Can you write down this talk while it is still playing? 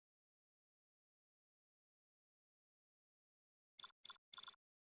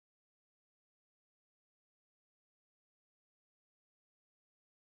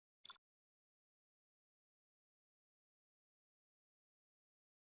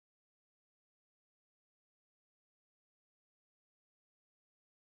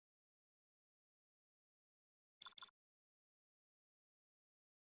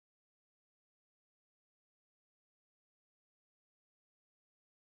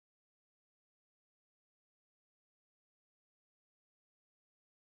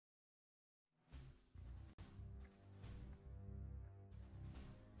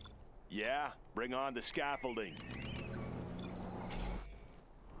Yeah, bring on the scaffolding.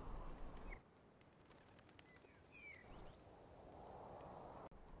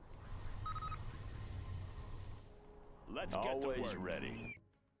 Let's get to work. Always ready.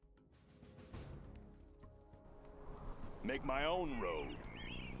 Make my own road.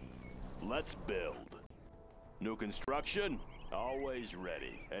 Let's build. New construction? Always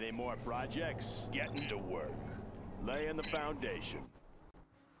ready. Any more projects? Getting to work. Laying the foundation.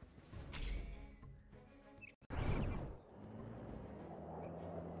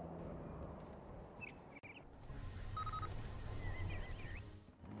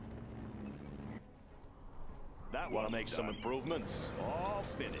 That want to make some improvements. All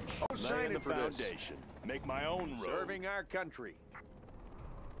finished. Laying the foundation. Make my own road. Serving our country.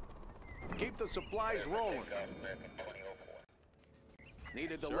 Keep the supplies rolling.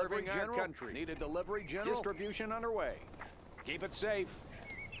 Need a delivery, General? Our country. Need a delivery, General? Distribution underway. Keep it safe.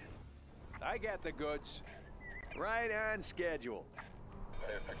 I got the goods. Right on schedule.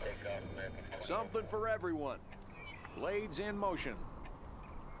 Something for everyone. Blades in motion.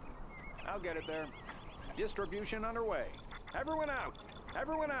 I'll get it there. Distribution underway. Everyone out.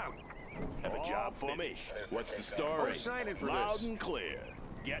 Everyone out. Have a job for me. What's the story? Signing for Loud this. and clear.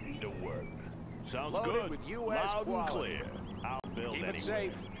 Getting to work. Sounds Loaded good. With US Loud quality. and clear. I'll build Keep anywhere. it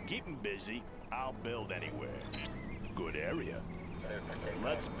safe. Keep them busy. I'll build anywhere. Good area.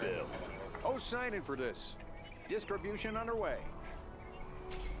 Let's build. Signing for this. Distribution underway.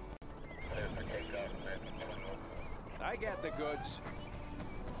 I got the goods.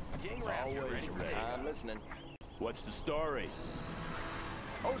 King Raptor, ready for takeoff. I'm listening. What's the story?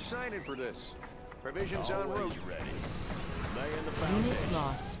 Signing for this. Provisions en Always route. ready. Laying the foundation. Unit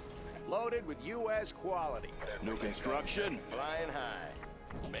lost. Loaded with US quality. New construction. Flying high.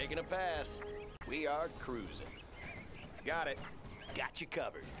 Making a pass. We are cruising. Got it. Got you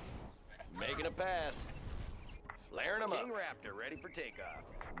covered. Making a pass. Flaring them up. King Raptor ready for takeoff.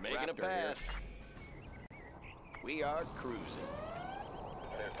 Making a pass. We are cruising.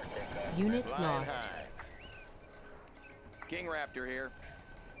 Unit Flying lost. high. King Raptor here.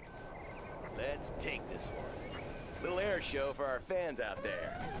 Let's take this one. Little air show for our fans out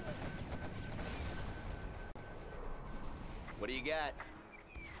there. What do you got?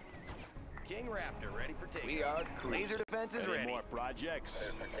 King Raptor ready for takeoff. We are cruising. Laser defense is ready. More projects.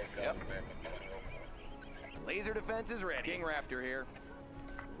 Yep. Laser defense is ready. King Raptor here.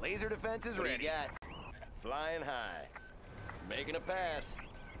 Laser defense is ready. What do you got? Flying high. Making a pass.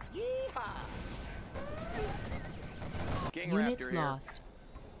 Yeehaw! King Unit Raptor lost.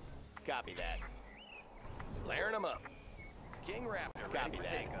 here. Copy that. Flaring them up. King Raptor ready for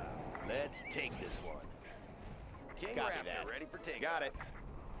takeoff. Let's take this one. King Raptor ready for takeoff. Got it.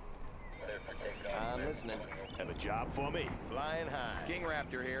 I'm listening. Have a job for me. Flying high. King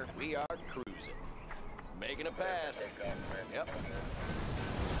Raptor here. We are cruising. Making a pass. Yep.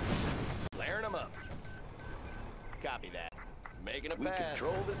 Flaring them up. Copy that. Making a pass. We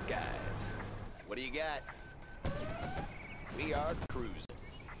control the skies. What do you got? We are cruising.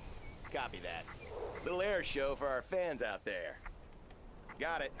 Copy that. Little air show for our fans out there.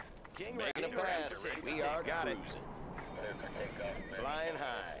 Got it. King making a pass. We are cruising. Flying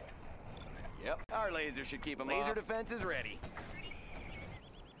high. Yep. Our laser should keep them off. Laser defense is ready.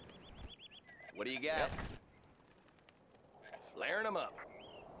 What do you got? Yep. Flaring them up.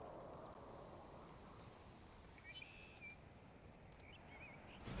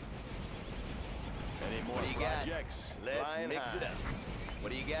 Any more What do you projects? got? Let's mix it up.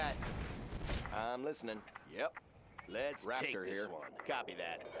 What do you got? I'm listening. Yep. Let's take this one. Copy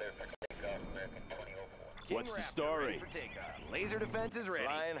that. What's the story? Laser defense is ready.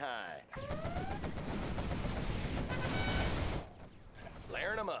 Flying high.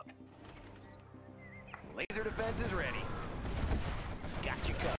 Flaring them up. Laser defense is ready. Got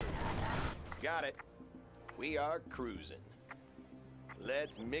you covered. Got it. We are cruising.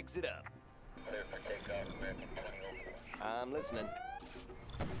 Let's mix it up. I'm listening.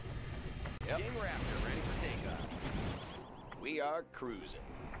 Yep. King Raptor ready for takeoff. We are cruising.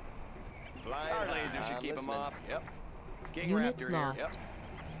 Flying Our laser should keep them off. Yep. King Unit Raptor lost. here.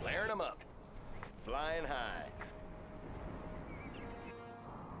 Yep. Flaring them up. Flying high.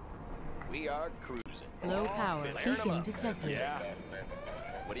 We are cruising. Low power. Flaring 'em Beacon up. detected. Yeah.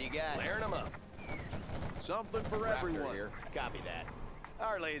 What do you got? Flaring them up. Something for Raptor everyone. here. Copy that.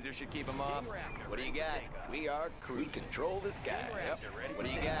 Our laser should keep them off. What do you got? We are cruising. We control the sky. Yep. What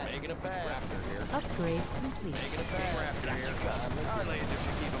do you got? Making a pass. Raptor here. Upgrade complete. Making a pass. Raptor here. Our laser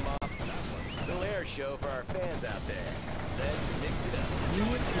should keep them off. Little air show for our fans out there. Let's mix it up.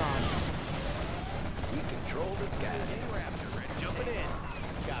 Unit lost. We control the sky. Raptor ready. Jumping in.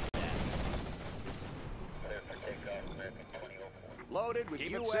 Copy that. Loaded with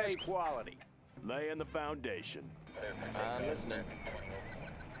U.S. quality. Laying the foundation. I'm listening.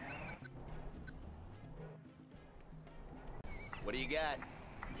 What do you got?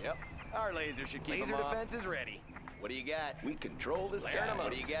 Yep. Our laser should keep them off. Laser defense is ready. What do you got? We control the sky.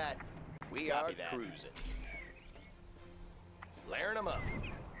 What do you got? We are cruising. Flaring them up.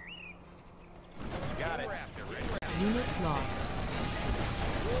 Got it. Unit lost.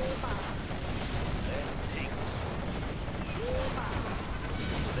 Let's take it.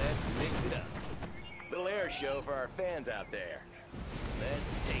 Let's mix it up. Little air show for our fans out there.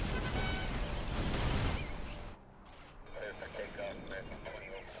 Let's take it.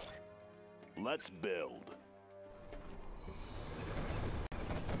 Let's build.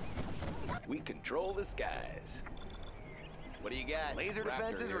 We control the skies. What do you got? Laser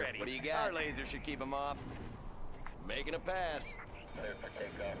defense is ready. What do you got? Our laser should keep them off. Making a pass.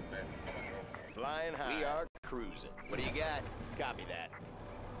 Flying high. We are cruising. What do you got? Copy that.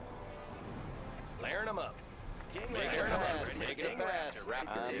 Flaring them up. Making a pass. Taking a pass.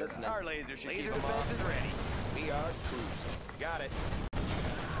 I'm listening. Our laser should keep them off. Laser defense is ready. We are cruising. Got it.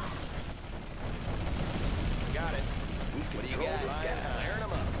 Got it. What do you got? Flaring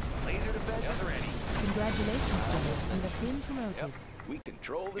them up. Laser defense is ready. Congratulations, General. You have been promoted. Yep. We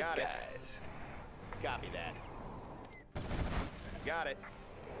control the skies. Copy that. Got it.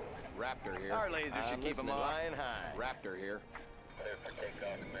 Raptor here. Our laser should keep them flying high. Raptor here.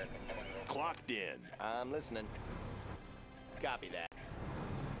 Clocked in. I'm listening. Copy that.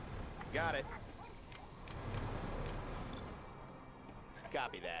 Got it.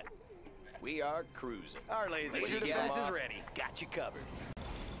 Copy that. We are cruising. Our laser defense is ready. Got you covered.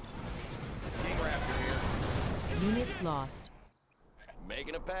 King Raptor here. Unit lost.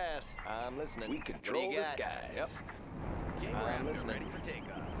 Making a pass. I'm listening. We control the skies. Yep. King Raptor ready for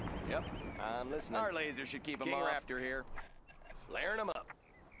takeoff. Yep. I'm listening. Our laser should keep them off. King Raptor here. Flaring them up.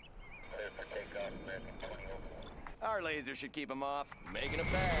 Our laser should keep them off. Making a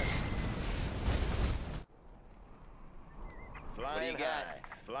pass. Flying high.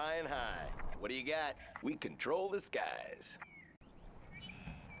 Flying high. What do you got? We control the skies.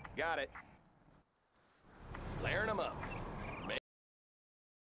 Got it. Flaring them up.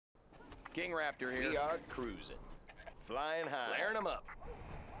 King Raptor here. We are cruising. Flying high. Flaring them up.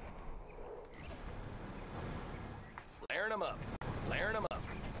 Flaring them up. Flaring them up.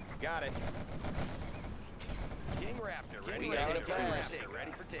 Got it. King Raptor ready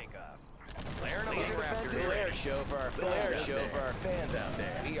for takeoff. Flaring them up. King Raptor little air show for our fans out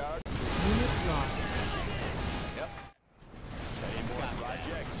there. We are Unit lost. Yep. Any more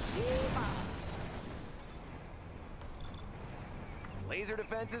projects? Laser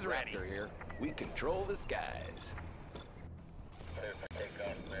defense is ready. Raptor here. We control the skies.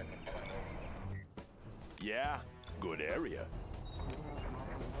 Yeah, good area.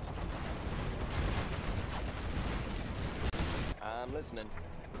 I'm listening.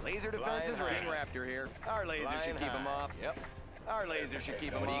 Laser defense is ready. Raptor here. Our laser should keep them off. Yep. Our laser should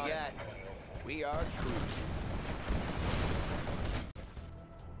keep them off. What do you got? We are cruising.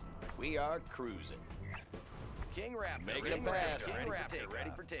 We are cruising. King Raptor making a pass. King Raptor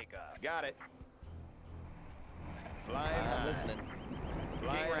ready for takeoff. Got it. Flying high. Listening.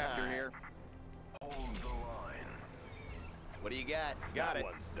 Flying King Raptor here. Hold the line. What do you got? Got it.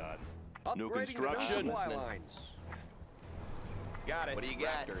 One's done. New Upgrading construction. the supply lines. Got it. What do you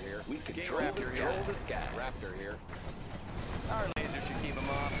got? Raptor here. We control the sky. Raptor here. Our laser should keep them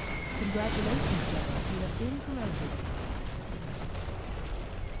off. Congratulations, General. You have been promoted.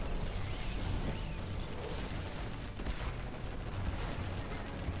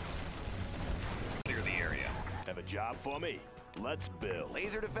 Clear the area. Have a job for me. Let's build.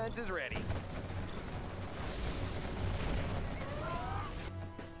 Laser defense is ready.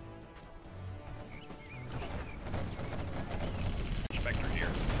 Inspector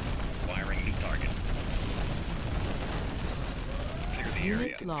here. Wiring new target. Clear the area.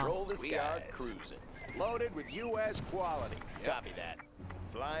 Unit lost. We are cruising. Loaded with U.S. quality. Yep. Copy that.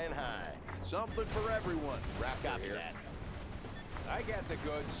 Flying high. Something for everyone. Copy that. I got the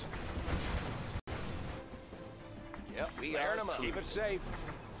goods. Yep, we are them up. Keep it safe.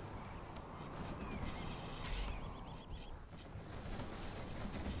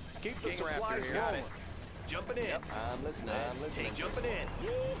 Keep the King supplies Raptor here. Got it. rolling. Jumping in. Yep. I'm listening. Jumping in.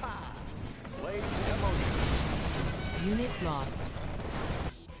 Blades in motion. Unit lost.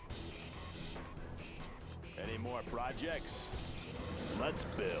 Any more projects? Let's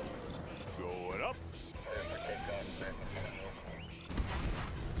build. Going up.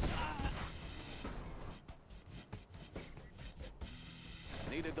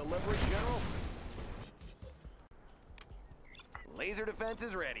 Need a delivery, General? Laser defense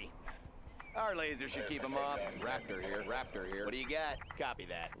is ready. Our laser should keep them off. Raptor here, Raptor here. What do you got? Copy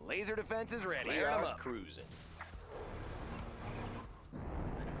that. Laser defense is ready. We are cruising.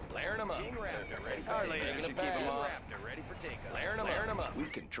 Flaring them up. King Raptor ready for Our laser should keep them off. Raptor ready for takeoff. Flaring them up. We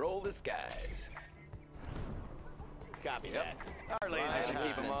control the skies. Copy that. Our laser should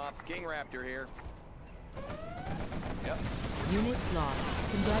keep them off. King Raptor here. Yep. Unit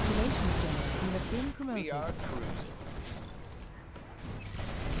lost. Congratulations, General. You have been promoted. We are cruising.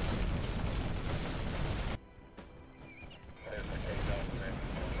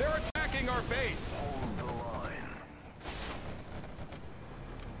 They're attacking our base! Hold the line.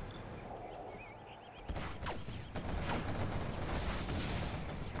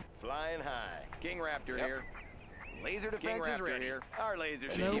 Flying high. King Raptor here. Laser defense is ready. Here. Our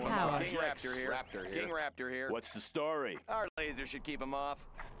laser should keep them power. off. King Raptor here. King Raptor here. What's the story? Our laser should keep them off.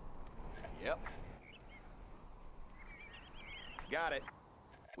 Yep. Got it.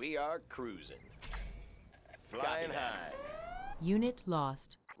 We are cruising. Flying high. Unit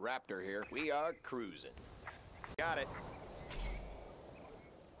lost. Raptor here. We are cruising. Got it.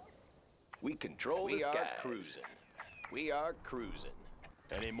 We control the skies. We are cruising. We are cruising.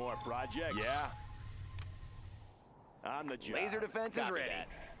 Any more projects? Yeah. On the job. Laser defense is ready.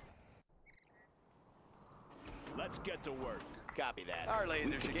 Let's get to work. Copy that. Our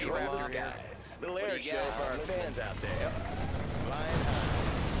laser should keep the skies. Little air show for our fans out there. Yep. Flying high.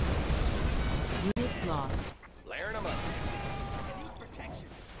 Unit lost. Flaring them up. Any protection.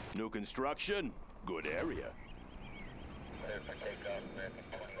 New construction. Good area.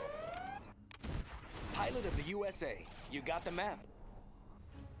 Pilot of the USA. You got the map.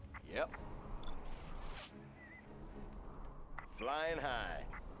 Yep. Flying high.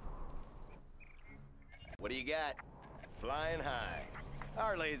 What do you got? Flying high.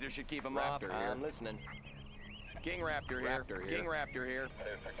 Our laser should keep them off. I'm listening. King Raptor here. King Raptor here.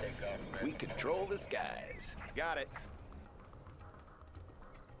 We control the skies. Got it.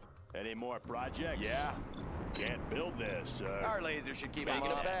 Any more projects? Yeah. Can't build this, sir. Our laser should keep them off.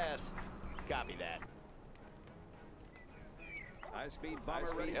 Making a pass. Copy that. High-speed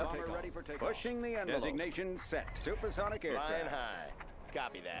bomber ready for takeoff. Pushing the envelope. Designation set. Supersonic aircraft. Flying high.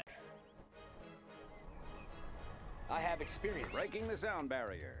 Copy that. I have experience. Breaking the sound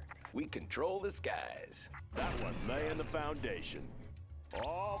barrier. We control the skies. That one laying the foundation.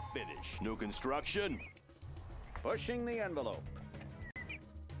 All finished. New construction. Pushing the envelope.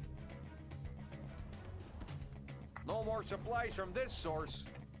 No more supplies from this source.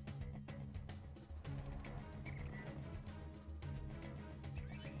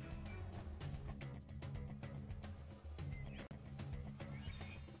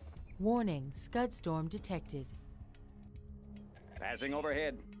 Warning, Scud storm detected. Passing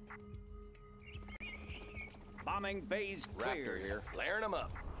overhead. Bombing bays clear. Raptor here. Flaring them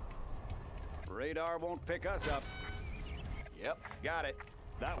up. Radar won't pick us up. Yep, got it.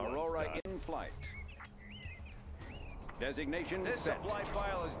 That one's Aurora done. in flight. Designation This set. supply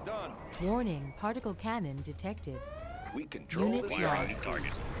file is done. Warning, particle cannon detected. We control Unit the lost. skies.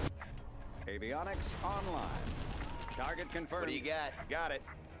 Avionics online. Target confirmed. What do you got? Got it.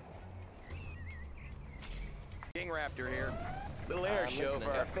 King Raptor here. Little air show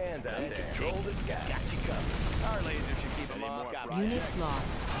for our fans out there. Control the sky. Got you covered. Our laser should keep them off. Unit lost.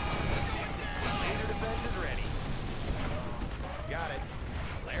 Laser defense is ready. Got it.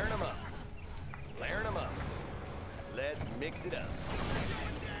 Flaring them up. Flaring them up. Let's mix it up.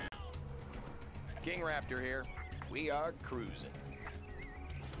 King Raptor here. We are cruising.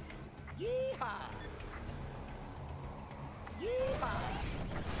 Yeehaw! Yeehaw!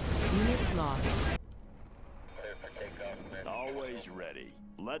 Unit lost. Always ready.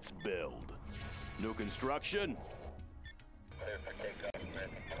 Let's build. New construction.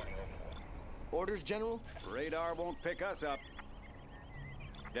 Orders, General? Radar won't pick us up.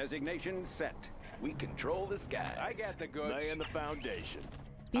 Designation set. We control the skies. I got the goods. Laying the foundation.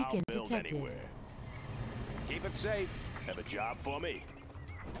 Beacon I'll build detected. anywhere. Keep it safe. Have a job for me?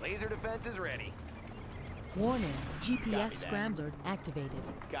 Laser defense is ready. Warning, Copy GPS that. scrambler activated.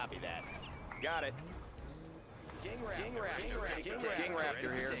 Copy that. Got it. King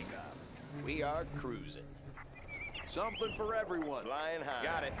Raptor here. We are cruising. Something for everyone. Flying high.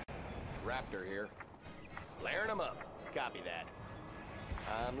 Got it. Raptor here. Flaring them up. Copy that.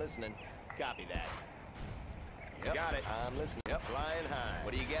 I'm listening. Copy that. Yep. Got it. I'm listening. Yep. Flying high.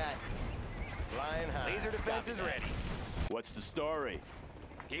 What do you got? Flying high. Laser defense is ready. What's the story?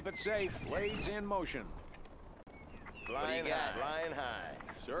 Keep it safe. Blades in motion. Flying high. Flying high.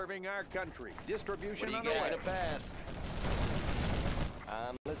 Serving our country. Distribution What do you underway. got? A pass.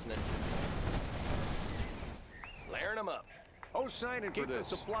 I'm listening. Flaring them up. Oh, sign and keep the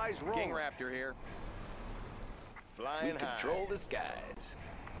supplies rolling. King Raptor here. Flying high. Control the skies.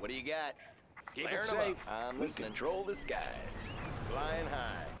 What do you got? Keep it safe. I'm listening. Control the skies. Flying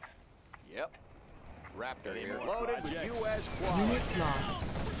high. Yep. Raptor here. Loaded with U.S. quality. Unit lost.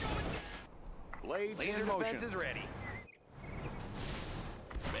 Blades Laser in motion. defense is ready.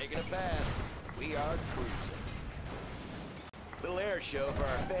 Making a pass. We are cruising. Little air show for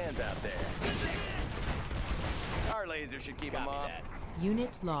our fans out there. Our laser should keep them off. That.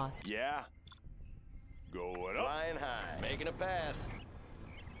 Unit lost. Yeah. Going up. Flying high. Making a pass.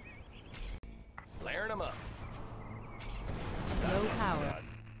 Flaring them up. Low power.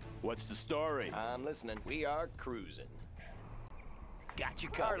 What's the story? I'm listening. We are cruising. Got you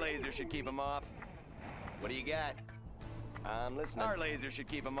covered. Our laser should keep them off. What do you got? I'm listening. Our laser should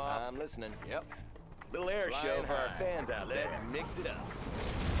keep them off. I'm listening. Yep. Little air show for our fans out there. Let's mix it up.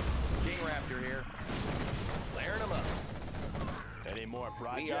 King Raptor here. Flaring them up. Any more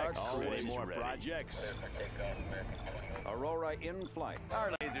projects? Any more projects? Aurora in flight.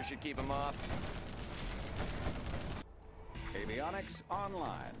 Our laser should keep them off. Avionics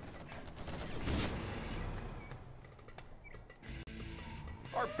online.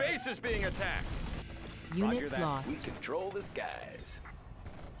 Our base is being attacked. Unit that. lost. We control the skies.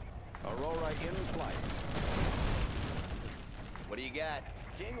 Aurora in flight. What do you got?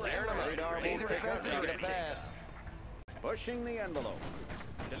 King Radar Raptor. Laser defense is gonna pass. Pushing the envelope.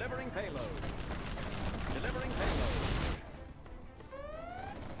 Delivering payload. Delivering payload.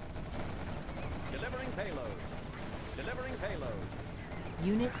 Delivering payload. Delivering payload.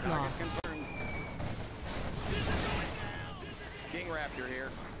 Unit Target lost. confirmed. King Raptor here.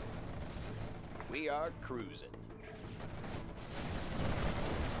 We are cruising.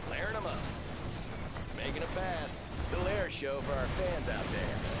 Flaring them up. Making a pass. Little air show for our fans out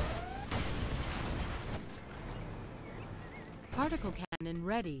there. Particle cannon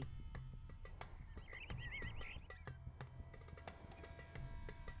ready.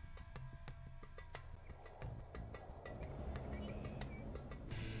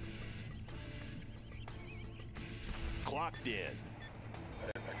 Clocked in.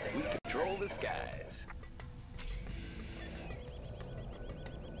 We control the skies.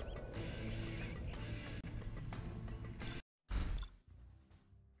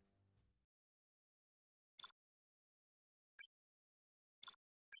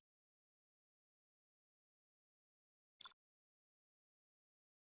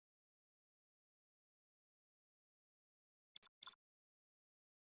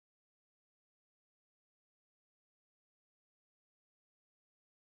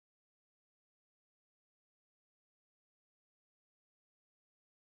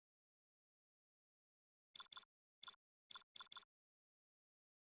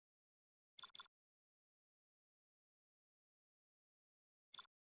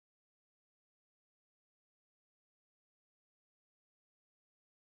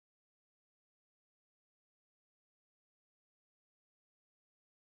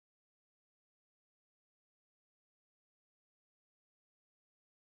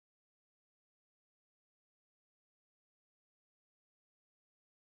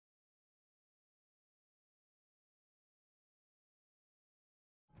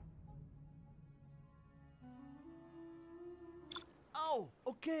 Oh,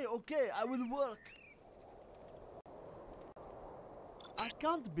 okay, I will work. I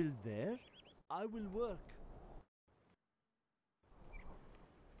can't build there. I will work.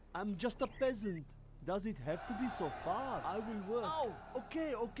 I'm just a peasant. Does it have to be so far? I will work. Oh,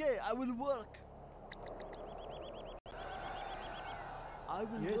 okay, I will work. I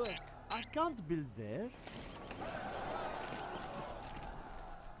will work. I can't build there.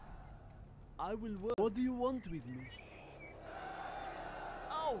 I will work. What do you want with me?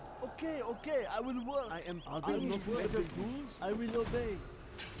 Oh, okay, I will work. I am finished with the tools. I will obey.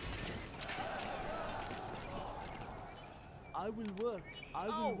 I will work. I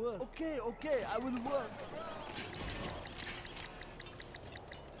will work. Okay, I will work.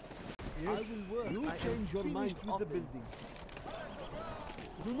 Yes, I will work. You change your mind with the building.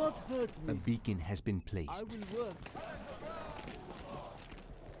 Do not hurt me. A beacon has been placed. I will work.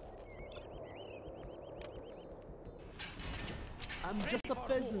 I'm just a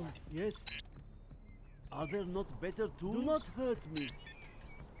peasant. Yes. Are there not better tools? Do not hurt me.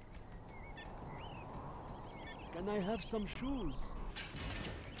 Can I have some shoes?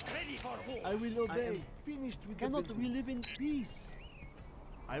 Ready for war. I will obey. I am finished with Cannot the we live in peace?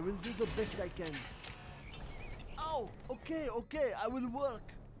 I will do the best I can. Oh, okay, I will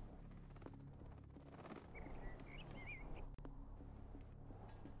work.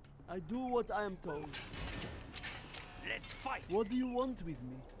 I do what I am told. Let's fight. What do you want with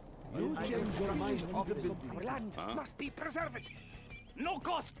me? You change your mind of the building. Our land must be preserved. No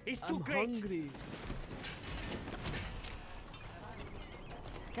cost is too I'm great. hungry.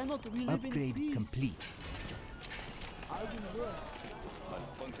 Cannot we live in Upgrade peace? complete. I will work. I'll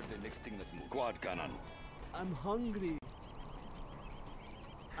puncture the next thing that moves. Quad cannon. I'm hungry.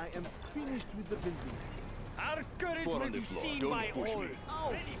 I am finished with the building. Our courage Four will on the be floor. seen Don't by push all. me. Oh,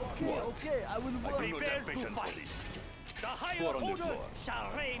 okay, What? okay, I will I work. do not Prepare have to patience for fight. this. The higher Four on the order floor.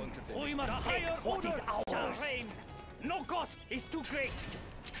 shall reign. Puncture the We next must one. higher What order is ours? shall reign. No cost is too great.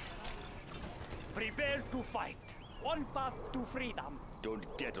 Prepare to fight. One path to freedom. Don't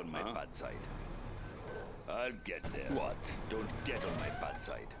get on my bad side. I'll get there. What? Don't get on my bad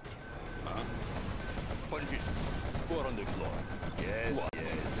side. Huh? Punch it. Four on the floor. Yes,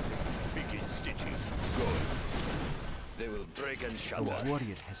 yes. Begin stitching. Going. They will break and shatter. Our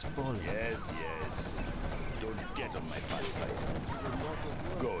warrior has fallen. Yes, yes. Don't get on my bad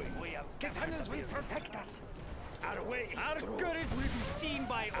side. Going. We have the tunnels will protect us. Our way is Our courage will be seen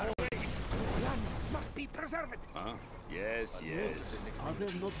by all. Our land must be preserved. Huh? Yes, yes. Are there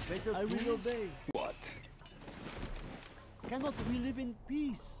not better I will obey. What? Cannot we live in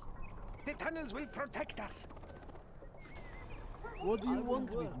peace? The tunnels will protect us. What do you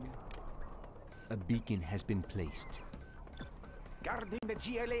want with me? A beacon has been placed. Guarding the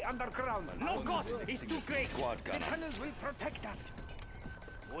GLA underground. No cost is too great. Quad The cannon. tunnels will protect us.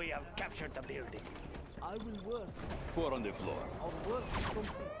 We have captured the building. I will work. Four on the floor. Our work is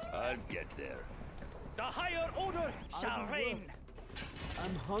complete. I'll get there. The higher order shall will reign.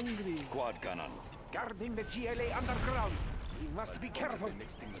 I'm hungry. Quad cannon. Guarding the GLA underground. We must be careful. The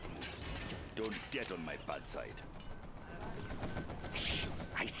next thing that moves. Don't get on my bad side. Shh,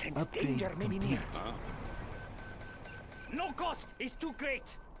 I sense Upgrade danger may be near. complete. No cost is too great.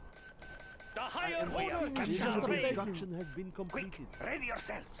 The higher am order finished. shall The reign. construction has been Quick, completed. ready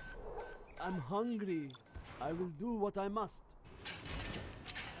yourselves. I'm hungry. I will do what I must.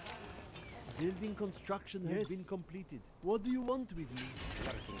 Building construction has been completed. What do you want with me?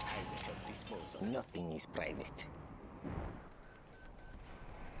 Lurking eyes at your disposal. Nothing is private.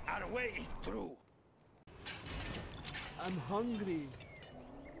 Our way is through. I'm hungry.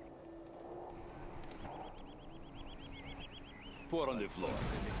 Four on the floor.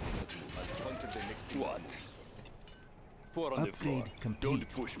 I'll puncture the next thing What? that moves. Four on the floor. Upgrade complete. Don't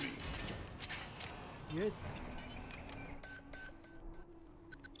push me. Yes.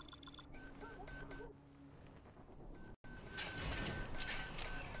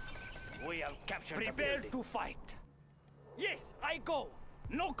 We have captured Prepare to fight. Yes, I go.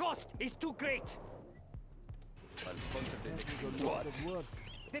 No cost is too great. I'll puncture the next thing A that lot What? of work.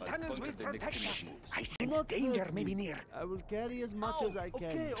 The I'll tunnels puncture will the next protect thing us. that moves. I Do sense not danger hurt may be me. near. I will carry as much as I can.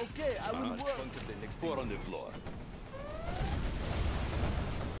 Okay, okay, I will I'll work. puncture the next Four thing on the that floor.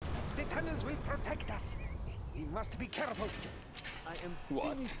 The tunnels will protect us. We must be careful. I am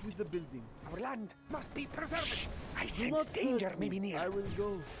What? finished with the building. Our land must be preserved. I Do sense not danger hurt may me. be near. I will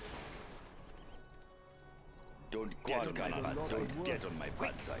go. Don't get on my cannon. bad. Lot of Don't work. get on my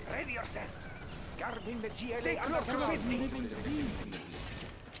Quick, bad side. ready yourselves. Guarding the GLA Cannot underground. we live in peace?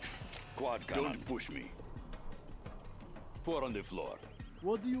 Quad cannon. Don't push me. Four on the floor.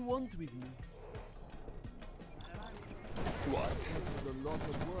 What do you want with me? What? That is a lot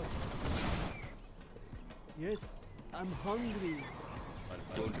of work. Yes, I'm hungry.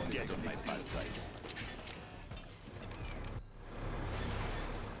 Don't get on my bad side.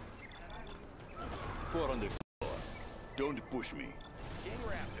 Four on the floor. Don't push me. King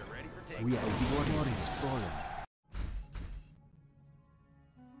Raptor ready for takeoff. We are the warrior is fallen.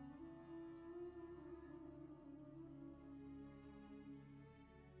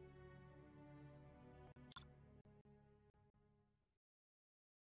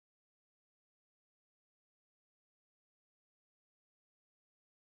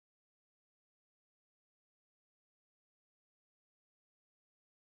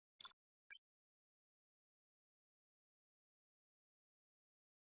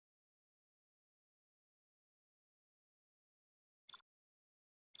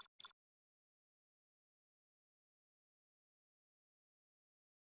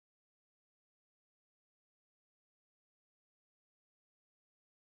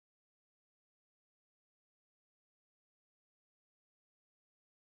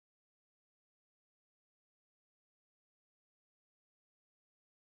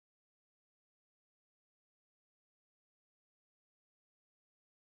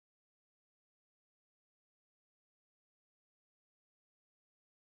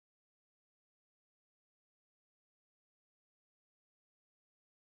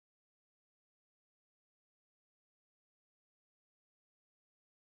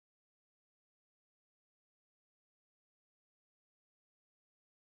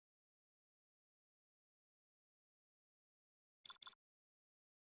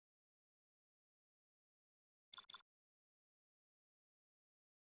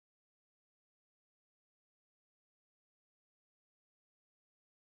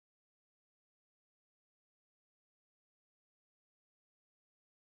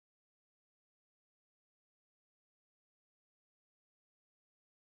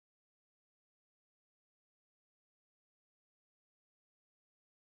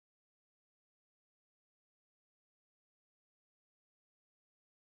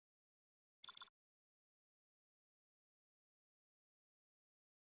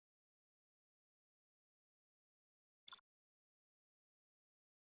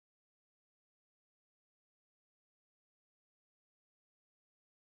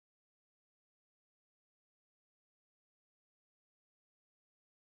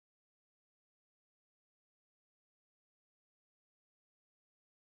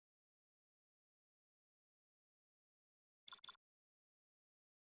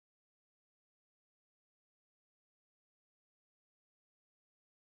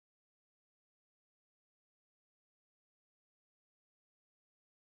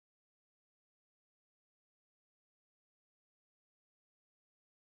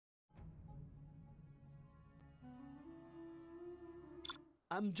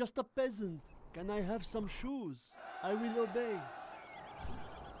 I'm just a peasant. Can I have some shoes? I will obey.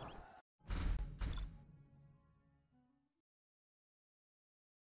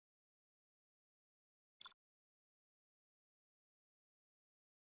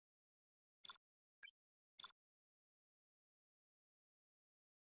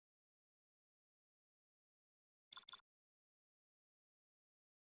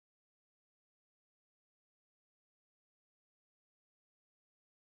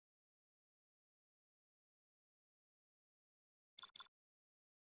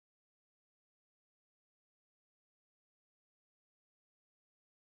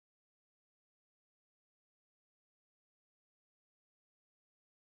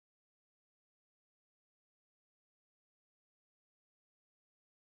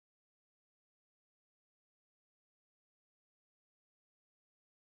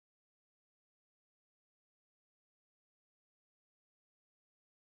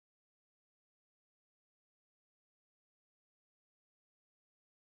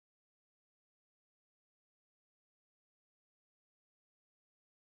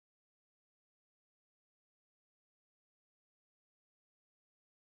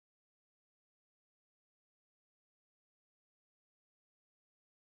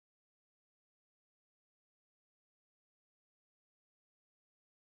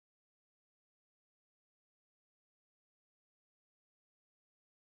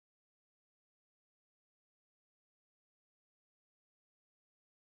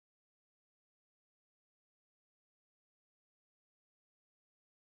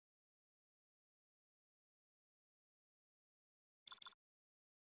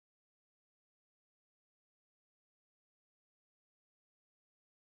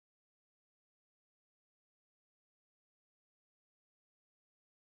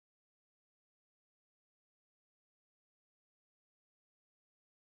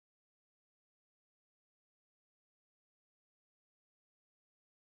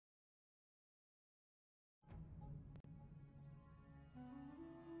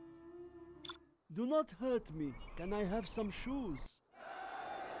 Do not hurt me. Can I have some shoes?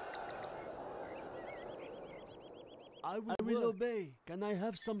 I will obey. Can I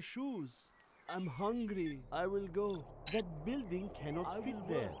have some shoes? I'm hungry. I will go. That building cannot fit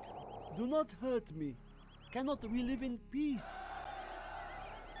there. Do not hurt me. Cannot we live in peace?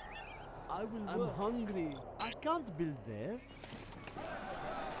 I'm hungry. I can't build there.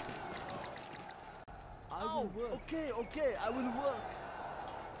 I will work. Okay, I will work.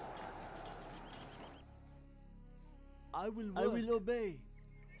 I will obey.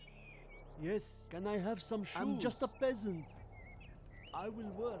 Yes, can I have some shoes? I'm just a peasant. I will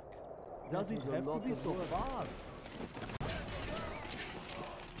work. Does it have to be so far?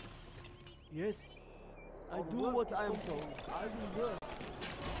 Yes, I do what I am told. I will work.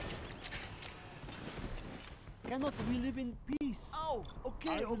 Cannot we live in peace? Oh,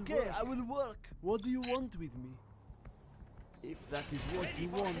 okay, I will work. What do you want with me? If that is what you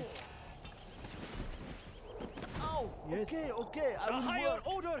want. Yes. Okay, I will work. The higher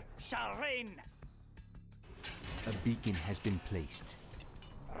order shall reign. A beacon has been placed.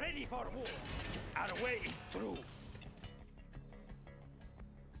 Ready for war. Our way is through.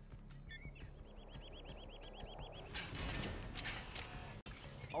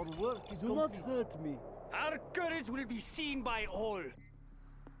 Our work is Do not hurt me. Our courage will be seen by all.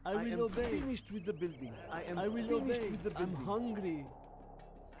 I will obey. Finished with the building. I will obey. With the building. I'm hungry.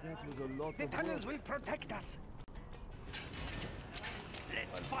 That was a lot The of tunnels work. will protect us.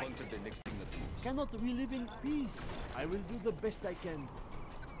 Let's fight. Cannot we live in peace? I will do the best I can.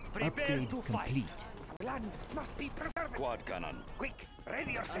 Prepare Upgrade to complete. fight. Land must be preserved. Quad cannon. Quick,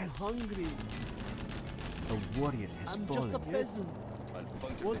 ready I'm yourself. hungry. A warrior has I'm fallen. just a peasant.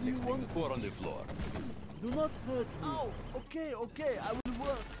 What do you want? Four on the floor. Do not hurt me. Okay, I will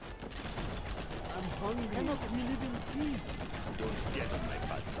work. I'm hungry. Cannot we live in peace? Don't get on my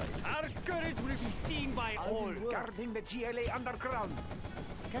bad side. Our courage will be seen by I all. will work. Guarding the GLA underground.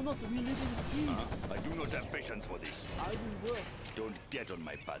 Cannot we live in peace? I do not have patience for this. I will work. Don't get on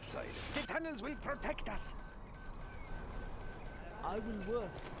my bad side. The tunnels will protect us. I will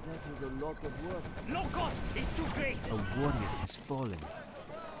work. That was a lot of work. No cost is too great. A warrior has fallen.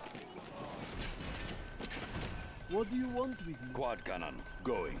 What do you want with me? Quad cannon.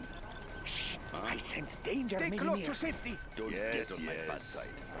 Going. Shh. I sense danger. Stay close to safety. Don't get on my bad side.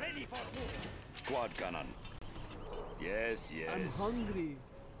 Ready for war. Quad cannon. Yes. I'm hungry.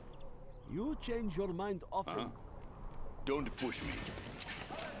 You change your mind often. Don't push me.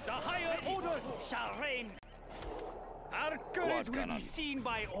 The higher order shall reign. Our courage will cannon. be seen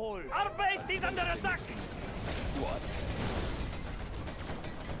by all. Our base is under attack. What?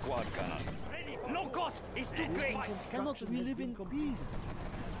 Quad cannon. No cost is too great. Cannot we live in peace?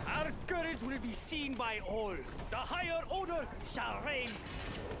 Our courage will be seen by all. The higher order shall reign.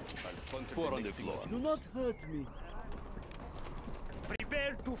 Four on the floor. Do not hurt me.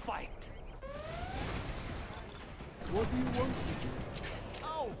 Prepare to fight. What do you want me to do?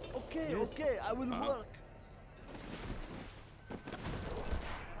 Oh, okay, okay, I will work.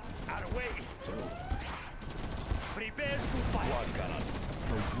 Our way is through. Prepare to fight. Quad cannon.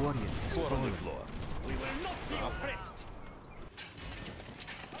 A warrior has Four on the fallen. floor. We will not be oppressed.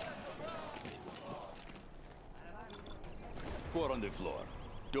 Four on the floor.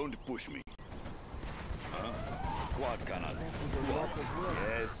 Don't push me. Quad cannon. What?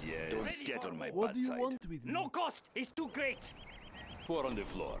 Yes, yes. Don't get on my bad side. What do you want with me? No cost is too great. Four on the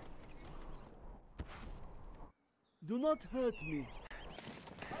floor. Do not hurt me.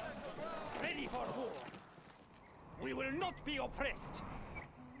 Ready for war. We will not be oppressed.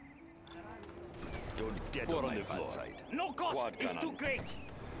 Don't get on my bad side. No cost Quad is cannon. too great.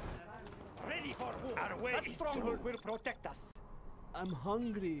 Ready for war. Our way is stronghold will protect us. I'm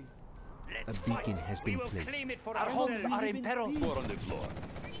hungry. Let's A beacon fight. has been We will placed. claim it for Our ourselves. homes are in peril. Four on the floor.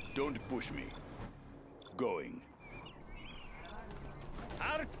 Don't push me. Going.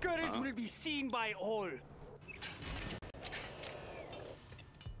 Our courage will be seen by all.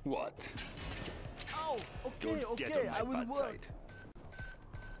 What? Oh, okay, Don't get okay, on my I will bad work. side.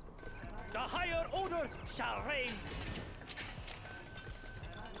 The higher order shall reign.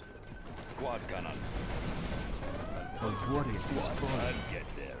 Quad cannon. A warrior has What? fallen. I'll get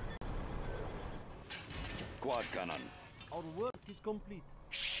there. Quad cannon. Our work is complete.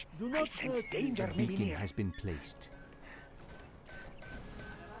 Do not sense hurt danger. me. A beacon has been placed.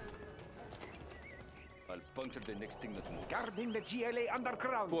 I'll puncture the next thing that moves. Guarding the GLA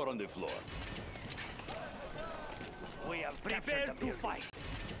underground. Four on the floor. We have prepared to fight.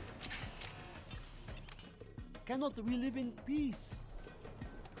 Cannot we live in peace?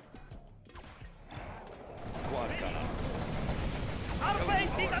 Quad cannon. Our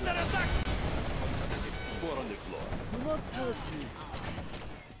base is under attack. Four on the floor. Do not hurt me.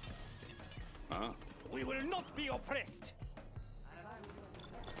 We will not be oppressed.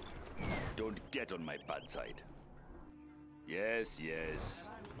 Don't get on my bad side. Yes, yes.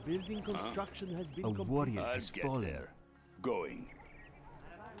 Building construction has been A completed. warrior I'll has get fallen. there. Going.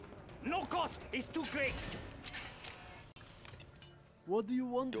 No cost is too great. What do you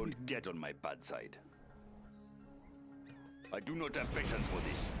want with Don't me? get on my bad side. I do not have patience for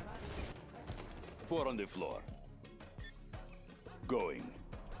this. Four on the floor. Going.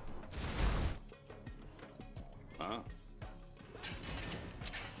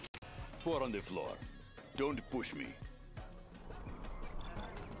 Four on the floor. Don't push me.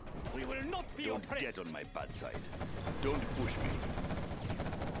 We will not be Don't oppressed. get on my bad side. Don't push me.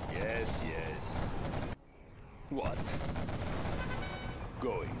 Yes, yes. What?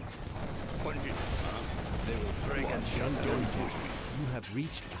 Going. Punch it. They will break and shut. Don't push me. You have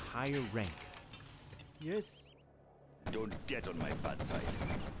reached a higher rank. Yes. Don't get on my bad side.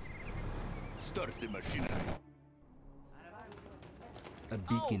 Start the machinery. A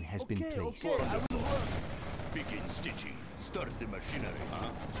beacon has been okay, placed. okay, I will work. Begin stitching. Start the machinery.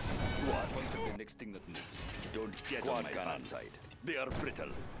 What? Puncture the next thing that moves. Don't get on my bad side. They are brittle.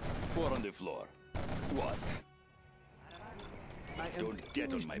 Four on the floor. What? I am Don't get on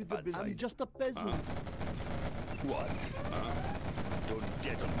finished my with the bad business. I'm side. just a peasant. What? Don't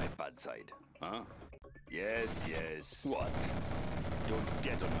get on my bad side. Yes, yes. What? Don't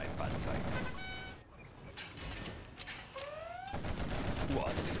get on my bad side.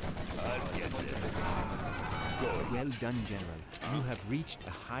 What? I'll get there. Go. Well done, General. You have reached a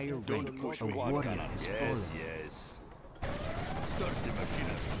higher rank. Don't push A me. warrior has Yes, fallen. yes. Start the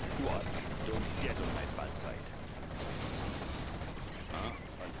machinery. What? Don't get on my bad side.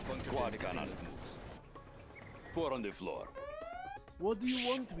 Quad cannon moves. Four on the floor. What do you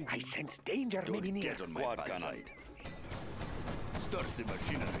want with I me? sense danger Don't maybe near. get on my bad side. Start the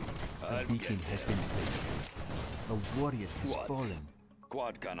machinery. A I'll beacon get has there. been placed. A warrior has What? fallen.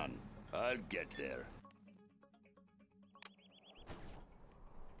 Quad cannon. I'll get there.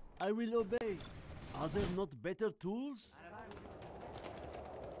 I will obey. Are there not better tools?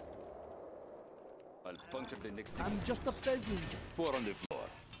 I'll puncture the next thing. I'm just a peasant. Four on the floor.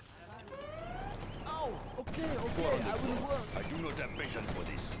 Oh, okay, Four okay, on the I will floor. work. I do not have patience for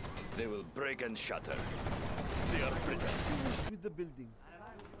this. They will break and shatter. They are brittle. Finished with the building.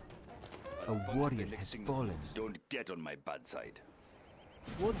 I'll A puncture warrior the next has thing that fallen. moves. Don't get on my bad side.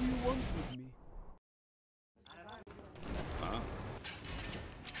 What do you want with me?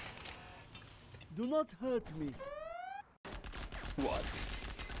 Do not hurt me. What?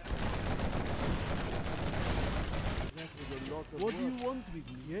 What do you want with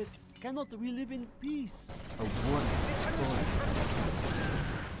me? Yes. Cannot we live in peace? A warrior has fallen.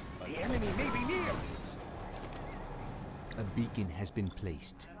 The enemy may be near. A beacon has been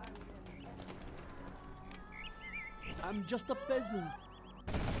placed. I'm just a peasant.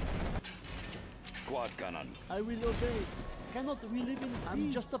 Quad cannon. I will obey. Cannot we live in peace?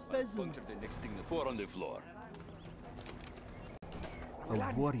 I'm just a peasant. Four on the floor.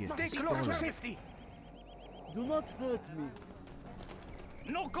 A warrior Stay has close to fallen. safety. Do not hurt me.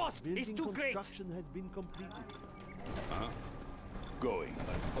 No cost is Building too great. construction has been completed. Going.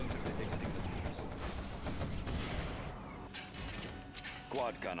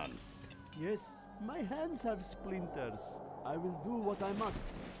 Quad cannon. Yes, my hands have splinters. I will do what I must.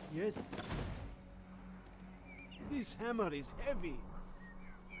 Yes. This hammer is heavy.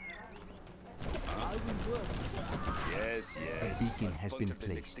 I will work. Yes, A yes. beacon has been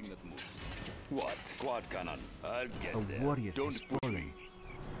placed. What? Quad cannon. I'll get A there. warrior Don't has push fallen. me.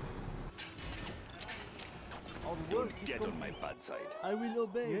 Our work Don't is get on complete. my bad side. I will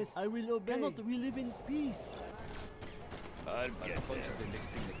obey. Yes, I will obey. Cannot we live in peace? I'll get there.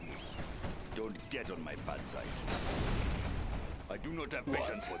 Don't get on my bad side. I do not have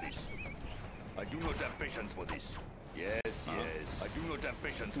patience for this. I do not have patience for this. Yes, yes. I do not have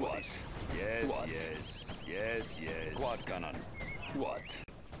patience for this. Yes, yes. Yes, yes. Quad cannon. What?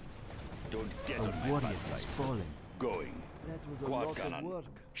 Don't get A on my warrior bad has side. fallen. Going. That was a Quad lot cannon. of work.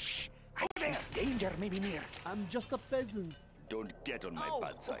 Shh! I sense danger may be near. I'm just a peasant. Don't get on my Oh,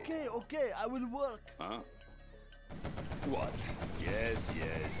 bad side. okay, okay, I will work. Huh? What? Yes,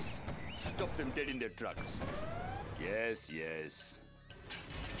 yes. Stop them dead in their tracks. Yes, yes.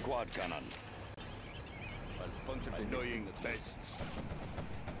 Quad cannon. Annoying pests.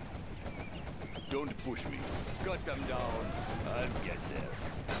 Don't push me. Cut them down. I'll get there.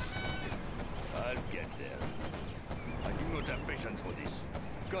 I'll get there. I do not have patience for this.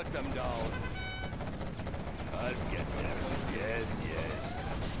 Cut them down. I'll get there. Yes, yes.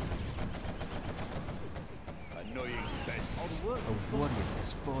 Annoying pests. Our work A is warrior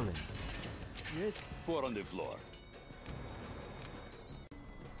has fallen. Yes. Four on the floor.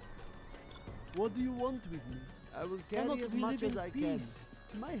 What do you want with me? I will carry as much as I can.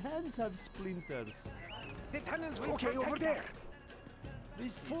 My hands have splinters. The tunnels will over there.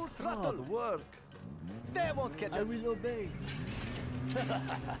 This is Full hard throttle. work. They won't catch I will obey.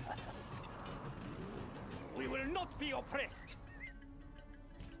 We will not be oppressed.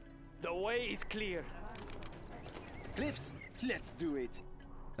 The way is clear. Cliffs, let's do it.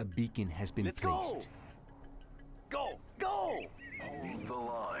 A beacon has been Let's go. placed. Go, go! Hold the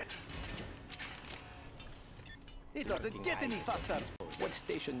line. It doesn't get any faster. What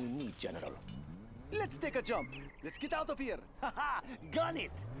station you need, General? Let's take a jump. Let's get out of here. Haha, gun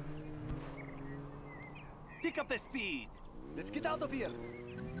it! Pick up the speed. Let's get out of here.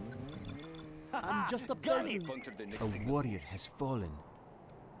 I'm just a gun it! peasant. A warrior has fallen.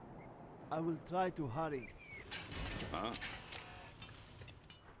 I will try to hurry. Huh?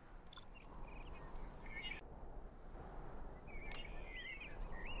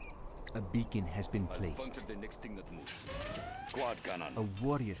 A beacon has been I'll placed. puncture the next thing that moves. Quad cannon. A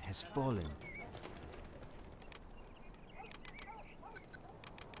warrior has fallen.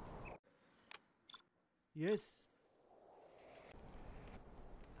 Yes.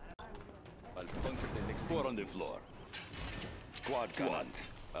 I'll puncture the next four on the floor. Quad cannon.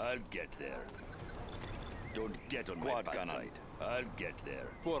 I'll get there. Don't get on my bad side. I'll get there.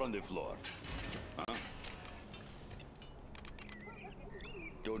 Four on the floor. Huh?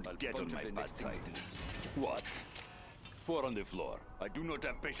 Don't get on my bad side. What? Four on the floor. I do not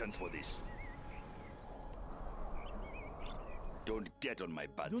have patience for this. Don't get on my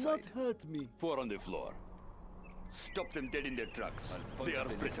bad Do side. not hurt me. Four on the floor. Stop them dead in their tracks. They are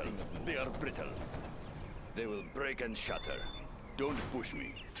brittle. They are brittle. They will break and shatter. Don't push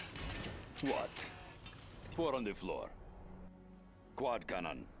me. What? Four on the floor. Quad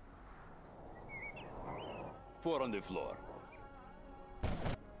cannon. Four on the floor.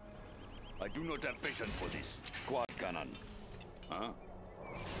 I do not have patience for this. Quad cannon. Huh?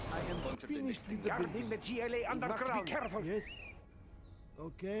 I am finished with the Guarding building. the GLA underground. Be careful. Yes.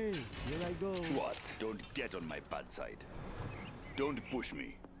 Okay, here I go. What? Don't get on my bad side. Don't push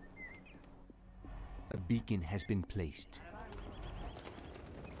me. A beacon has been placed.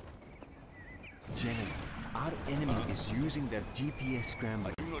 General, our enemy is using their GPS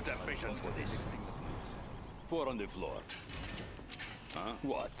scramble. I do not have patience for this. Four on the floor. Huh?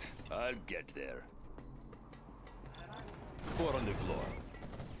 What? I'll get there. Four on the floor.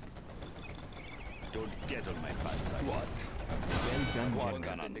 Don't get on my bad side. What? Well done, Quad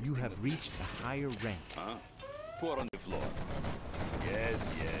General. cannon. You have reached a higher rank. Huh? Four on the floor. Yes,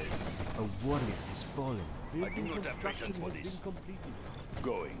 yes. A warrior has fallen. Building do not have construction patience for has this. been completed.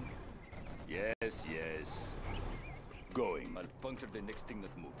 Going. Yes, yes. Going. I'll puncture the next thing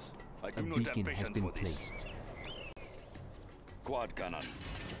that moves. I A do not have beacon has patience been for this. placed. Quad cannon.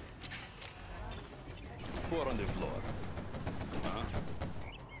 4 on the floor. Huh?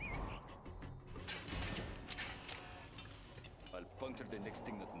 I'll puncture the next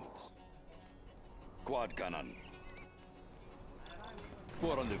thing that moves. Quad cannon.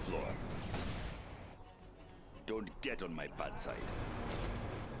 4 on the floor. Don't get on my bad side.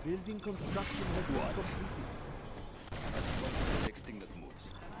 Building construction has been What? completed. I'll puncture the next thing that moves.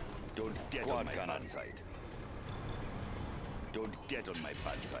 Don't get on my bad side. Don't get on my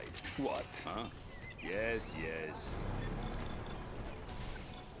bad side. What? Huh? Yes, yes.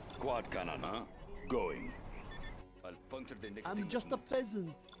 Quad cannon, huh? Going. I'll puncture the next thing I'm just that a moves.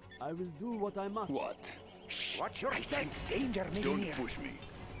 peasant. I will do what I must. What? Watch your stance. Danger, Don't Mjolnir. push me.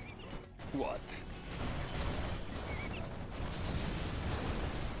 What?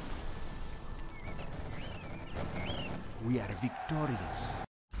 We are victorious.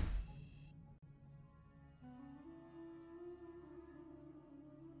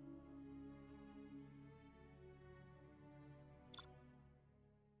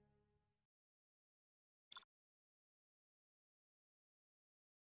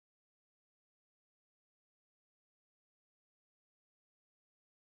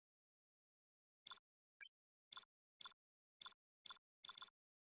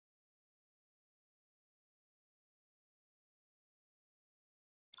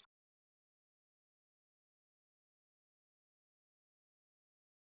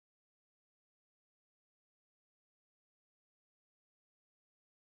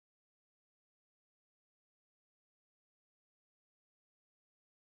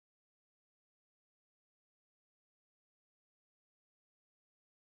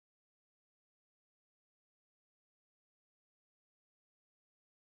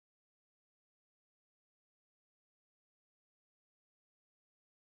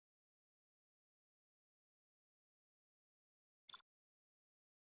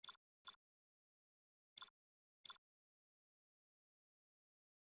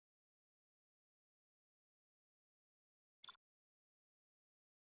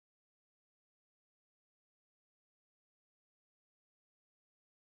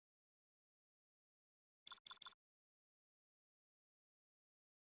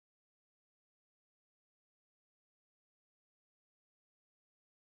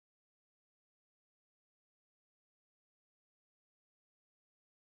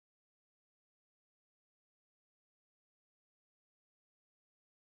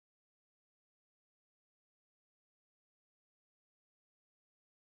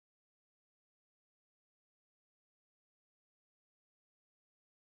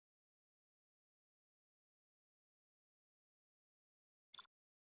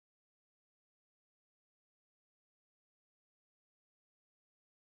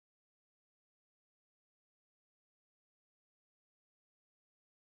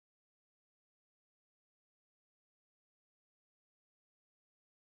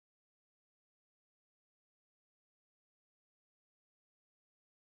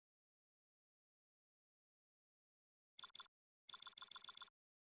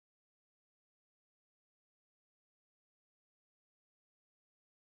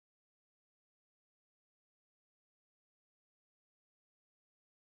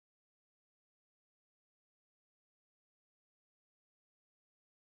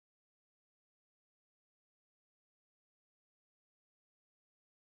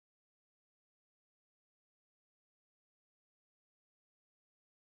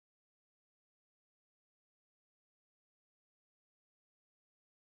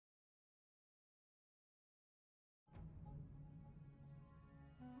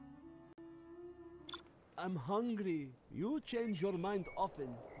 I'm hungry. You change your mind often.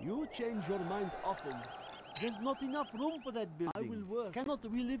 You change your mind often. There's not enough room for that building. I will work. Cannot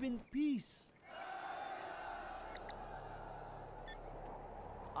we live in peace?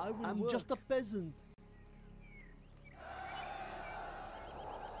 I'm just a peasant.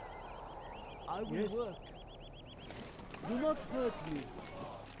 I will work. Do not hurt me.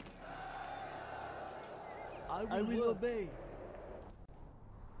 I will obey.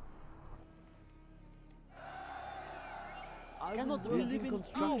 I cannot we live in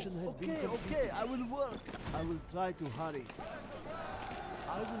construction has been completed. Okay, I will work. I will try to hurry.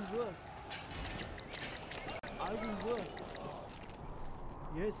 I will work. I will work.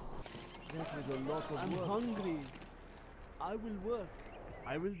 Yes, that was a lot of work. I'm hungry. I will work.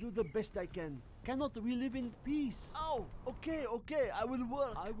 I will do the best I can. Cannot we live in peace? Oh, okay, okay, I will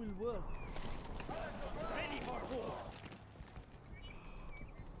work. I will work. Ready for war.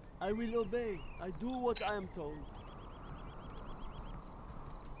 I will obey. I do what I am told.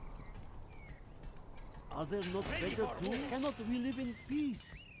 Are there not better tools? Cannot we live in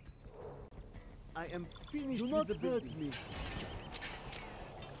peace? I am finished. Do not hurt me.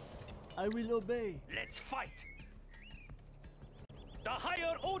 I will obey. Let's fight. The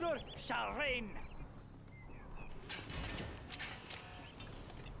higher order shall reign.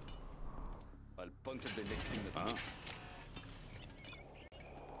 I'll puncture the next thing that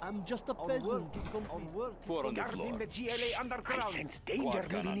I'm just a peasant. On work. Four on the Guarding floor. the GLA underground. I sense danger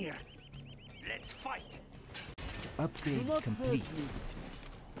may be near. Let's fight. Upgrade Do not complete. hurt me.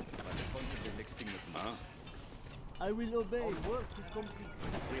 I'll puncture the next thing that I will obey. Work is complete.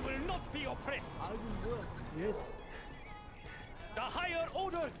 We will not be oppressed. I will work. Yes. The higher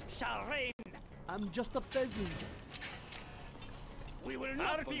order shall reign. I'm just a peasant. We will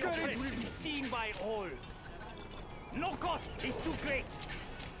not be oppressed. Our courage will be seen by all. No cost is too great.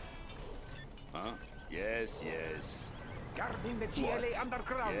 Yes, yes. Guarding the GLA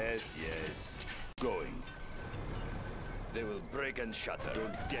underground. Yes, yes. Going. They will break and shatter.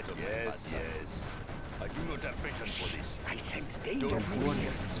 Don't get on my bad side. Yes. I do not have patience for this. I sense danger.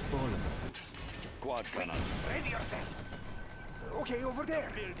 Warrior has fallen. Quad cannon. Ready yourself. Okay, over there.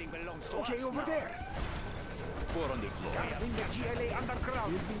 Building belongs to us. Okay, over there. Four on the floor. Guarding the GLA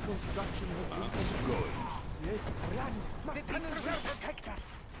underground. Building construction has been completed. Going. Yes. Land must be preserved. Protect us.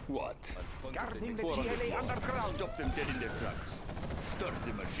 What? Guarding the Four on the GLA floor. underground. Stop them dead in their tracks. Start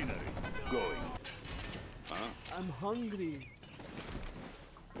the machinery. Going. I'm hungry.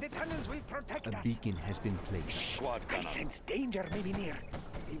 The tunnels will protect A us. beacon has been placed. Quad I cannon. sense danger may be near.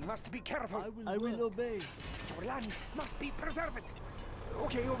 We must be careful. I will obey. Our land must be preserved.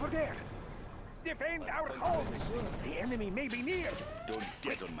 Okay, over there. Defend our home. The enemy may be near. Don't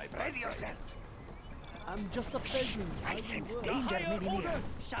get on my bad Ready side. yourself. I'm just a peasant. I will sense work. danger may be near.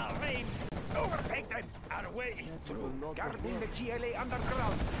 Shall reign. Overtake them. Our way is through. Guarding the GLA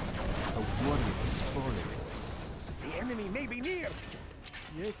underground. A warrior has fallen. The enemy may be near.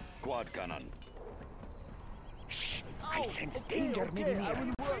 Yes. Quad cannon. Shh. I sense danger may be I near.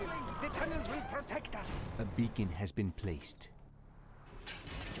 will work. The tunnels will protect us. A beacon has been placed.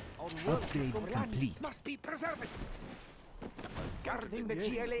 Our work Upgrade Our land complete. must be preserved. Guarding the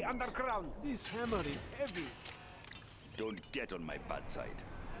Yes. GLA underground. This hammer is heavy. Don't get on my bad side.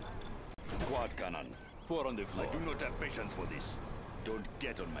 Quad cannon. Four on the floor. I do not have patience for this. Don't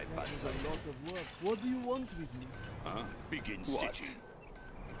get on my bad That is side. a lot of work. What do you want with me? Begin stitching.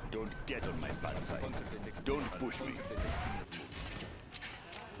 Don't get on my bad side. Don't push me.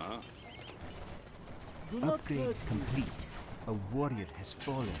 Do not Upgrade hurt me. complete. A warrior has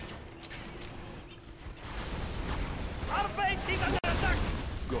fallen. Our base is under attack.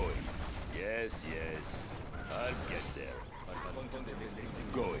 Going. Yes, yes. I'll get there.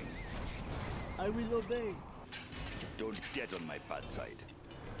 Going. I will obey. Don't get on my bad side.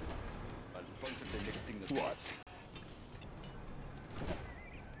 What?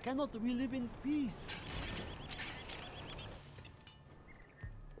 Cannot we live in peace?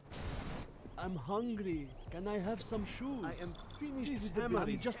 I'm hungry. Can I have some shoes? I am finished with the hammer.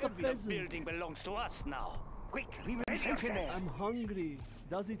 I'm just a The peasant. building belongs to us now. Quick, we will be safe in there. I'm hungry.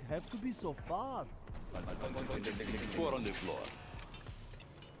 Does it have to be so far? Four on the floor.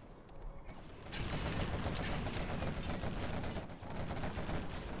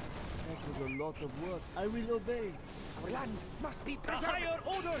 That was a lot of work. I will obey. Our land must be preserved. The higher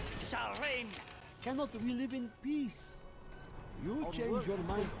order shall reign. Cannot we live in peace? You change your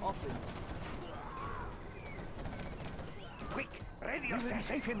mind often. Quick, ready yourself. We will be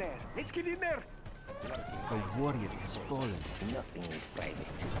safe in there. Let's get in there. A warrior has fallen. Nothing is private.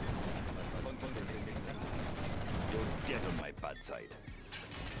 Don't get on my bad side.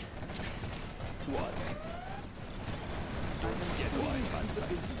 What? Don't get on my bad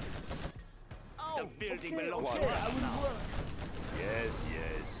side. The building Okay, belongs okay, to I us will now. work. Yes,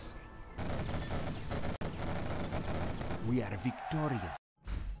 yes. We are victorious.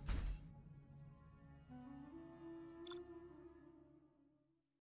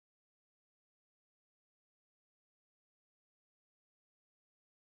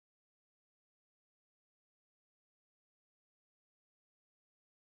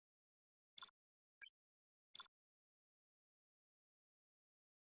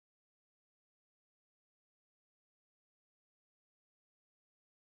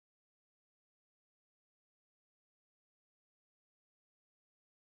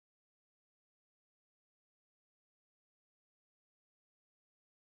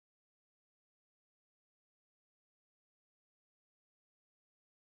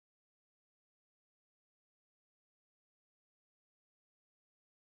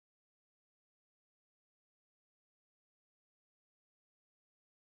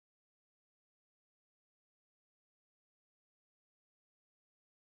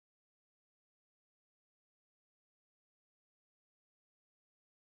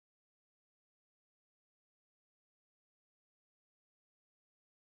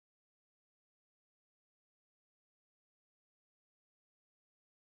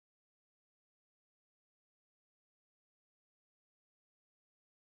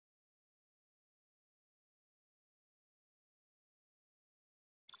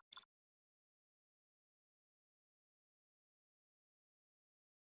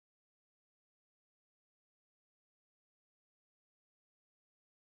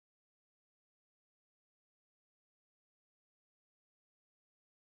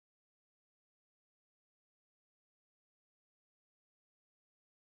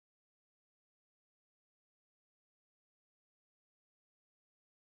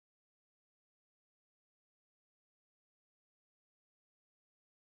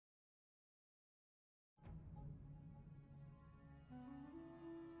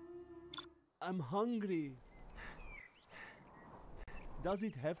 I'm hungry. Does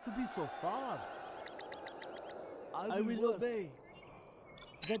it have to be so far? I will obey.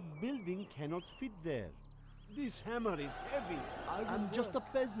 That building cannot fit there. This hammer is heavy. I'm just a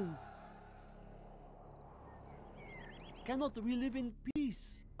peasant. Cannot we live in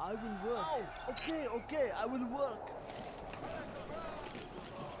peace? I will work. Oh, okay, I will work.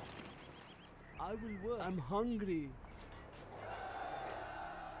 I will work. I'm hungry.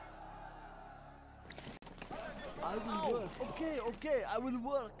 I will work. Okay, I will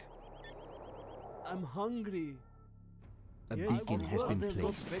work. I'm hungry. A beacon has been placed.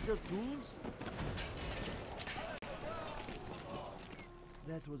 Not better tools?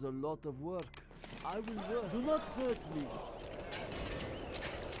 That was a lot of work. I will work. Do not hurt me.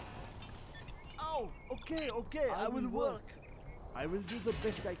 Ow! Okay, I will work. I will do the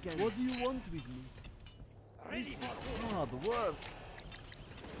best I can. What do you want with me? This is hard work.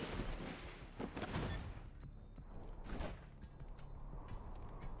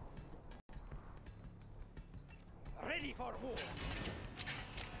 Ready for war.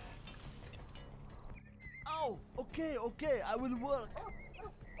 Ow! Okay, I will work.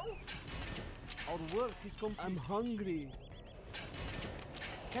 Our work is complete. I'm hungry.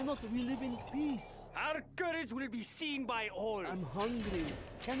 Cannot we live in peace? Our courage will be seen by all. I'm hungry.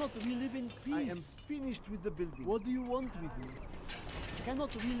 Cannot we live in peace? I am finished with the building. What do you want with me?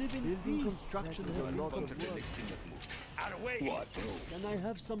 Cannot we live in peace? Construction is a lot of work. Our way. What? Can I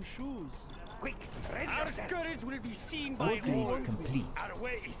have some shoes? Quick, ready our courage will be seen by all. Upgrade complete. Our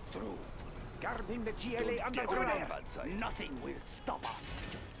way is through. Guarding the GLA underground. Nothing will stop us.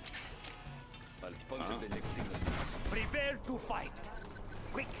 Prepare to fight.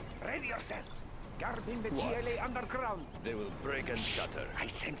 Quick, ready yourselves. Guarding the GLA underground. They will break and shatter. I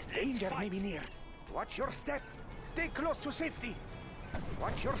sense danger may be near. Watch your step. Stay close to safety.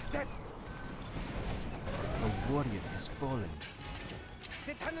 Watch your step. A warrior has fallen.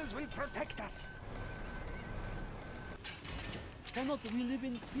 The tunnels will protect us. Cannot we live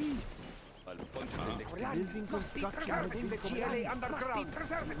in peace? Building construction has been the GLA underground. Must be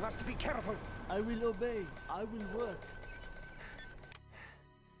preserved. Must be careful. I will obey. I will work.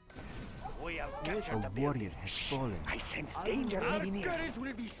 We have A captured the warrior building. has fallen. I sense danger may be near. Our courage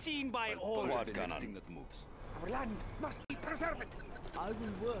will be seen by all. That moves. Our land must be preserved. I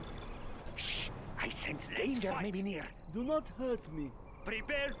will work. Shh! I sense danger may be near. Do not hurt me.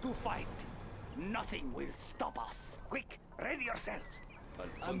 Prepare to fight. Nothing will stop us. Quick, ready yourselves.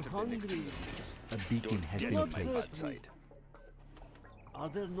 I'm hungry. A beacon has Do been not placed. hurt me. Are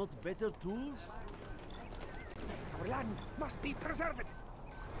there not better tools? Our land must be preserved.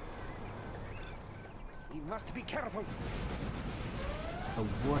 We must be careful. A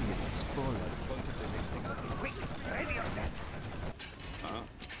warrior has fallen. Quick, ready yourselves.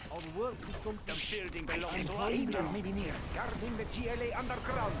 Our work is complete. The building belongs to us. Danger may be near. Guarding the GLA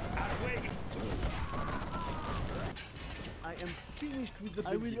underground. Our way is through. I am finished with the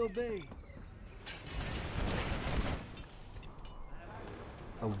building. I will obey.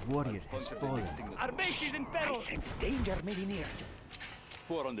 A warrior has fallen. Our base is in peril. I sense danger may be near.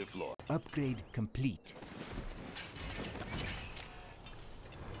 4 on the floor. Upgrade complete.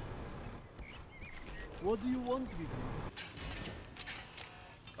 What do you want with me?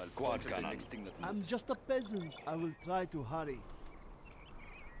 Quad cannon. I'm just a peasant. I will try to hurry.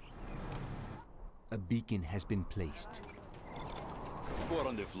 A beacon has been placed. 4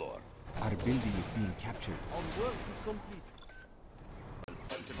 on the floor. Our building is being captured. Our work is complete.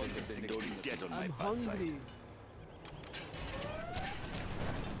 Don't get on my I'm bad side. hungry.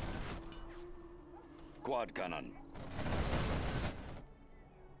 Quad cannon.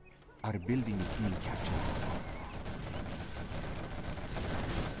 Our building is being captured.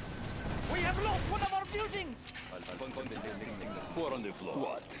 We have lost one of our buildings. 4 on the floor.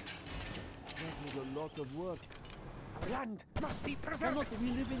 What? That was a lot of work. Our land must be preserved. Cannot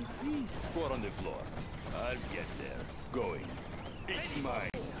we live in peace? 4 on the floor. I'll get there. Going. It's mine.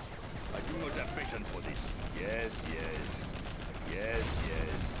 I do not have patience for this. Yes.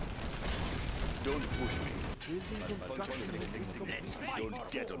 Don't push me. Building construction has been complete.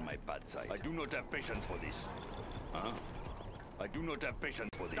 Don't get on my bad side. I do not have patience for this. Huh? I do not have patience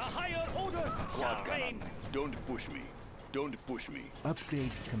for this. The higher order shall Quad reign. cannon. Don't push me. Don't push me.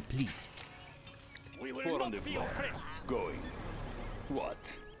 Upgrade complete. We will 4 on the not be floor. oppressed. Going. What?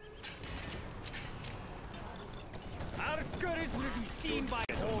 Our courage will be seen by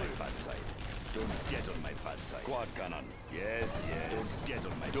Get on all. my bad side. Don't get on my bad side. Quad cannon. Yes. Don't get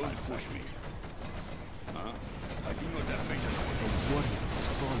on my bad side. Don't push me. Huh? I do not have patience for A this. warrior has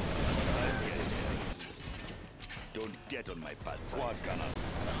fallen. I'll get there. Don't get on my bad side. Quad cannon.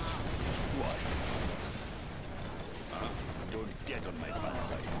 What? Huh? Don't get on my bad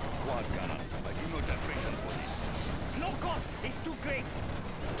side. Quad cannon. I do not have patience for this. No cost is too great.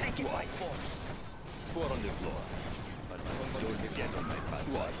 Take it by force. Four on the floor. Don't get on my bad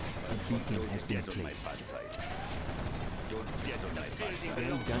side. A beacon has been Get on my placed. bad side. Don't get on my bad side.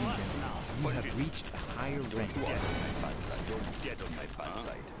 Well done, gentlemen. You have reached a higher rank. Don't get on my bad side. Don't get on my bad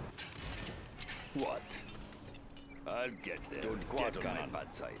side. What? I'll get there. Don't get on my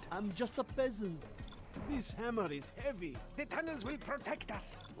bad side. I'm just a peasant. This hammer is heavy. The tunnels will protect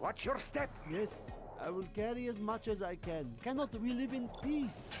us. Watch your step. Yes, I will carry as much as I can. Cannot we live in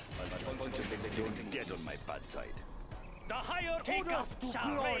peace? Don't get on my bad side. The higher order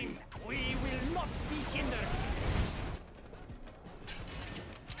shall reign. We will not be hindered.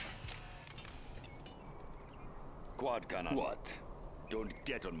 Quad cannon. What? Don't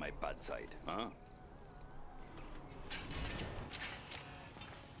get on my bad side, huh?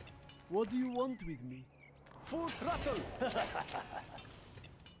 What do you want with me? Full throttle.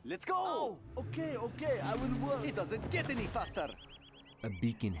 Let's go. Oh, okay, I will work. It doesn't get any faster. A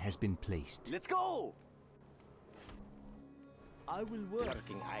beacon has been placed. Let's go. I will work.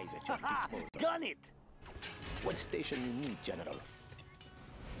 Lurking eyes at your disposal. Gun it. What station you need, General?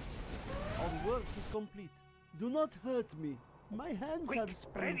 Our work is complete. Do not hurt me. My hands Quick, have ready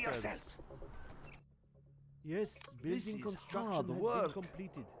splinters. yourselves. Yes, building is construction hard has work. been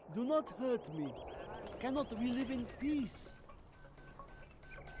completed. Do not hurt me. Cannot we live in peace?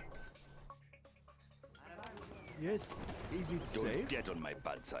 Yes, is it Don't safe? get on my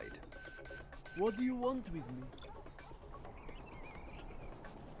bad side. What do you want with me?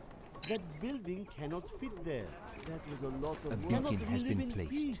 That building cannot fit there. That was a lot of A work. beacon Cannot we has live been in placed.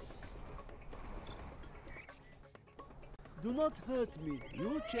 peace? Do not hurt me.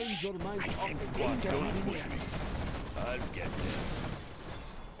 You change your mind often. Don't push me. I'll get there.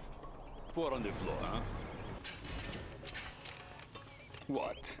 Four on the floor, huh?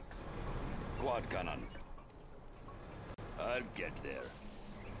 What? Quad cannon. I'll get there.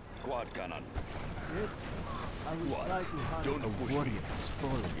 Quad cannon. Yes, I will What? try to hurry. Don't A push me. warrior has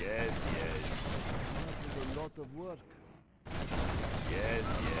fallen. Yes. That was a lot of work. Yes.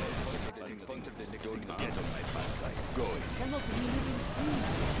 Don't get on my bad side. Going. Cannot we live in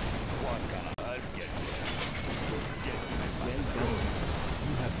peace? Quad cannon. I'll get there. Don't get on my bad Well side. done.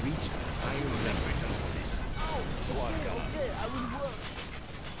 You have reached a higher rank. Patience for this. Quad cannon. Okay, I will work.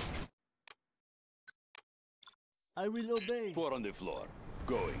 I will obey. Four on the floor.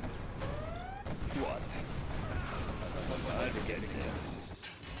 Going. What? I'll get there.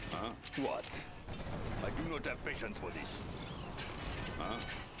 Huh? What? I do not have patience for this. Huh?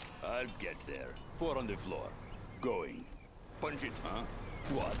 I'll get there. Four on the floor. Going. Punch it, huh?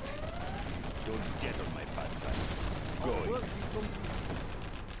 What? Don't get on my bad side. Going. Work is complete.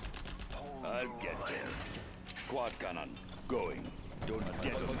 I'll get there. Quad cannon. Going. Don't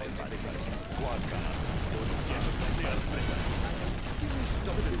get on my bad side. Quad cannon. Don't get on my bad side.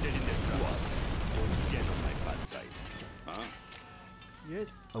 Stop them dead in their tracks. Don't get on my bad side. Huh?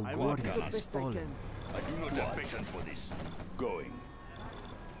 Yes, A I will warrior do the has best I fallen. can. I do not have patience for this. Going.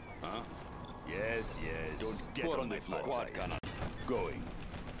 Huh? Yes. Don't get on my floor. Quad cannon. Going.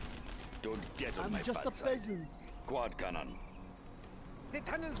 Don't get on my I'm just bad a side. peasant. Quad cannon. The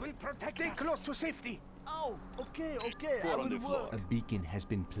tunnels will protect us. Stay close to safety. Oh, okay, Four I on will the floor. work. A beacon has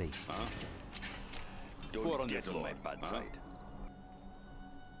been placed. Huh? Don't get on my bad side.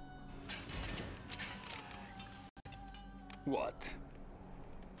 What?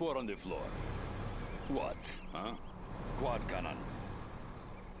 Four on the floor. What? Huh? Quad cannon.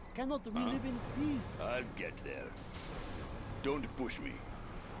 Cannot we live in peace? I'll get there. Don't push me.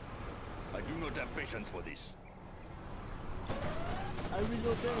 I do not have patience for this. I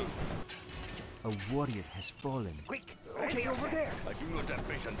will obey. A warrior has fallen. Quick, ready over there. I do not have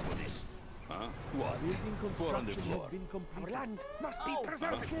patience for this. Huh? What? Building Four on the construction has floor. been Our completed. land must be Oh,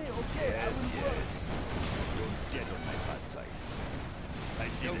 preserved. okay, I will work. Don't get on my bad side. I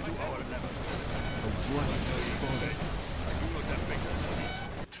see them to our level. A warrior has fallen. I do not have patience for this.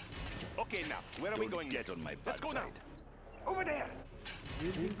 Okay, now, where are we going Get next? on my bad Let's go now. side. Over there.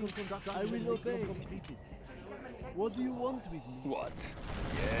 Building construction I will obey. Completed. What do you want with me? What?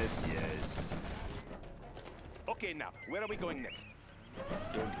 Yes. Okay, now, where are we going next?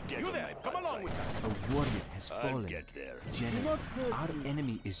 Don't get You on there, my bad come along side. with us. A warrior has I'll fallen. get there. General, Do not hurt our me.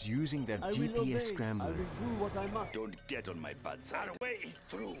 enemy is using their I will obey. GPS I scrambler. will do what I must. Don't get on my bad side. Our way is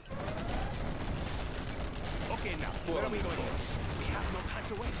through. Okay, now, where are we going next? We have no time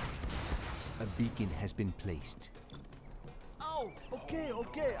to waste. A beacon has been placed. Ow! Okay,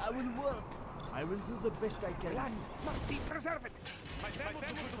 okay, I will work. I will do the best I can. Land must be preserved.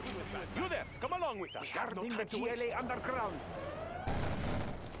 You there, come along with us. Guarding the GLA underground.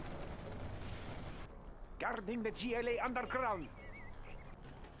 Guarding the GLA underground.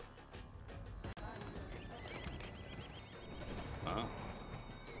 Huh?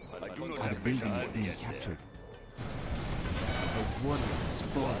 I do not Our have building is visual being yet captured. The warrior has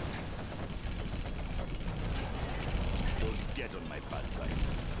fallen. Don't get on my bad side.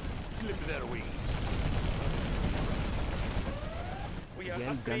 Clip their wings. We are Well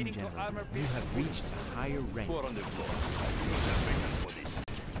done, upgrading to General. armor You piercing have reached a higher rank. Four on the floor. I do not have vision for this.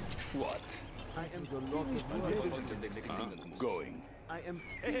 What? I am finished with this. Going. I am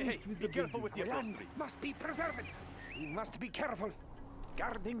Hey, finished with the building. The land must be preserved. We must be careful.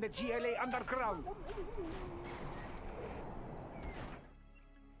 Guarding the GLA underground.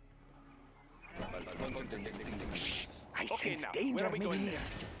 Shh! I sense danger where are we going near.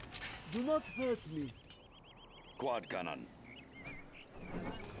 Do not hurt me. Quad cannon.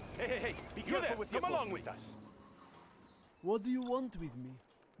 Hey, be You there, careful with your come along boat. with us. What do you want with me?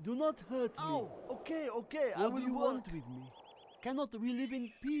 Do not hurt me. Okay, okay, I will want with me. Cannot we live in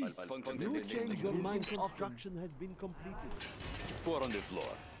peace? You change your mind. Construction has been completed. Four on the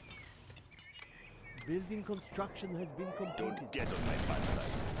floor. Building construction has been completed. Don't get on my bad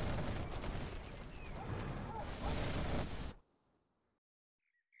side.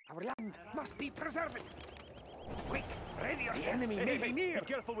 Our land must be preserved. Quick, ready yourself. The enemy may be near. Be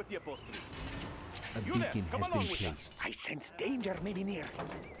careful with the upholstery. A You there, beacon come has along been with us. placed. I sense danger may be near.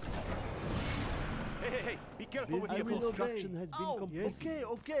 Hey, be careful with the Building upholstery. construction has been completed. Yes. Okay,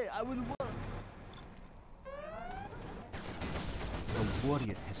 okay, I will work. A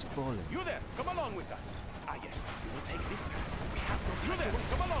warrior has fallen. You there, come along with us. Ah, yes, we will take this. We have no You there,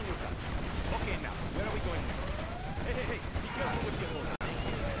 come along with us. Okay, now, where are we going next? Hey, be careful with the upholstery.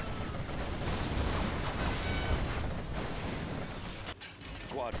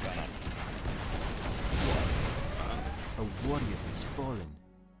 Quad cannon. A warrior has fallen.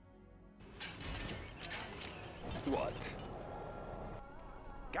 What?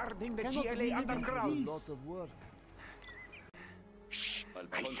 Guarding the Cannot we GLA live in underground. peace? Lot of work. Shh!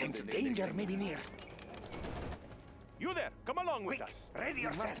 I sense danger may be near. You there, come along with Quick, us. ready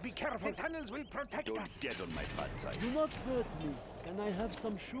yourself. Must be careful. The tunnels will protect Don't us. get on my bad side. Do not hurt me. Can I have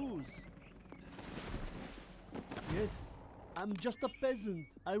some shoes? Yes, I'm just a peasant.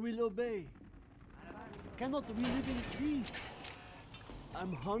 I will obey. Cannot we live in peace?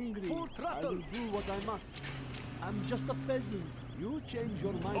 I'm hungry. Full I throttle. will do what I must. I'm just a peasant. You change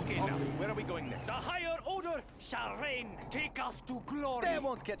your mind. Okay, now, quickly. where are we going next? The higher order shall reign. Take us to glory. They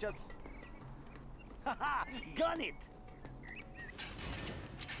won't catch us. Haha! Gun it!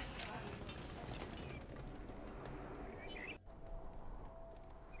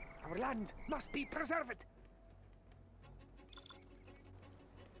 Our land must be preserved.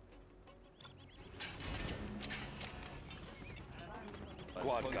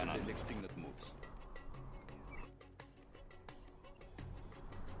 Quad cannon. The next thing that moves.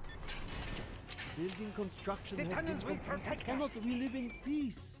 Building construction The has been tunnels will completed. protect Cannot us. we live in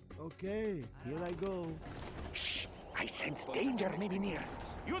peace? Okay, here I go. Shh! I sense danger may be near.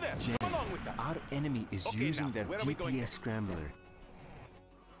 You there, Jen, come along with us. our enemy is Okay, using now, their where are we going GPS next? scrambler.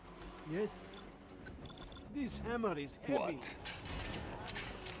 Yes. This hammer is heavy. What?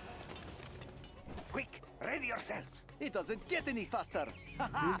 Quick, ready yourselves. It doesn't get any faster.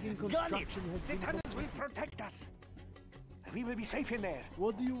 Haha! Building Gun it! construction has The been tunnels completed. will protect us. We will be safe in there.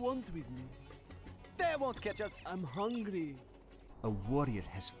 What do you want with me? They won't catch us. I'm hungry. A warrior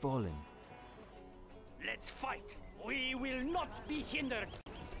has fallen. Let's fight. We will not be hindered.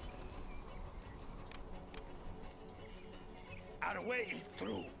 Our way is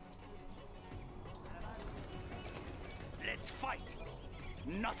through. Let's fight.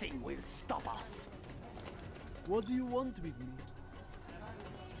 Nothing will stop us. What do you want with me?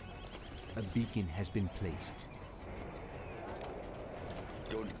 A beacon has been placed.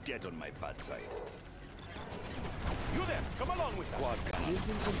 Don't get on my bad side. You there, come along with us. Quad cannon.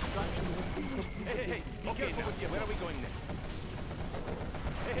 Building construction has been completed. Hey, be careful with the where are we going next?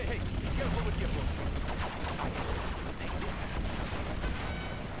 Hey, be careful with the approach.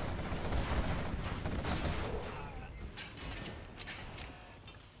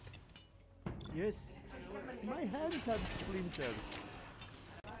 Yes, my hands have splinters.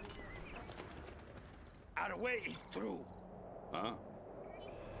 Our way is through. Huh?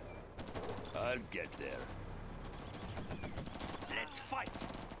 I'll get there. Let's fight.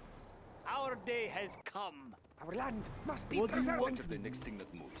 Our day has come. Our land must be What do you preserved. want The with me? next thing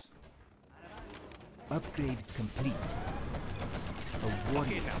that moves. Upgrade complete. A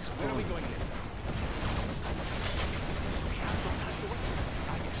warrior Okay, now, is where are we falling. going next?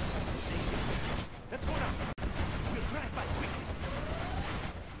 Let's go now. We'll drive by quick.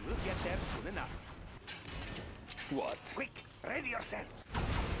 We'll get there soon enough. What? Quick, ready yourself.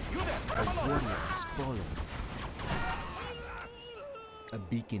 You there, A warrior has fallen. A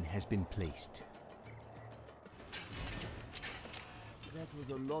beacon has been placed. That was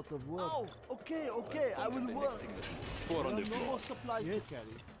a lot of work. Oh, okay, okay, I will work. Four on the There are no floor. more supplies to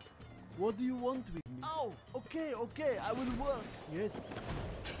carry. What do you want with me? Oh, okay, okay, I will work. Yes.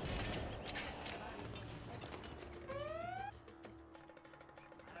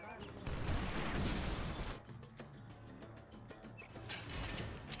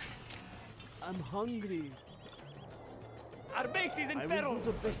 I'm hungry. Our base is in I peril. will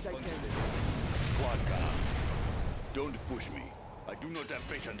do the best I can. Quadka, don't push me. I do not have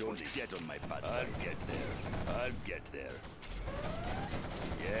patience for this. Get on my path. I'll get there. I'll get there.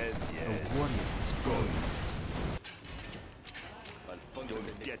 Yes, yes. A warrior is fallen.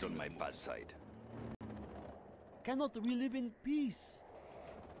 Don't get on my bad side. Cannot we live in peace?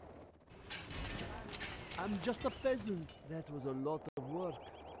 I'm just a peasant. That was a lot of work.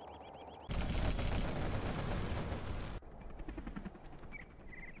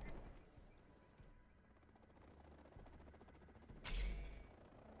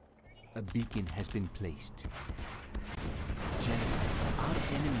 A beacon has been placed. General, our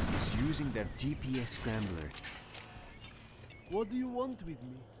enemy is using their GPS scrambler. What do you want with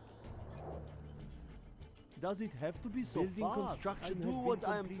me? Does it have to be so Building far? construction I do has been what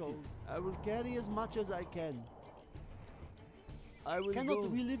I am completed. told. I will carry as much as I can. I will Cannot go.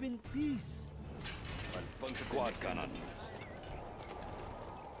 we live in peace? Quad cannon.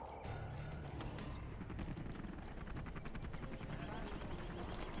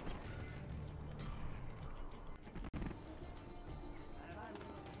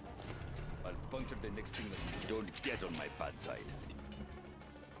 I'll puncture the next thing that moves. Don't get on my bad side.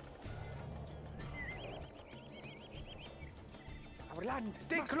 Our land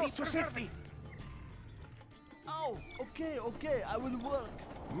Stay must close be to preserved. safety. Oh, okay, okay, I will work.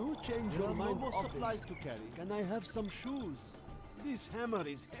 You change your mind. No more supplies to carry. Can I have some shoes? This hammer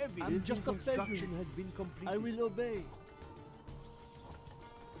is heavy. I'm just a peasant. Construction has been completed. I will obey.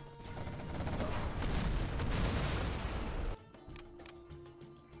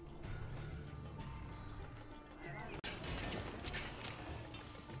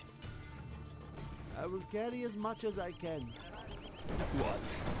 I will carry as much as I can. What?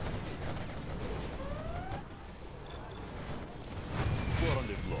 Four on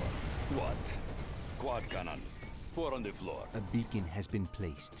the floor. What? Quad cannon. Four on the floor. A beacon has been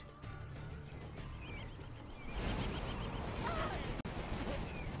placed.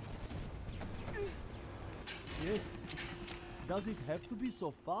 Yes. Does it have to be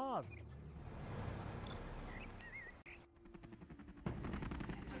so far?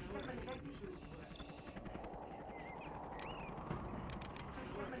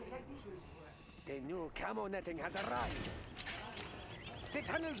 The new camo netting has arrived. The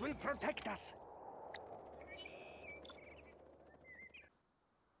tunnels will protect us.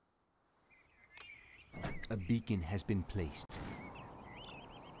 A beacon has been placed.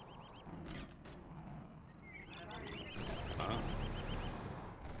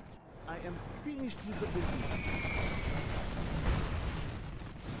 I am finished with the business.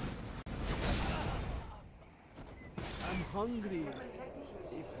 I'm hungry,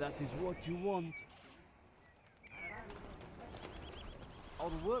 if that is what you want. Our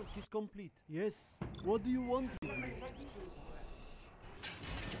work is complete. Yes. What do you want with me?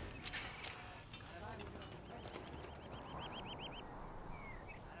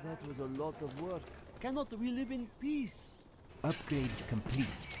 That was a lot of work. Cannot we live in peace? Upgrade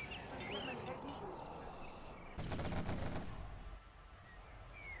complete.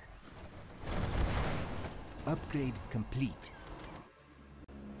 Upgrade complete.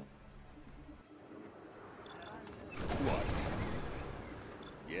 What?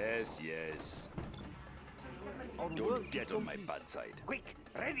 Yes, yes. Our work Don't is get on my complete. bad side. Quick,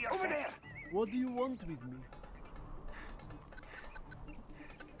 ready yourself. Over there. What do you want with me?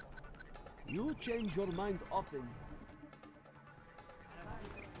 You change your mind often.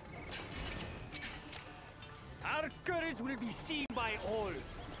 Our courage will be seen by all.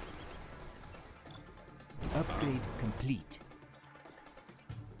 Upgrade complete.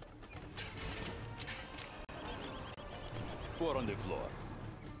 Four on the floor.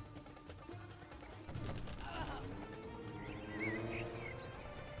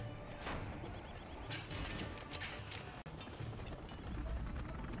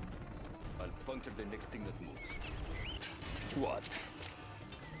 I'll puncture the next thing that moves. What?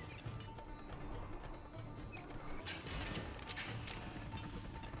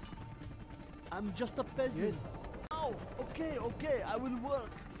 I'm just a peasant. Yes. Oh, okay, okay, I will work.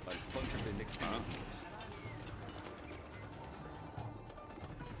 I'll puncture the next thing that moves.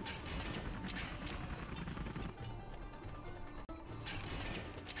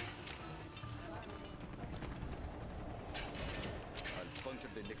 I'll puncture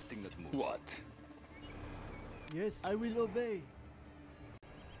the next thing that moves. What? Yes, I will obey.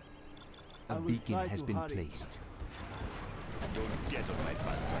 A beacon has been placed. Don't get on my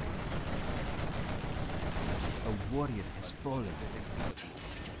bad side. A warrior has fallen.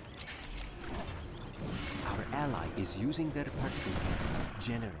 Our ally is using their particle cannon.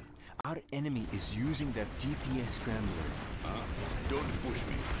 General, our enemy is using their GPS scrambler. Don't push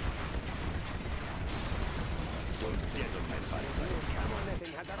me. Don't get on my bad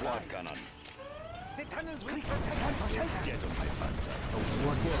side. Quad cannon. The tunnels will protect us. Don't get on my bad side. A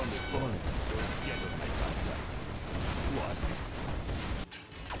warrior has fallen. Don't get on my bad side. What?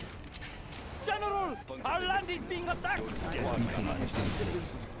 General! Our land is being attacked! A beacon has been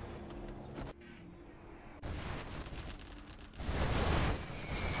placed.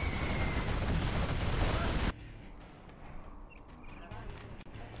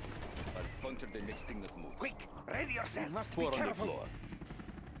 I'll puncture the next thing that moves. Quick! Ready yourself! Must be careful. On the floor.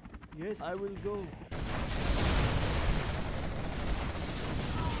 Yes, I will go.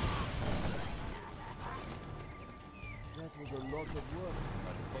 That was a lot of work.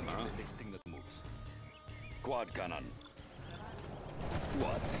 I'll puncture the next thing that moves. Quad cannon.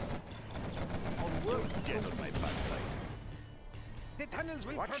 What? Don't get on my bad side. The tunnels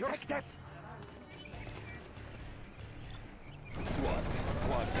will protect us! What?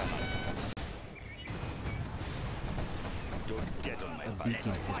 Quad cannon. Don't get on my A bad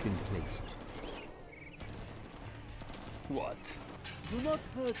beacon side. has been placed. What? Do not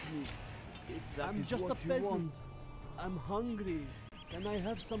hurt me. I'm just a peasant. I'm hungry. Can I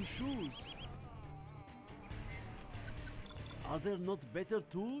have some shoes? Are there not better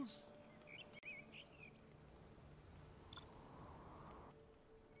tools?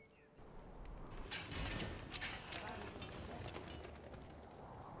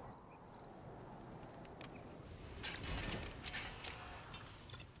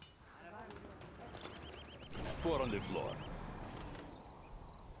 Four on the floor.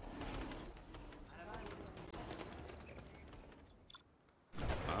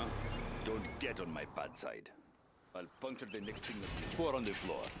 Don't get on my bad side. I'll puncture the next thing that moves. Four on the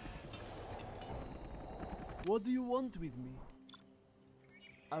floor. What do you want with me?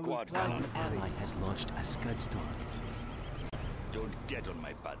 I will Quad try cannon. to Our ally hurry. has launched a scud storm. Don't get on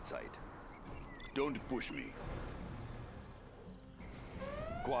my bad side. Don't push me.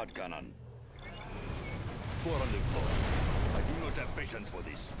 Quad cannon. Four on the floor. I do not have patience for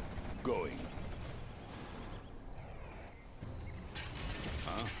this. Going.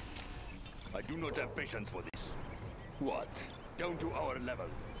 I do not have patience for this. What? Down to our level.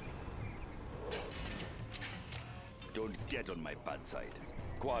 Don't get on my bad side.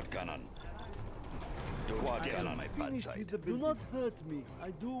 Quad cannon. Quad cannon on my bad Finished side. with the do not hurt me.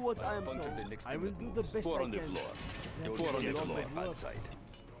 I do what I am told. I will do the best Four I on the can. floor. That Don't was a get lot on my of bad work. side.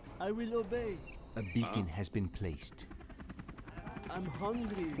 I will obey. A beacon has been placed. I'm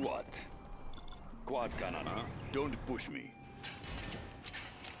hungry. What? Quad cannon. Don't push me.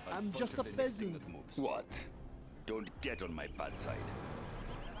 I'm just a peasant. What? Don't get on my bad side.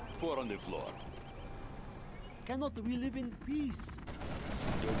 Four on the floor. Cannot we live in peace?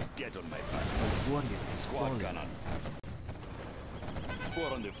 Don't get on my bad A side. warrior has Quad fallen. cannon.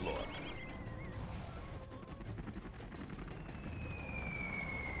 Four on the floor.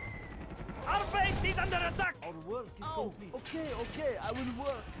 Our base is under attack! Our work is complete. Okay, okay, I will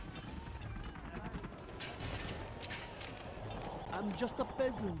work. I'm just a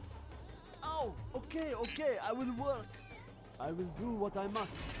peasant. Oh, okay, okay, I will work. I will do what I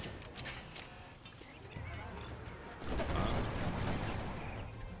must.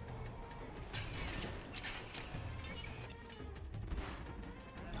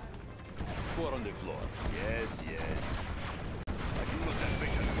 Four on the floor. Yes, yes. I do not have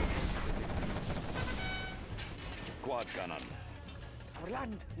patience for this. Quad cannon. Our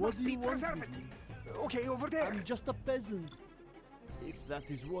land What must do be you want preserved. with me? Okay, over there. I'm just a peasant. If that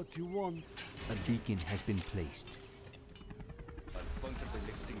is what you want. A beacon has been placed. I'll puncture the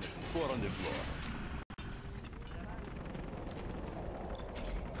next thing that moves. Four on the floor.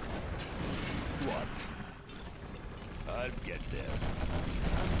 What? I'll get there.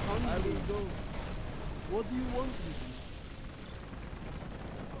 I'm hungry. I will go. What do you want with me?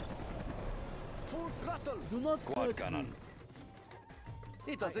 Full throttle. Do not hurt cannon.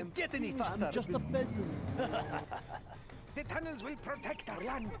 me. It doesn't get any faster. I'm just a peasant. The tunnels will protect us. Our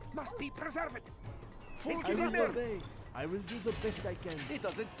land must be preserved. Full I will throttle. obey. I will do the best I can. It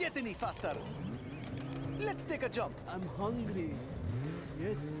doesn't get any faster. Let's take a jump. I'm hungry.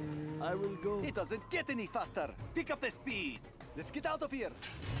 Yes, I will go. It doesn't get any faster. Pick up the speed. Let's get out of here.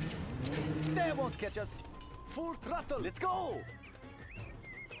 They won't catch us. Full throttle. Let's go.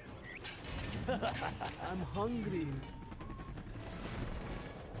 I'm hungry.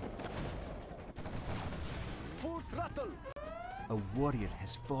 Full throttle. A warrior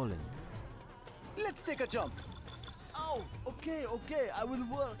has fallen. Let's take a jump. Oh, okay, I will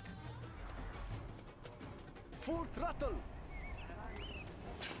work. Full throttle.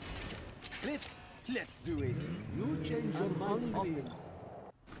 Let's do it. You change your mind often.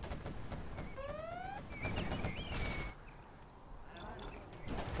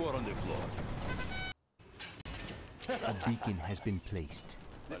 Four on the floor. A beacon has been placed.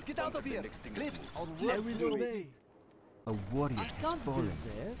 Let's get out of here. Cliffs. I Let's will do obey. it. A warrior I has can't fallen.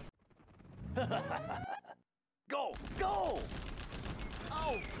 build there. Go, go.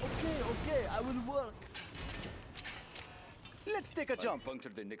 Oh, okay, I will work. Let's take a jump.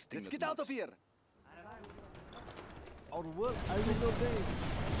 Puncture the next thing. Let's get out of here. Our work, I will obey.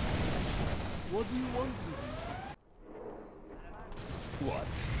 What do you want with me? What?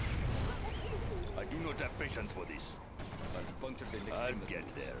 I do not have patience for this. I'll puncture the next I'll get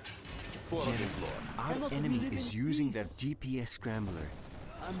there. Four on the General, floor. our Cannot enemy live is in using their peace. GPS scrambler.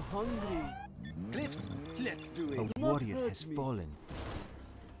 I'm hungry. Cliffs. Let's do it. A not warrior hurt has me. fallen.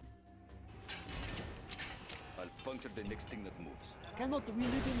 I'll puncture the next thing that moves. Cannot we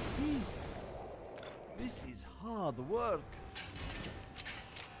live in peace? This is hard work.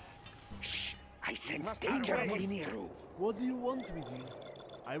 I sense danger very near. What do you want with me?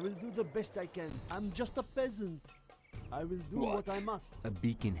 I will do the best I can. I'm just a peasant. I will do what I must. A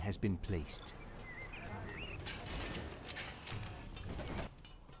beacon has been placed.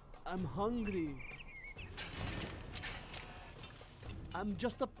 I'm hungry. I'm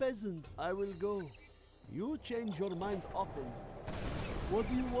just a peasant. I will go. You change your mind often. What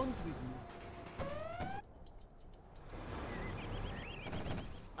do you want with me?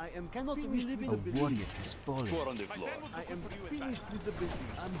 I am cannot we live in A a peace. warrior has fallen. Four on the floor. I am finished with the building.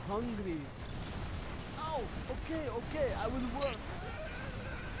 I'm hungry. Oh, okay, I will work.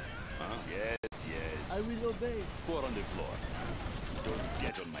 Yes. I will obey. Four on the floor. Don't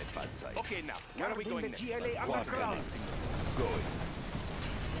get on my bad side. Okay, now, where are we Guarding going the next? GLA Quad underground. cannon. Going.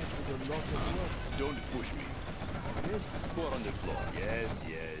 That was a lot of work. Don't push me. Yes, Four on the floor. Yes.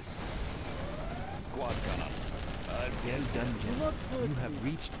 Quad cannon. Well done, do General. not hurt You have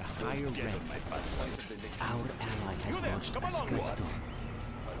me. reached a higher Get rank. on my bad side. Our ally has launched a Scudstorm.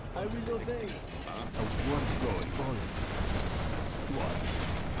 I will obey. A warrior has fallen. What?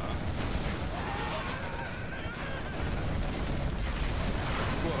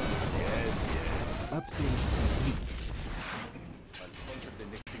 Four on the floor. Yes. Upgrade complete. I'll puncture the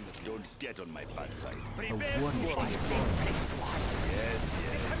next thing that don't get on my bad side. A warrior has fallen. Yes.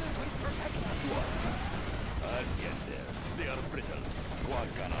 What? I'll get there. They are brittle. Quad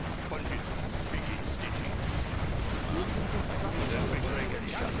cannon. Punch it. Begin stitching. Then we break and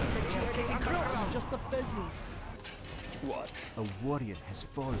shatter. I'm just a peasant. What? A warrior has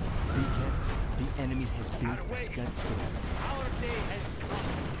fallen. Be careful. The enemy has built a Scudstorm. Our day has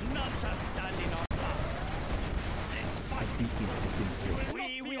come. Not just standing on top. A beacon has been placed.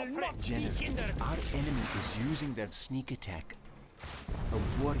 We will not General, seek in their... our enemy is using their sneak attack.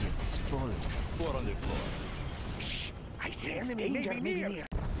 A warrior has fallen. Four on the floor. I sense danger may be near.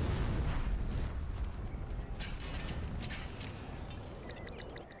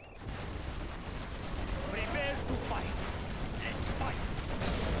 Prepare to fight. Let's fight.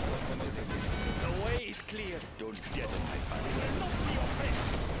 The way is clear. Don't get on my bad We side. will not be oppressed.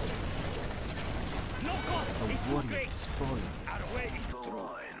 No cost A is too warrior great. has fallen. Our way is through.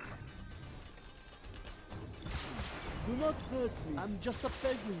 Do not hurt me. I'm just a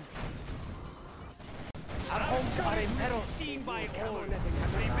peasant. Our homes are in peril. Seen by all.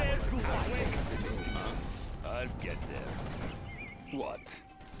 Prepare to fight. I'll get there. What?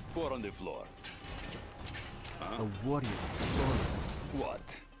 Four on the floor. A warrior has fallen. What?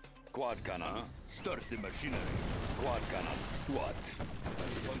 Quad cannon. Start the machinery. Quad cannon. What?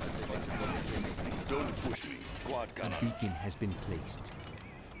 Don't push me. Quad A cannon. beacon has been placed.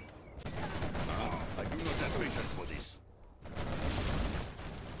 I do not have patience for this.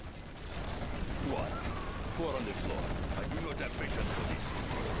 What? Four on the floor. I do not have patience for this.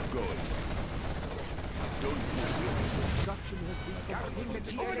 Going. Don't push me. Construction has been Guarding the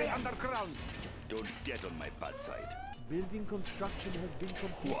GLA underground. Don't get on my bad side. Building construction has been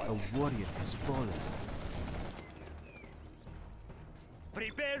completed. What? A warrior has fallen.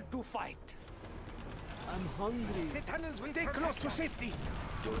 Prepare to fight. I'm hungry. The tunnels will stay close to safety.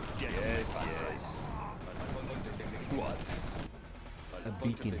 Don't get on my bad side. What? A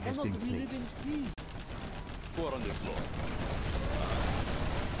beacon has Cannot been we live in placed. peace? Four on the floor.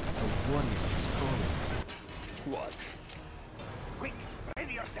 A warrior has fallen. What? Quick,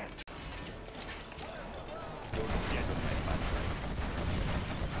 ready yourself. Don't get on my bad side.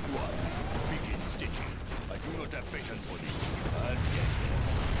 What? Begin stitching. I do not have patience for this. I'll get there.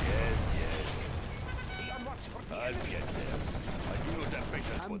 Yes, yes. Be on watch for the I'll enemy. get there. I do not have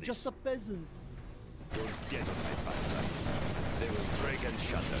patience for I'm this. just a peasant. Don't get on my bad side. They will break and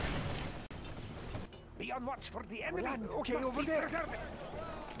shatter. Be on watch for the enemy. Land, okay, Must over be there. preserved.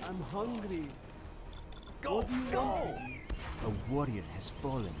 I'm hungry. Go, What do you go. want with me? A warrior has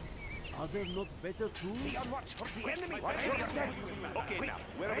fallen. Are there not better tools? Be on watch for the enemy. Watch Ready your yourself. step. Okay, Quick, now,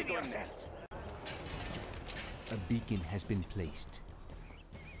 where are we ready going yourself. next? A beacon has been placed.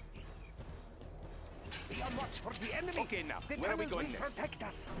 Be on watch for the enemy. Okay, now, The where are we tunnels going will next? protect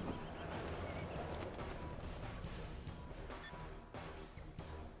us.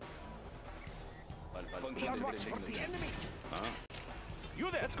 Be on watch for the enemy.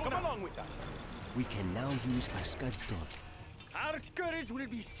 You there, come along with us. We can now use our Scudstorm. Our courage will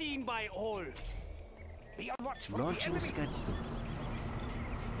be seen by all. Be on watch for Launching the enemy. Scudstorm.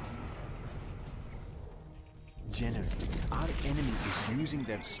 General, our enemy is using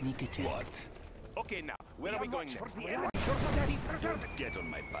their sneak attack. What? Okay, now, where Be are we on going watch next? for the enemy. Steady, preserved. Don't get on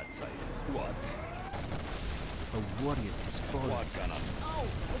my bad side. What? A warrior has fallen. What cannon? Oh,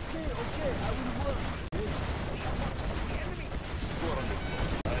 okay, I will work. Yes. Be on watch for the enemy. Four on the floor.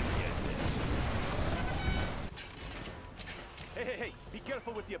 I'll get there. Hey, be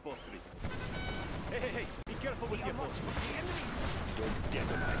careful with the upholstery. Hey, be careful with Be the on watch upholstery. for the enemy. Don't get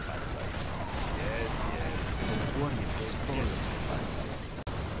on my bad side. Yes, yes. A warrior has fallen.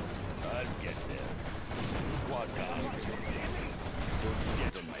 I'll get there. What cannon? Don't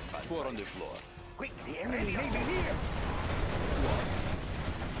get on my bad side. Four on the floor. Quick, the enemy may be here. What?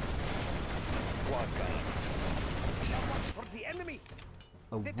 What cannon? Be on watch for the enemy.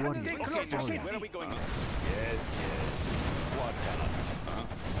 A The warrior tunnel has close to fallen. safety. Where are we going? Yes, yes. What cannon?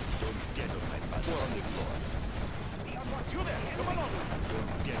 Don't get on my bad side. Four on the floor. Be on watch. You there, come along.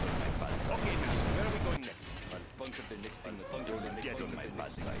 Don't get on my bad side. Okay, now, where are we going next? I'll puncture the next thing. Don't get on my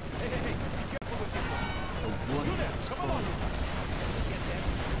bad side. Hey, be careful with your A You warrior there, has come along. fallen. Get there.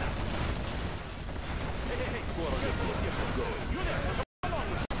 Hey, four on the floor. Go. You there, come along.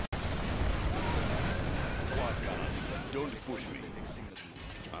 What cannon? Don't push me.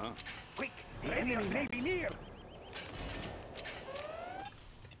 Huh? Quick, the enemy may be near.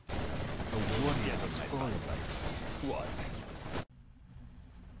 A warrior has fallen. What?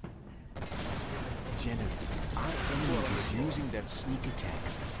 General, our enemy is using their sneak attack.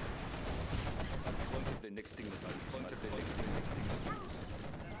 The next thing.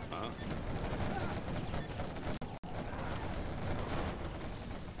 Huh?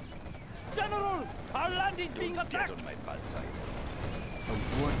 General, our land is being Don't get attacked. on my bad side. A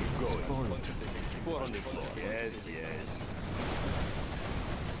warrior has Go. fallen. Four on the floor. Yes, yes.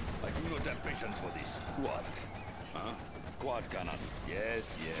 I do not have patience for this. What? Huh? Quad cannon. Yes,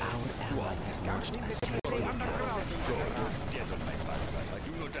 yes. Our ally has launched a Scudstorm. Go. Don't get on my bad side. I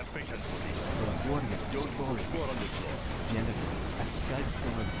do not have patience for this. A warrior has Don't fallen. push more on the floor. General, a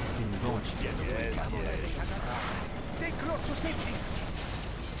Scudstorm has been launched. Yes, yes. Stay close to safety.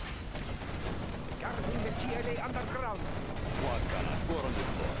 Guarding the GLA underground. Quad cannon. Four on the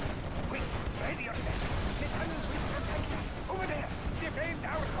floor. Quick, ready yourself. The tunnels will protect us. Over there. Defend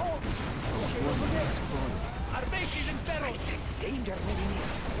our home. A warrior has fallen. Our base is in peril. Danger may be near.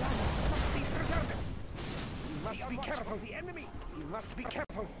 Land must be preserved. We must be careful. The enemy. We must be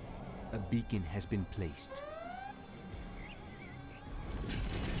careful. A beacon has been placed.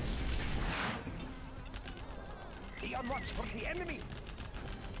 Be on watch for the enemy.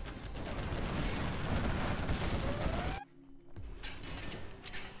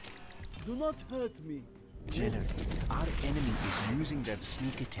 Do not hurt me. General, our enemy is using their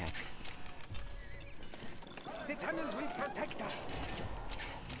sneak attack. The tunnels will protect us.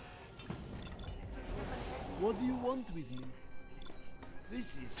 What do you want with me?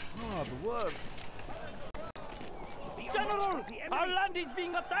 This is hard work. Be on watch for the enemy. Our land is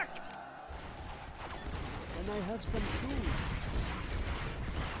being attacked. Can I have some shoes?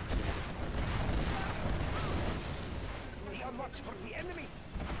 Be on watch for the enemy.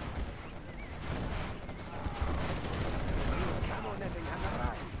 Camo netting has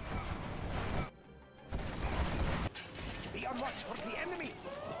arrived.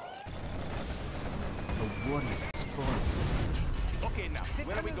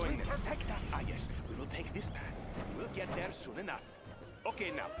 going next? Protect us. Ah, yes. We will take this path. We'll get there soon enough.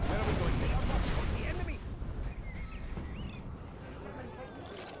 Okay, now, where are we going next? The enemy.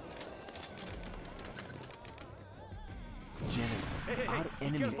 General, our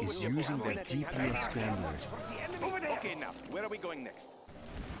enemy is using their GPS scrambler. Okay, now, where are we going next?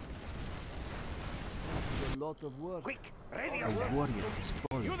 A lot of work. Quick, ready A yourself. warrior has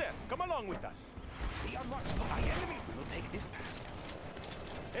fallen. You there, come along with us. Be on watch for the enemy. We will take this path.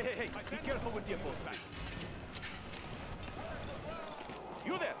 Hey, be careful with your boat back.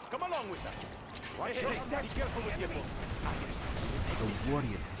 You there, come along with us. Watch your step. Be careful with your boat. Ah, yes. A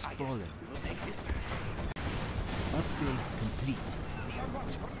warrior has fallen. We will take this path. Upgrade complete. Be on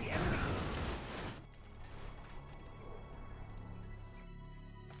watch for the enemy.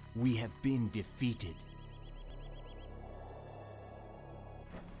 We have been defeated.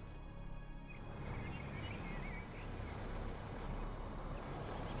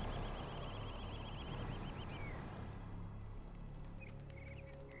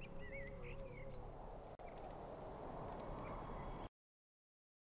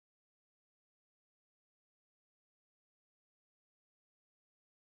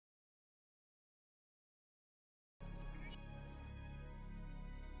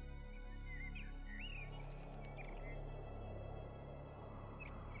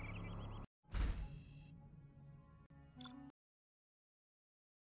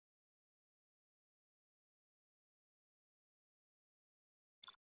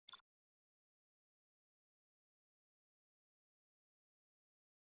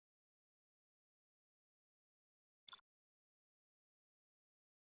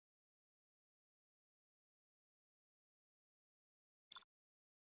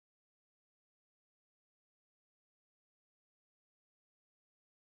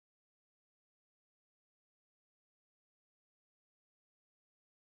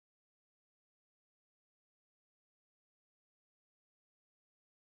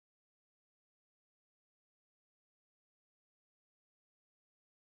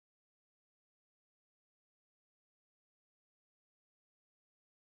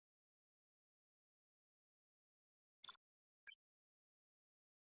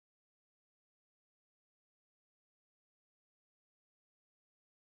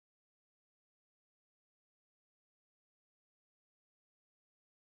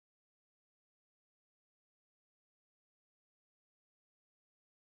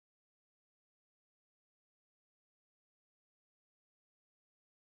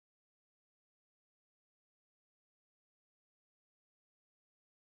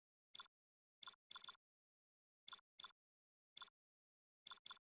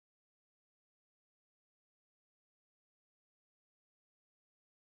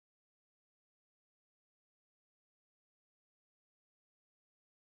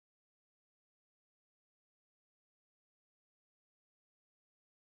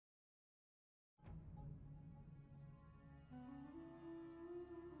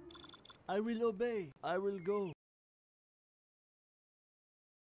 I will obey. I will go.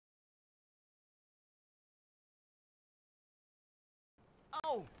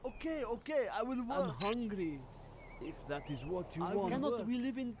 Ow! Okay, I will work. I'm hungry. If that is what you want. I cannot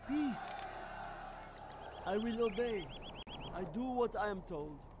live in peace. I will obey. I do what I am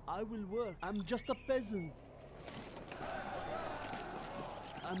told. I will work. I'm just a peasant.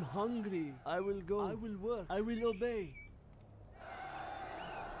 I'm hungry. I will go. I will work. I will obey.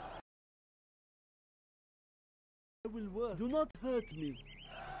 I will work. Do not hurt me.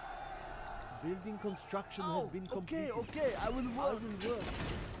 Building construction has been completed. Okay, I will work. I will work.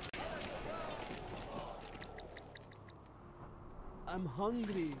 I'm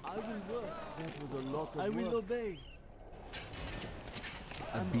hungry. I will work. That was a lot of work. I will obey.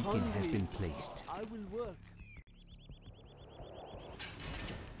 A beacon has been placed. I will work.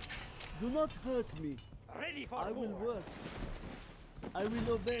 Do not hurt me. Ready for I war. will work. I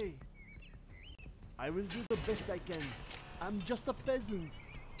will obey. I will do the best I can. I'm just a peasant.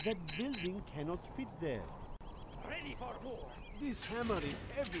 That building cannot fit there. Ready for war. This hammer is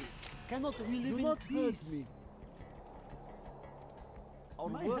heavy. Cannot we live in peace?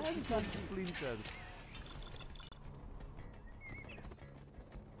 Hurt me. My hands have splinters.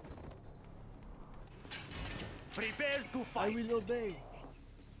 Prepare to I fight. will obey.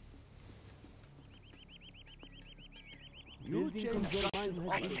 You change your mind.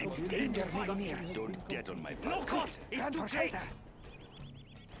 Don't get on my No cost. It's too great.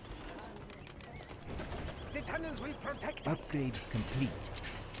 The tunnels will protect us. Upgrade complete.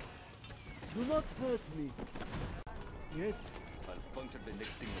 Do not hurt me. Yes. I'll puncture the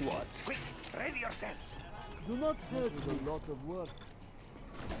next thing. What? Quick, ready yourselves. Do not hurt me. A lot of work.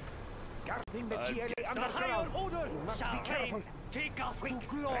 Guarding the GLA underground. Order must be careful. Take us to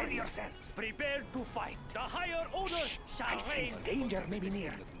glory. Ready yourselves. Prepare to fight. The higher order shall reign. Danger may be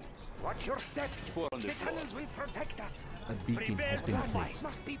near. Watch your step. The tunnels will protect us. A beacon has been placed.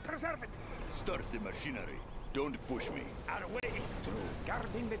 Must be preserved. Start the machinery. Don't push me. Our way is through.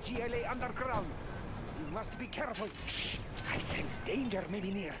 Guarding the GLA underground. You must be careful. Shh. I sense danger may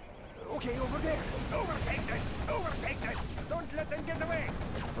be near. Okay, over there. Overtake this. Overtake this. Don't let them get away.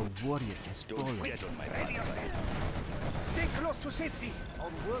 A warrior has fallen. Get on my Ready bad side. yourself. Stay close to safety.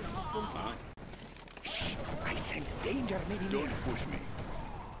 Our work is complete. Shh. I sense danger may be near. Don't push me.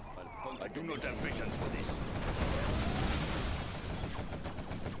 I do not have patience for this.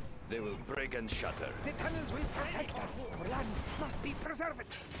 They will break and shatter. The tunnels will protect us. Our land must be preserved.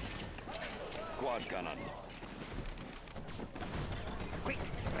 Quad cannon. Quick,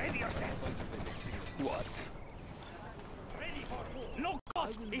 ready yourself. What? Ready for war. No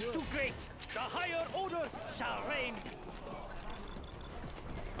cost is too great. The higher order shall reign.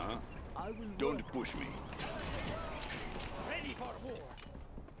 Huh? Don't push me. Ready for war.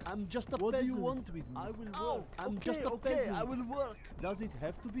 I'm just a peasant. What do you want with me? I will work. I'm just a peasant. I will work. Does it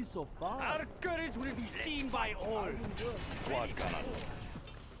have to be so far? Our courage will be seen by all. Quad cannon.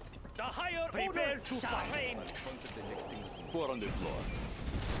 The higher order shall reign. Four on the floor.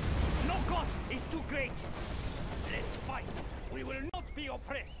 No cost is too great. Let's fight. We will not be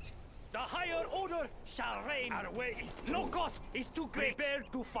oppressed. The higher order shall reign. Our way is no cost is too great. Prepare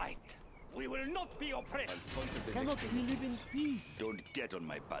to fight. We will not be oppressed. Cannot we live in peace? Don't get on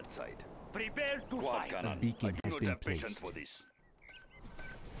my bad side. Prepare to Quad fight. cannon. A beacon I do has not been have patience placed. for this.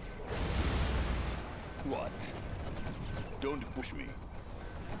 What? Don't push me.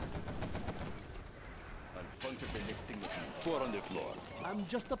 I'll puncture the next thing. Four on the floor. I'm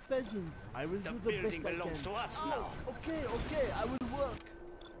just a peasant. I will do the best building I belongs can. to us now. Okay, I will work.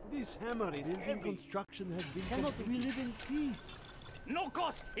 This hammer is heavy. Construction has been Cannot we live in peace? No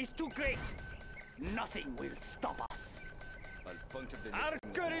cost is too great. Nothing will stop us. I'll puncture the Our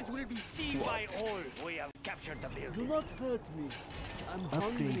next courage will be seen by all. We have captured the Do building. not hurt me. I'm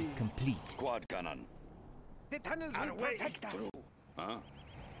hungry. Upgrade complete. Quad cannon. The tunnels will protect us. Huh?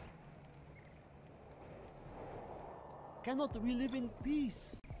 Cannot we live in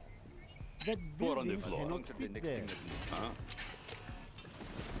peace? That Four on the building floor. cannot fit there. Huh?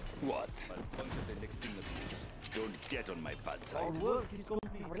 What? I'll puncture the next thing that moves. Don't get on my bad Our side. work is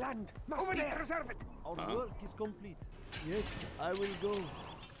complete. Our land must be preserved. Our work is complete. Yes, I will go.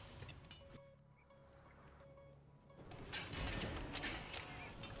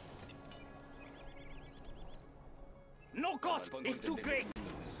 No cost is too great.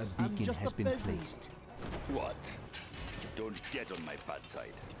 A I'm beacon just has a been peasant. placed. What? Don't get on my bad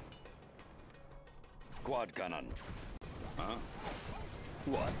side. Quad cannon. Huh?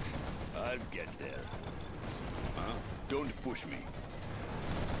 What? I'll get there. Huh? Don't push me.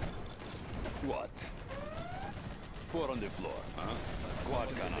 What? Four on the floor. Huh? Quad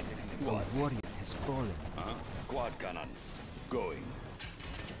cannon. What? A warrior has fallen. Huh? Quad cannon. Going.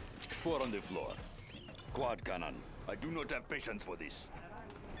 Four on the floor. Quad cannon. I do not have patience for this.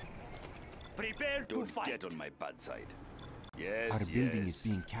 Prepare to Don't fight. get on my bad side. Yes, Our building yes. is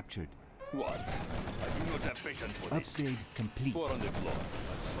being captured. What? I do not have patience for this. Upgrade complete. Four on the floor.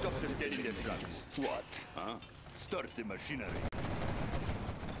 Stop them dead in their tracks. What? Huh? Start the machinery.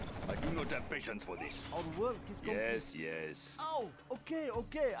 I do not have patience for this. Our work is complete. Yes, yes. Oh, okay,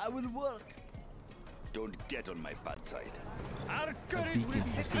 I will work. Don't get on my bad side. Our courage will beacon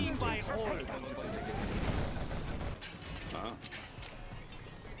be has been seen by placed. all. Huh?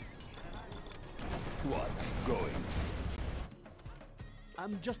 What? Going.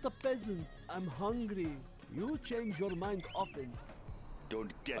 I'm just a peasant. I'm hungry. You change your mind often.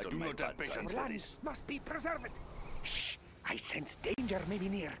 Don't get on my bad side Our for land this. must be preserved. Shh! I sense danger may be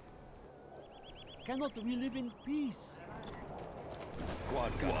near. Cannot we live in peace?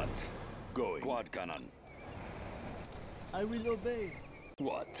 Quad cannon. What? Going. Quad cannon. I will obey.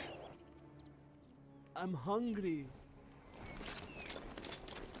 What? I'm hungry.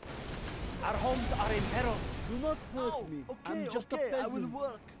 Our homes are in peril. Do not hurt me. I'm just a peasant. I will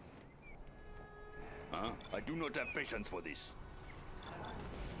work. Huh? I do not have patience for this.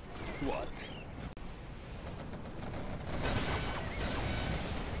 What?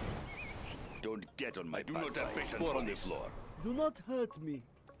 Don't get on my I do not have patience for this. Floor. Do not hurt me.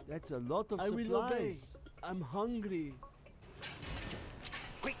 That's a lot of supplies. I will obey. I'm hungry.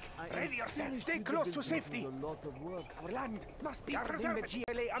 Quick, ready yourself. Stay close to safety. A lot of work. Our land must be preserved. The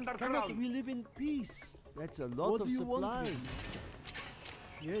GLA underground. Cannot we live in peace? That's a lot of supplies.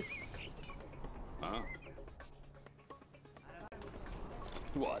 Yes. Huh?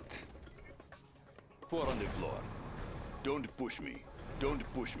 What? Four on the floor. Don't push me. Don't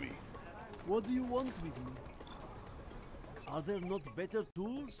push me. What do you want with me? Are there not better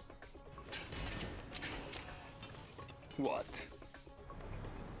tools? What?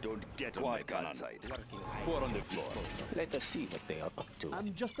 Don't get on my bad side. Four on the floor. Let us see what they are up to.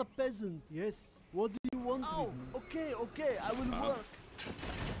 I'm just a peasant, yes. What do you want with me? Okay, okay, I will work.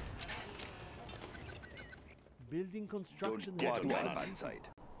 Building construction Don't get on has my been bad side.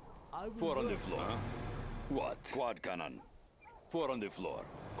 I will Four on the work. floor. What? Quad cannon. Four on the floor.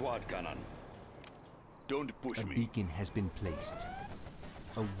 Quad cannon. Don't push A me. beacon has been placed.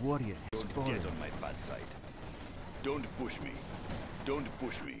 A warrior has Don't fallen. get on my bad side. Don't push me. Don't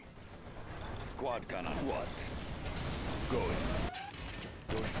push me. Quad cannon. What? Going.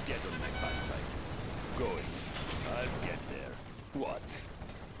 Don't get on my bad side. Going. I'll get there. What?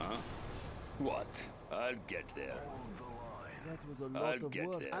 Huh? What? I'll get there. That was a lot I'll of get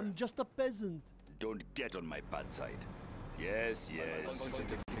work. there. I'm just a peasant. Don't get on my bad side. Yes, yes.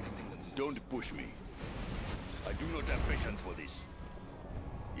 Don't push me. I do not have patience for this.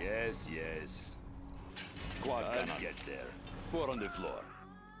 Yes, yes. Quad cannon. Get there. Four on the floor.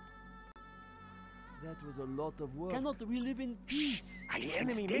 That was a lot of work. Cannot we live in peace? The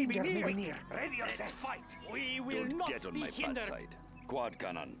enemy may be near. Ready yourself. Fight. We will Don't not get on be my bad hindered. side. Quad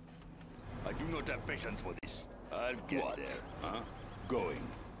cannon. I do not have patience for this. I'll get there. Huh? Going.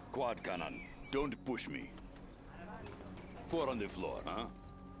 Quad cannon. Don't push me. Four on the floor. Huh?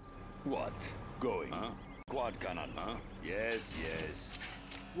 What? Going. Huh? Quad cannon. Huh? Yes, yes.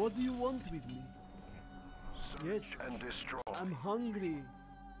 What do you want with me? Yes. And destroy. I'm hungry.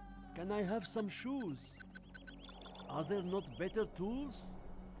 Can I have some shoes? Are there not better tools?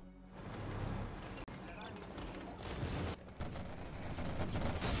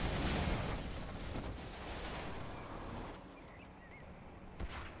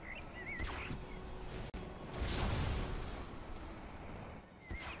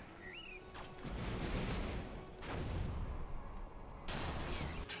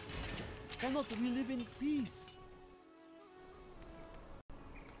 Cannot we live in peace?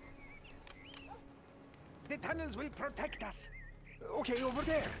 The tunnels will protect us. Okay, over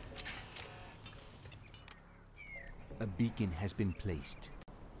there. A beacon has been placed.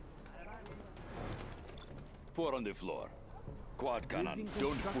 Four on the floor. Quad cannon. Building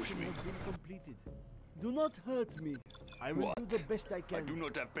Don't push construction me. has been completed. Do not hurt me. I will What? do the best I I can. do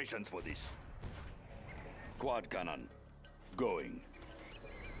not have patience for this. Quad cannon. Going.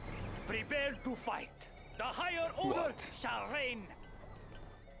 Prepare to fight. The higher order What? shall reign.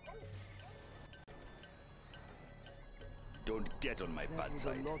 Don't get on my That bad was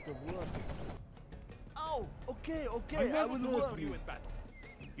side. a lot of work. Oh, okay, okay, I will work.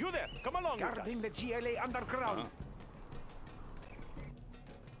 You there, come along Guarding the GLA underground.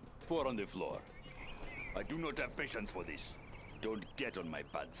 Four on the floor. I do not have patience for this. Don't get on my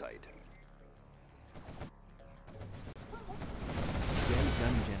bad side. Well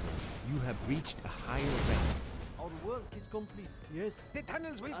done, General. You have reached a higher rank. Our work is complete. Yes, The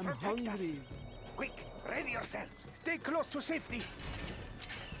tunnels will I'm protect hungry. us. Quick, ready yourselves. Stay close to safety.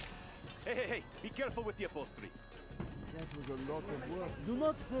 Hey, be careful with the upholstery. That was a lot of work. Do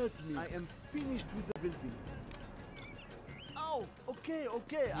not hurt me. I am finished with the building. Oh, okay,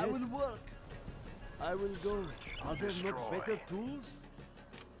 okay, I will work. I will go. Are there not better tools?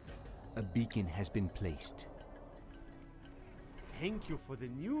 A beacon has been placed. Thank you for the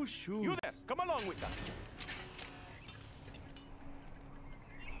new shoes. You there, come along with us.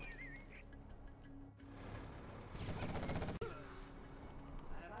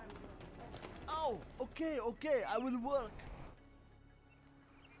 Oh, okay, okay, I will work.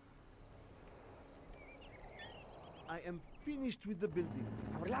 I am finished with the building.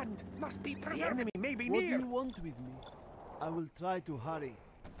 Our land must be preserved. The enemy may be What do near. you want with me? I will try to hurry.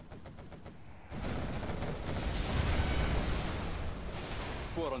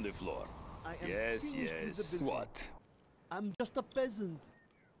 Four on the floor. I am Yes, finished with the yes. building. What? I'm just a peasant.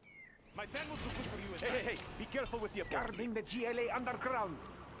 My plan was good for you. Hey, be careful with the upholstery. Guarding the GLA underground.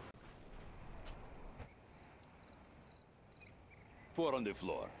 Four on the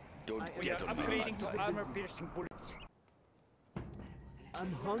floor. Don't I am get on my Upgrading bad to side. armor-piercing bullets.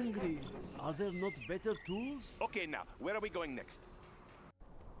 I'm hungry. Are there not better tools? Okay, now, where are we going next?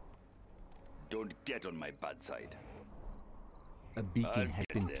 Don't get on my bad side. A beacon I'll has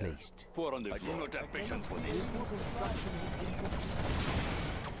get been there. placed. Four on the floor. I do not have patience for this. Building construction has been completed.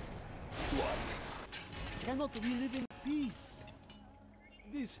 What? Cannot we live in peace?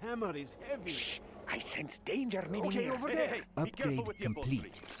 This hammer is heavy. I sense danger maybe Okay, near. over there. Be careful Upgrade with the upholstery.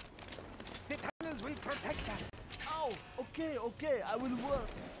 complete. The tunnels will protect us. Oh, okay, okay, I will work.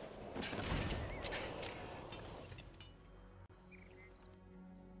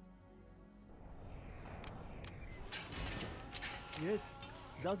 Yes.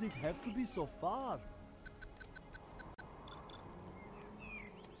 Does it have to be so far?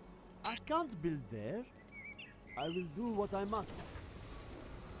 I can't build there. I will do what I must.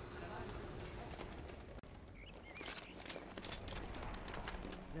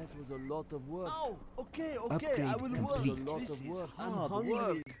 That was a lot of work. Oh, okay, Upgrade I will complete. work. A lot This of is work. hard I'm hungry.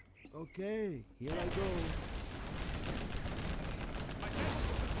 work. Okay, here I go.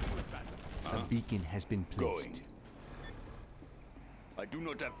 A beacon has been placed. Going. I do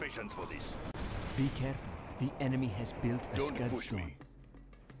not have patience for this. Be careful. The enemy has built a Don't scud push storm. me.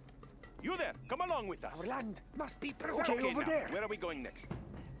 You there, come along with us. Our land must be preserved. Okay, over now, there. where are we going next?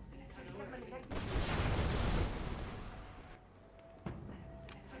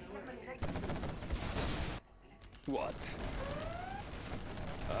 What?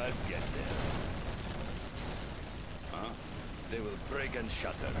 I'll get there. Huh? They will break and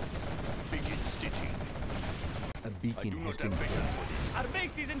shatter. Begin stitching. A beacon has been patience placed. for this. Our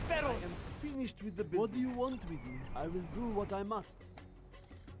base is in peril. I am finished with the business. What do you want with me? I will do what I must.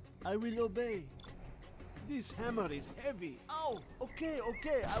 I will obey. This hammer is heavy. Oh, okay,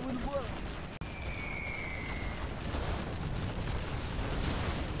 I will work.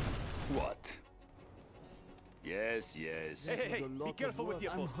 What? Yes. Hey, be careful with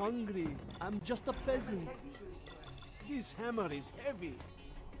your I'm hungry. I'm just a peasant. This hammer is heavy.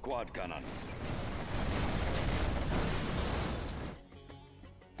 Quad cannon.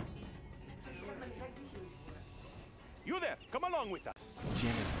 You there, come along with us.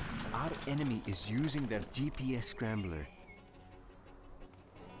 General, our enemy is using their GPS scrambler.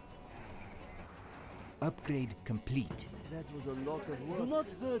 Upgrade complete. That was a lot of work. Do not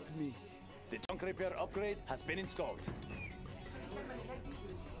hurt me. The junk repair upgrade has been installed.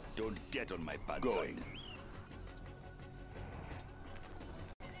 Don't get on my bad side.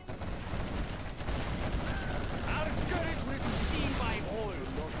 Our courage will be seen by all. A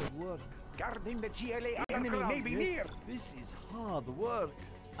lot of work. Guarding the GLA enemy may be near. This is hard work.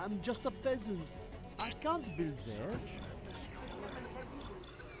 I'm just a peasant. I can't build there.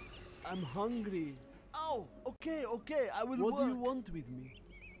 I'm hungry. Oh, okay, I will work. What do you want with me?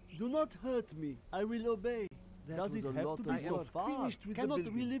 Do not hurt me. I will obey. Does it have to be so far? Finished with Cannot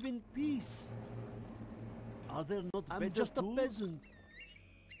we live in peace? Are there not better I'm just tools? A peasant.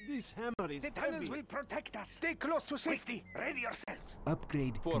 This hammer is The tunnels will protect us. Stay close to safety. Ready yourselves.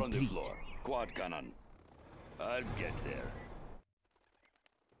 Upgrade Four on the complete. floor. Quad cannon. I'll get there.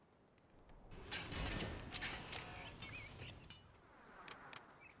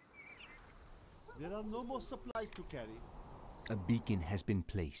 There are no more supplies to carry. A beacon has been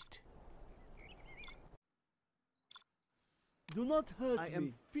placed. Do not hurt me. I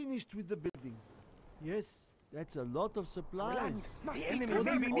am finished with the building. Yes, that's a lot of supplies. The enemy All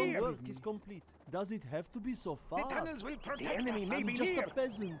may be the near. work is complete. Does it have to be so far? The tunnels will protect The enemy us. may I'm be just near. a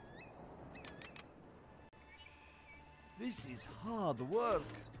peasant. This is hard work.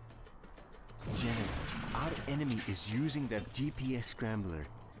 General, our enemy is using their GPS scrambler.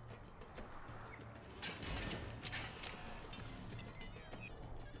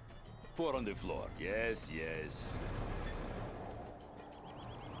 Four on the floor. Yes.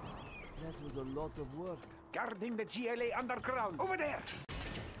 That was a lot of work. Guarding the GLA underground. Over there.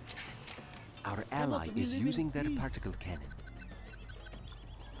 Our ally we is live in using their peace? particle cannon.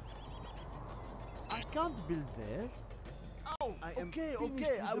 I can't build there. Oh, I am okay,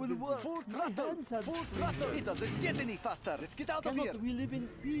 finished with I the will building. work. Full My throttle! hands have Full throttle! splinters. It doesn't get any faster! Let's get out of here! Cannot we live in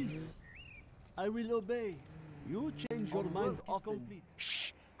peace? I will obey. You change your mind often. Complete.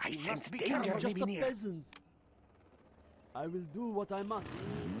 Shh. I You sense must be danger careful. may Just be a near. peasant. I will do what I must.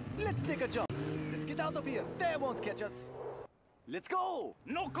 Let's take a jump! Let's get out of here! They won't catch us! Let's go!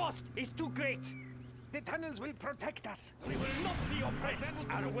 No cost is too great. The tunnels will protect us. We will not be oppressed.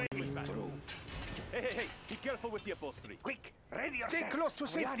 Our way is through. Hey, be careful with the upholstery. Quick, ready yourselves. Stay close to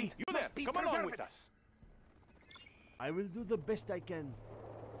safety. You there, come along with us. I will do the best I can.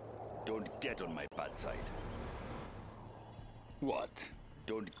 Don't get on my bad side. What?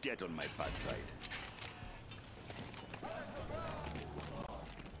 Don't get on my bad side.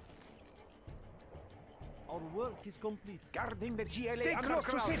 Our work is complete. Guarding the GLA Stay close to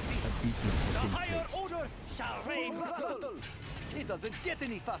underground. safety. A beacon has The been higher placed. order shall reign. Full throttle! It doesn't get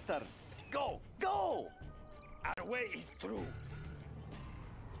any faster! Go! Go! Our way is through.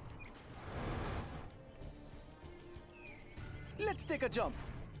 Let's take a jump!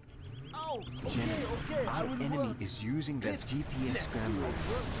 Oh, General, I our will enemy work. is using their GPS scrambler. Our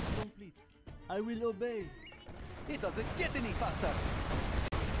work is complete. I will obey. It doesn't get any faster!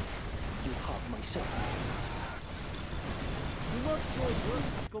 You have my service. Do not say work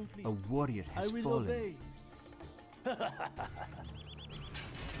is complete. A warrior I has will fallen. obey. I'm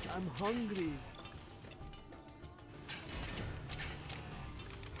hungry.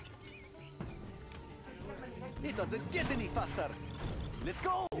 It doesn't get any faster. Let's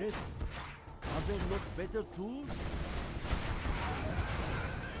go! Yes. Are there not better tools?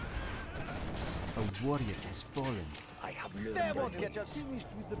 A warrior has fallen. I have learned. They won't catch us. Finished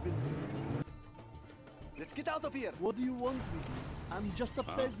with the building. Let's get out of here. What do you want with me? I'm just a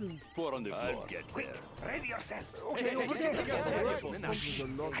peasant. Four on the floor. I'll get Quick, there. ready yourself. Okay, over there.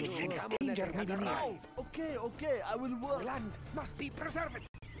 I sense danger moving near. Okay, okay, I will work. The land must be preserved.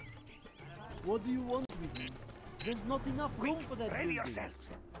 What do you want with me? There's not enough room for that Ready building. yourself.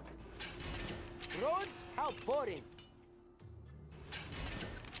 Roads? How boring.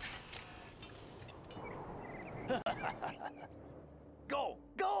 Go!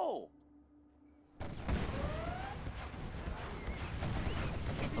 Go!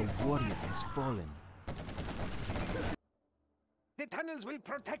 A warrior has fallen. The tunnels will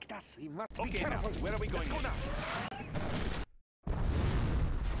protect us. We must be Okay, now, careful. where are we going Let's go next? now.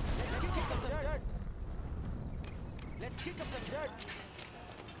 Let's kick up some dirt.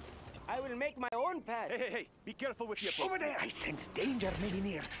 I will make my own path. Hey, be careful with your Over there. I sense danger may be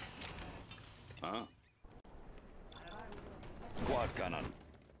near. Huh? Quad cannon.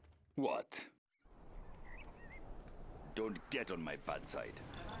 What? Don't get on my bad side.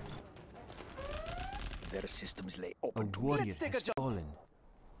 Their systems lay A open to me. warrior Let's take a has jump. fallen.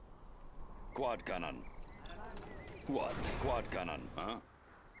 Quad cannon. What? Quad cannon, huh?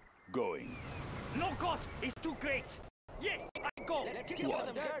 Going. No cost is too great. Yes, I go. Let's kick up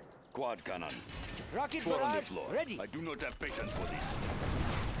some dirt. Quad cannon. Rocket Four on the barrage, floor. ready. I do not have patience for this.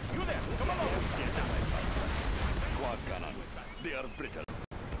 You there, come along. Get on my bad side. Quad cannon. They are brittle.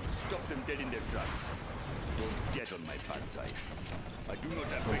 Stop them dead in their tracks. Don't get on my bad side. I do not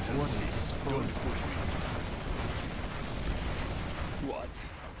have patience for warrior this. has Don't fallen. push me. What?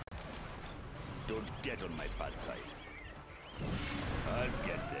 Don't get on my bad side. I'll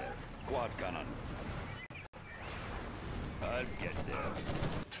get there. Quad cannon. I'll get there.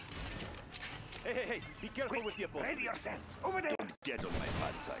 Hey, be careful with your bow. Ready yourself. Over there. Don't get on my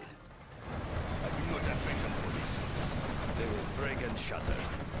bad side. I do not have patience for this. They will break and shatter.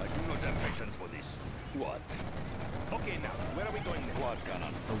 I do not have patience for this. What? Okay, now, where are we going next? Quad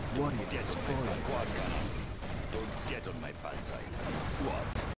cannon. A warrior Get has on my fallen. bad quad cannon. Don't get on my bad side. What?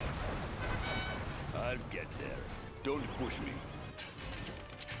 I'll get there. Don't push me.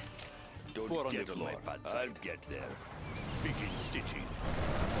 Don't get on my bad side. I'll get there. Begin stitching.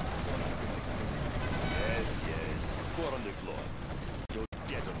 Yes. Four on the floor. Don't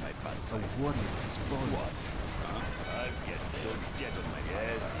get on my bad A side. warrior has fallen. What? Huh? I'll get there. Don't get on my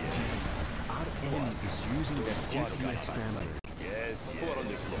yes. Our enemy is using their Quad GPS cannon. scrambler. Yes. Four on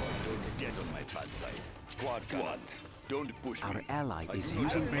the floor. Don't get on my bad side. Quad cannon. Don't push me. Our ally I is do not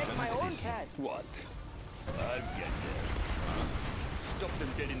using have their patience my for own this. path. What? I'll get there. Huh? Stop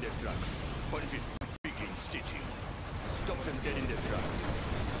them dead in their tracks. Punch it. Begin stitching. Stop them dead in their tracks.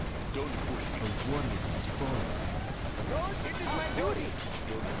 Don't push A me. warrior has fallen. Road, it is my duty.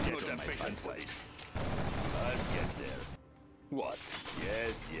 Don't get on my patience for this. I'll get there. What?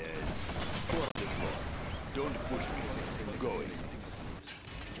 Yes. Four on the floor. Don't push me. Going.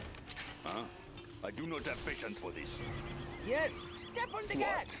 Huh? I do not have patience for this. Yes, step on the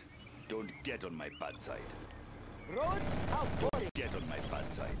gas. What? Don't get on my bad side. Road, how boring. Get on my bad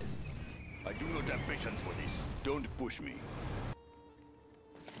side. I do not have patience for this. Don't push me.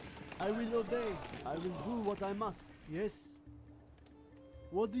 I will obey. I will do what I must. Yes.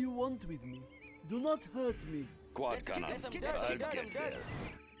 What do you want with me? Do not hurt me. Quad Let's kick cannon. up some dirt, I'll some dirt, get some dirt. there.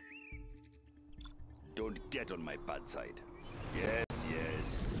 Don't get on my bad side. Yes.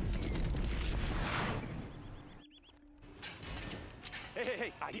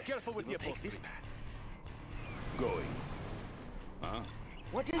 Hey, be careful with your bow. Take this path. Going. Huh?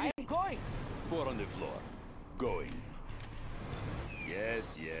 What is it? I'm going. Four on the floor. Going. Yes.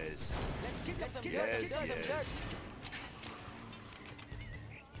 Let's kick up some dirt, Yes, some dirt, some dirt.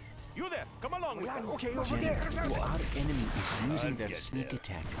 You there, come along with us. Okay, over General, there. our enemy is using I'll their get sneak there.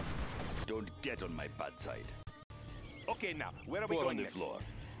 attack. Don't get on my bad side. Okay, now, where are we Four going on the next? floor.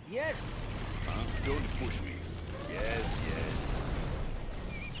 Yes, Huh? Don't push me. Yes.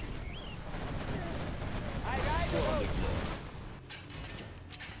 I ride the Four on the road. floor.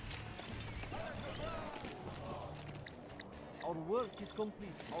 Our work is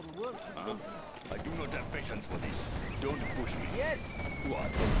complete. Our work is Huh? complete. I do not have patience for this. Don't push me. Yes, What? A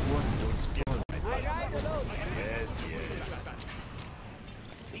warrior has fallen. I ride the road. Yes.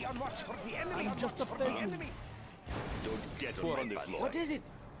 Be on watch for the enemy. I'm just a For the peasant. enemy. Don't get on Four my on the bad floor. side. What is it?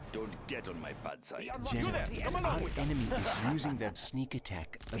 Don't get on my bad side. General, our enemy is using their sneak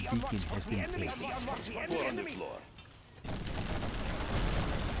attack. A beacon has been placed. Four on the floor.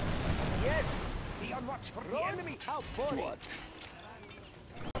 Yes! Be on watch for the enemy! How boring! What?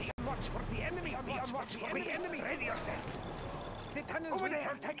 Be on watch for the enemy! Be on watch for the enemy! Ready yourself! The tunnels will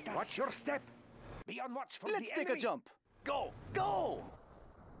protect us! Watch your step! Be on watch for the enemy! Let's take a jump. Go! Go!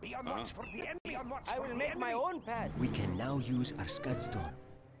 Be on watch for the enemy! Be on watch for the enemy! I will make my own path! We can now use our Scudstone.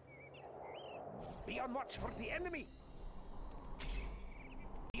 Be on watch for the enemy!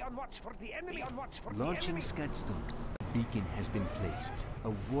 Be on watch for the enemy! Be on watch for the enemy! Launching Scudstone. A beacon has been placed. A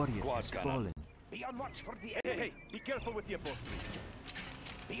warrior has fallen. Be on watch for the Hey, enemy! hey, be careful with the upholstery.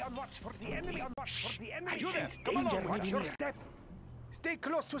 Be on watch for the enemy! Be on watch for the enemy! You there! Come Come along! along, Watch with your me. step! Stay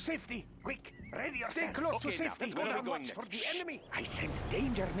close to safety! Quick! Ready yourself! Stay close to safety! let's go. Be Where are on we going watch for next? the enemy! I sense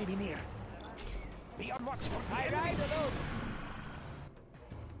danger may be near. Be on watch for the enemy! I ride alone!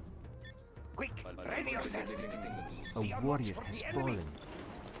 Quick! Ready yourself! A warrior has fallen.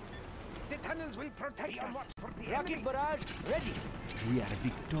 The tunnels will protect us! Watch for the rocket barrage ready! We are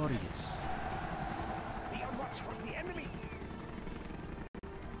victorious. Be on watch for the enemy!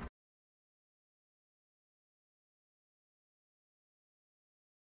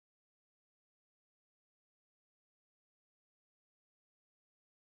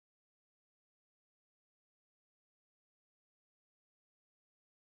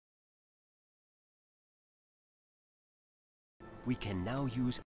 We can now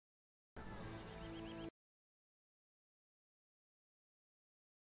use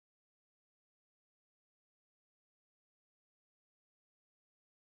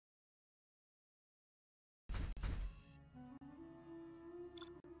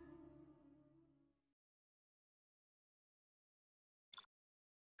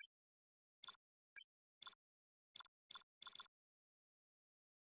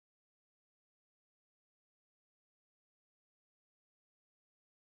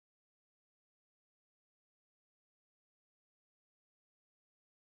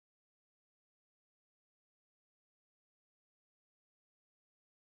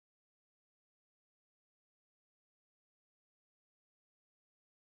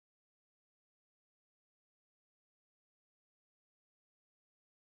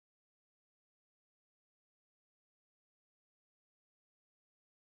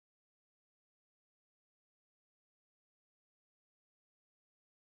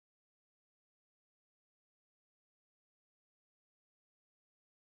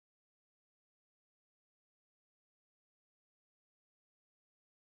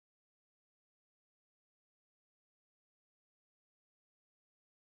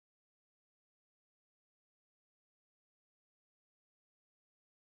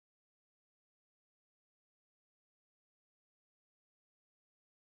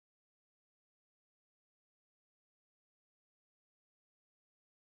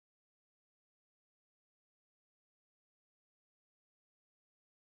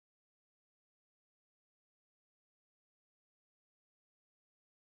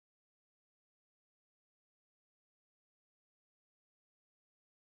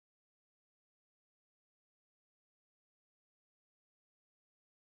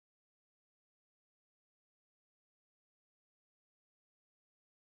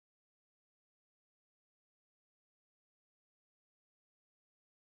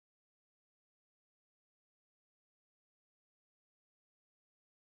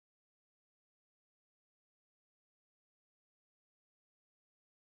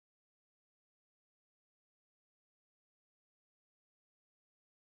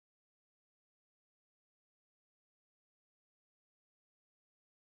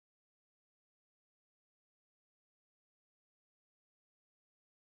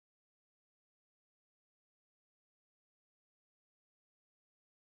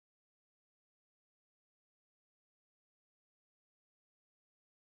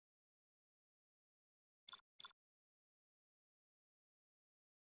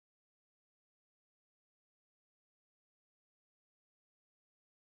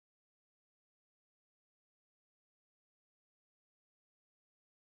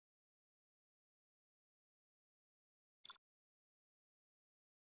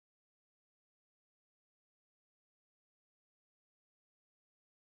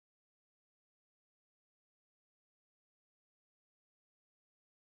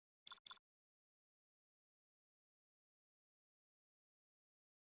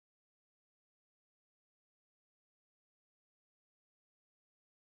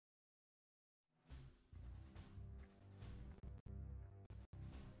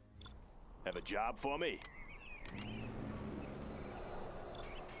Have a job for me?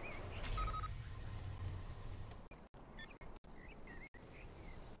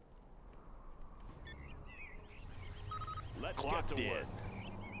 Let's get to work.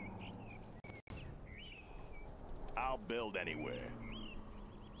 I'll build anywhere.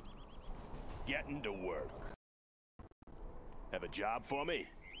 Getting to work. Have a job for me?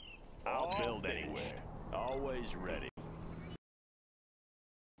 I'll build anywhere. Always ready.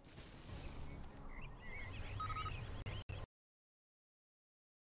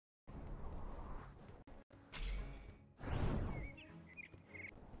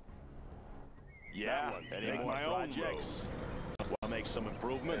 Yeah, any more projects? Want to make some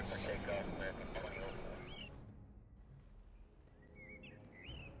improvements?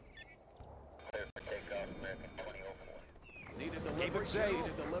 Need a delivery safe. Need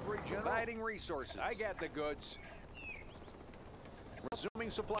a delivery general. Providing resources. I got the goods.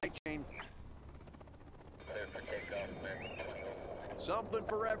 Resuming supply chain. Something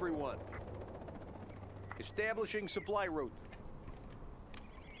for everyone. Establishing supply route.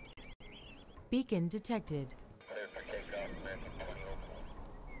 Beacon detected.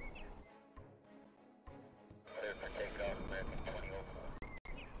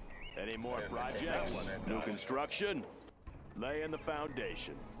 Any more projects? New construction? Laying the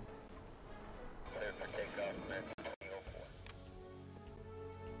foundation.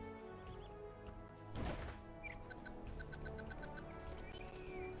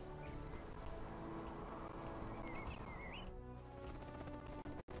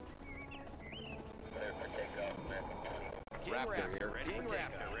 Raptor here. King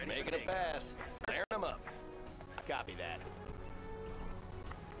Raptor, making a pass. Layering them up. Copy that.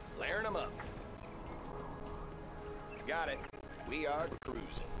 Layering them up. Got it. We are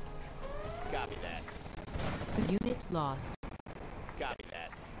cruising. Copy that. Unit lost. Copy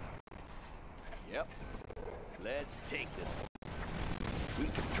that. Yep. Let's take this one. We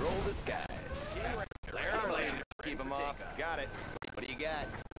control the skies. Layering them laser. Keep them off. Got it. What do you got?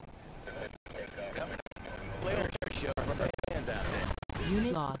 Yep. LiO show for the hands out there.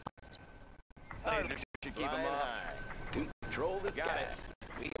 Unit lost. Laser should keep them off. We control the skies.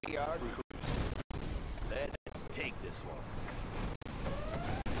 We are cruising. Let's take this one.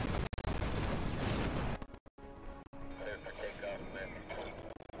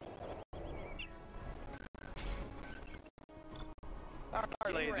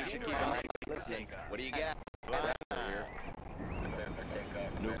 Our laser should keep them listening. What do you got? Here.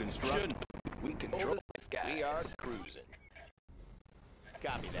 New construction? We control the skies. We are cruising.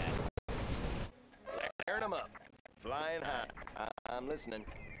 Copy that. Layering them up. Flying high. I'm listening.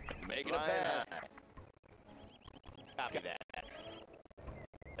 Making a pass. Copy that.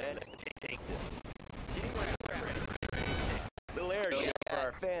 Let's take this. Little air show for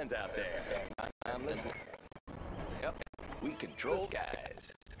our fans out there. I'm listening. Yep. We control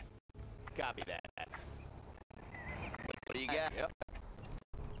skies. Copy that. What do you got? Yep.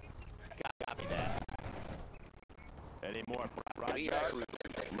 Copy that. Any more projects? We are cruising.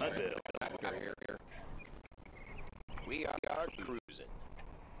 We are cruising.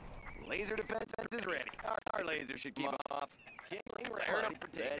 Laser defense is ready. Our laser should keep off.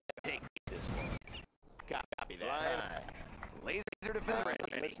 Let's take this one. Copy that. Laser defense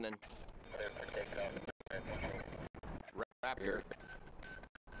ready. Listening. Raptor.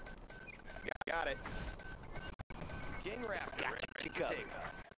 Got it. King Raptor. Got you covered.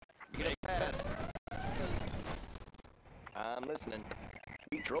 You get a pass. I'm listening.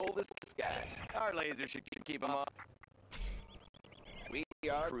 Control the skies. Our laser should keep them off. We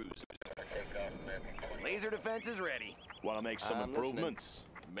are cruising. Laser defense is ready. Want to make some improvements?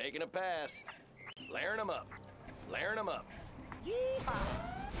 Listening. Making a pass. Layering them up. Layering them up.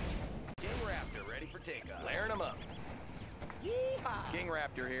 Yeehaw! King Raptor ready for takeoff. Layering them up. Yeehaw! King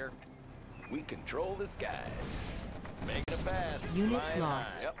Raptor here. We control the skies. Making a pass. Unit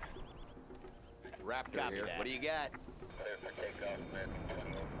lost. Yep. Raptor here. What do you got?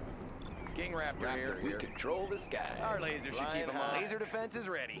 King Raptor here. We control the skies. Our laser should keep them on. Laser defense is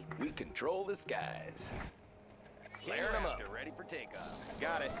ready. We control the skies. Layering them up. Ready for takeoff.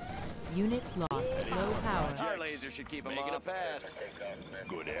 Got it. Unit lost. Low power. Our laser should keep them making a pass.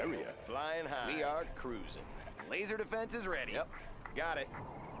 Good area. Flying high. We are cruising. Laser defense is ready. Yep. Got it.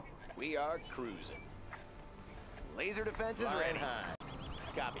 We are cruising. Laser defense is ready. High.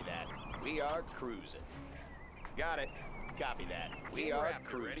 Copy that. We are cruising. Got it. Copy that. We are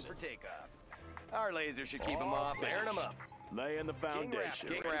cruising. Ready for takeoff. Our laser should keep them off. Layering them up. Laying the foundation.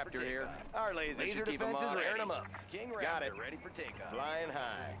 King Raptor here. Our laser should keep them off. Layering them up. King Raptor. Got it. Ready for takeoff. Flying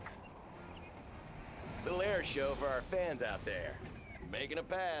high. Little air show for our fans out there. Making a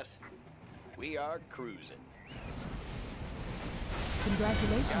pass. We are cruising.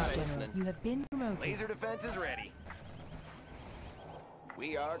 Congratulations, General. You have been promoted. Laser defense is ready.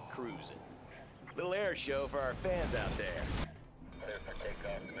 We are cruising. Little air show for our fans out there.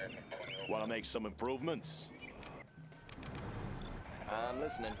 Want to make some improvements? I'm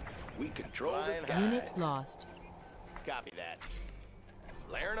listening. We control the skies. Unit lost. Copy that.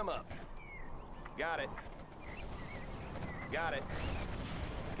 Flaring them up. Got it. Got it.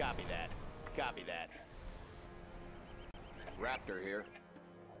 Copy that. Copy that. Raptor here.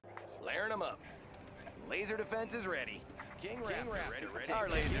 Flaring them up. Laser defense is ready. King Raptor ready. Our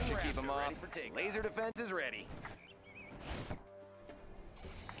laser should keep them off. Laser defense is ready.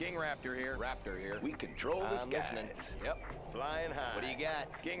 King Raptor here. Raptor here. We control the skies. Listening. Yep. Flying high. What do you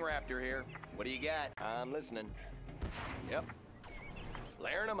got? King Raptor here. What do you got? I'm listening. Yep.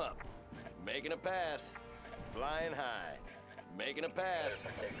 Flaring them up. Making a pass. Flying high. Making a pass.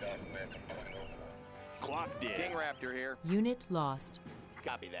 Clocked in. King Raptor here. Unit lost.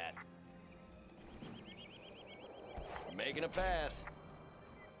 Copy that. Making a pass.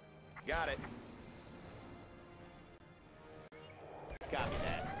 Got it. Copy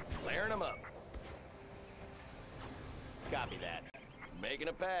that. Flaring them up. Copy that. Making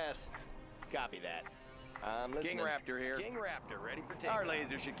a pass. Copy that. I'm listening. King Raptor here. King Raptor ready for takeoff. Our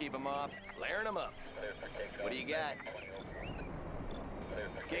laser should keep them off. Flaring them up. What do you got?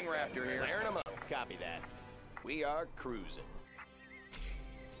 King Raptor here. Flaring them up. Copy that. We are cruising.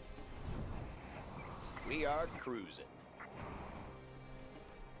 We are cruising.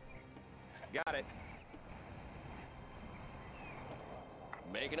 Got it.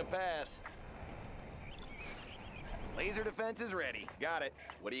 Making a pass. Laser defense is ready. Got it.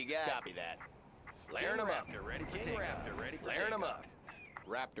 What do you got? Copy that. Flaring them up. Ready for King Raptor ready for Flaring them up.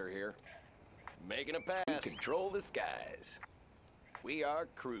 Raptor here. Making a pass. We control the skies. We are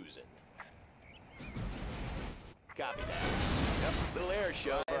cruising. Copy that. Yep. Little air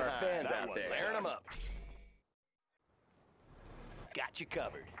show for our fans out there. Flaring them up. Got you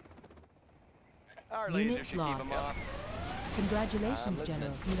covered. Our laser should keep them off. Congratulations,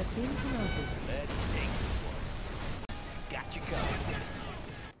 General. You have been promoted. Let's take this one. Got you covered.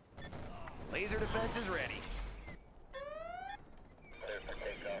 Laser defense is ready.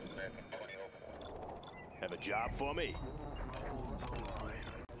 Have a job for me?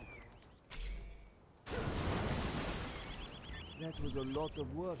 That was a lot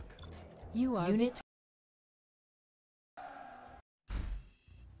of work. You are Unit.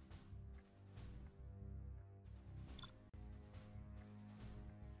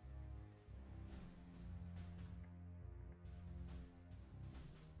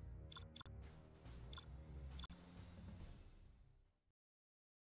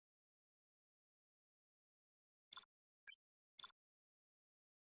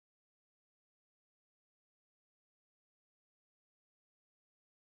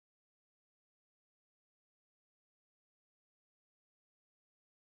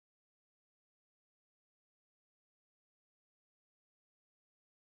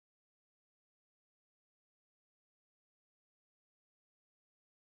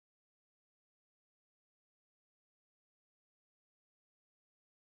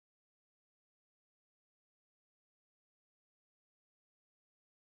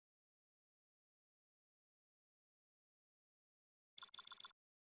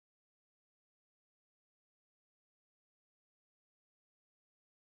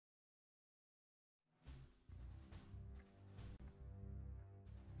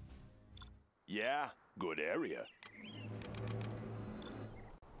 Yeah, good area.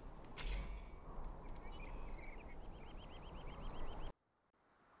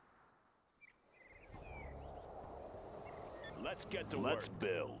 Let's get to work. Let's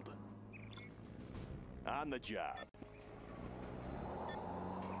build. On the job.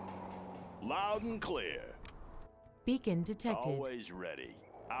 Loud and clear. Beacon detected. Always ready.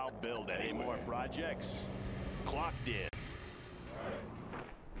 I'll build any more projects. Clocked in.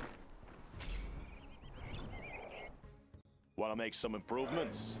 Want to make some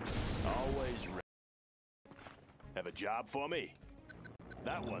improvements? Always ready. Have a job for me?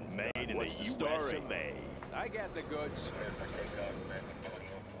 That one's made in the US of A. I got the goods.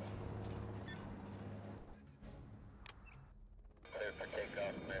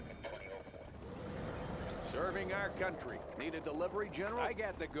 Serving our country. Need a delivery, General? I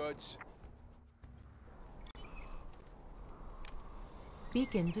got the goods.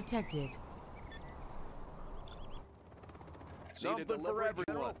 Beacon detected. Something for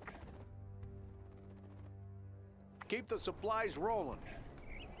everyone. Keep the supplies rolling.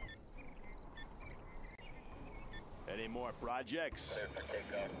 Any more projects?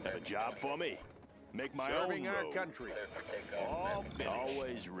 Have a job for me? Make my Serving own our road. country. All finished.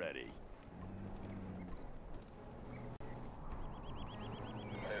 Always ready.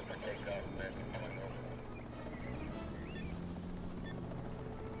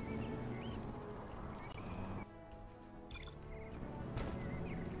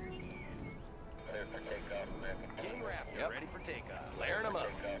 takeoff. Flaring them up.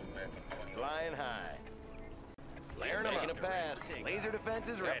 Flying high. Flaring them up. Making a pass. Laser defense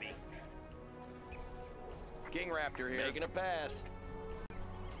is ready. King Raptor here. Making a pass.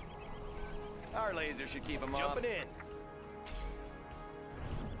 Our laser should keep them off. Jumping in.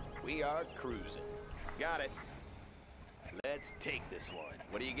 We are cruising. Got it. Let's take this one.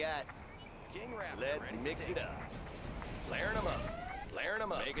 What do you got? King Raptor. Let's mix it up. Flaring them up. Flaring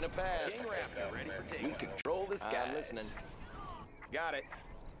them up. Making a pass. King Raptor ready for takeoff. We control the sky. I'm listening. Got it.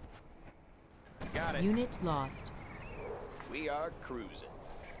 Got it. Unit lost. We are cruising.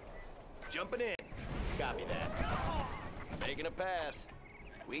 Jumping in. Copy that. Making a pass.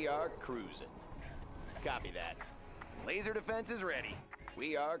 We are cruising. Copy that. Laser defense is ready.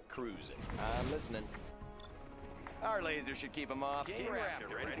 We are cruising. I'm listening. Our laser should keep them off. King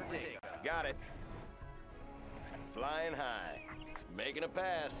Raptor ready for takeoff. Got it. Flying high. Making a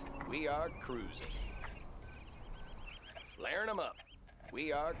pass. We are cruising. Flaring them up.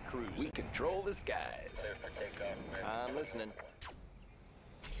 We are cruising. We control the skies. I'm listening.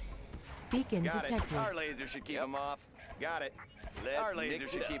 Beacon Got detected. It. Our laser should keep them off. Got it. Our laser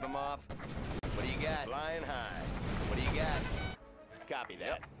should keep them off. What do you got? Flying high. What do you got? Copy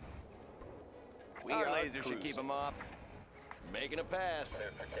that. Our laser should keep them off. Making a pass.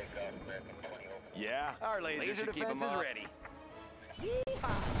 Yeah? Our laser should keep them off. Ready.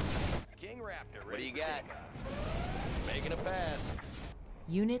 King Raptor, what do you got? Making a pass.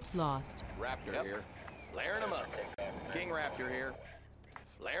 Unit lost. Raptor here. Flaring them up. King Raptor here.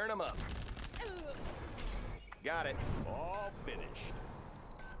 Flaring them up. Got it. All finished.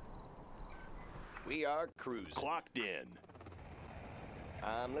 We are cruising. Clocked in.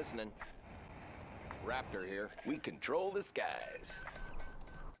 I'm listening. Raptor here. We control the skies.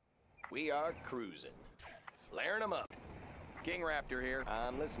 We are cruising. Flaring them up. King Raptor here.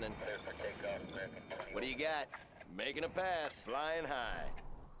 I'm listening. What do you got? Making a pass. Flying high.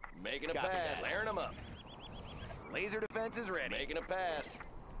 Making a pass. Flaring them up. Laser defense is ready. Making a pass.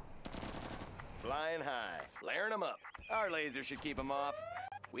 Flying high. Flaring them up. Our laser should keep them off.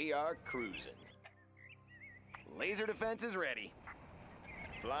 We are cruising. Laser defense is ready.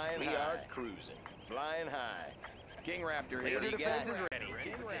 Flying high. We are cruising. Flying high. King Raptor here. Laser defense is ready.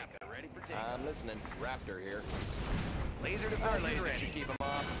 King Raptor ready for takeoff. I'm listening. Raptor here. Laser defense is ready. Should keep them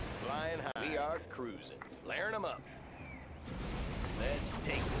off. Flying high. We are cruising. Flaring them up. Let's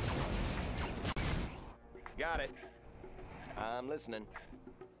take this one. Got it. I'm listening.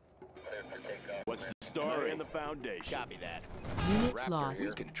 What's the story in the foundation? Copy that. Unit Raptor lost.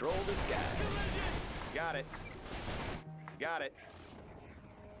 here. Control the skies. Got it. Got it.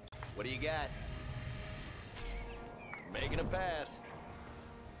 What do you got? Making a pass.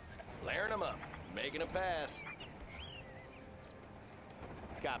 Flaring them up. Making a pass.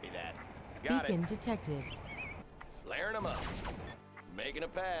 Copy that. Got Beacon it. detected. Flaring them up. Making a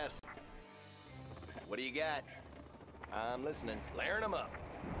pass. What do you got? I'm listening. Flaring them up.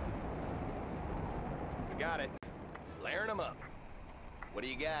 Got it. Flaring them up. What do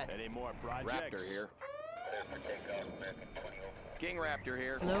you got? Any more projects? Raptor here. King Raptor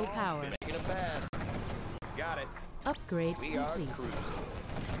here. Low power. Making a pass. Got it. Upgrade We are complete. cruising.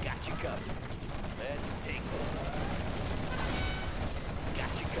 Got you covered. Let's take this one.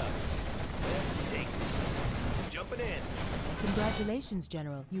 Got you covered. Let's take this one. Jumping in. Congratulations,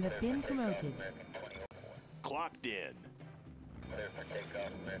 General. You have been promoted. Clocked in.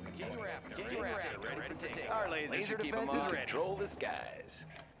 King Raptor ready for takeoff. Our laser defense is ready. Control the skies.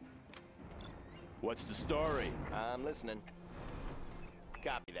 What's the story? I'm listening.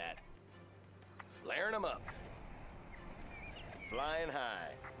 Copy that. Flaring them up. Flying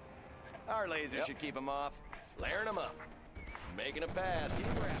high. Our laser should keep them off. Flaring them up. Making a pass. King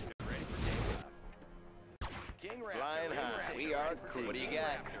Raptor ready for takeoff. King Raptor flying high. We are cool. What do you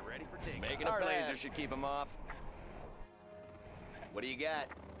got? Ready for takeoff. Making a pass. Our laser should keep them off. What do you got?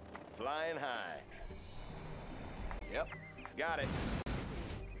 Flying high. Yep. Got it.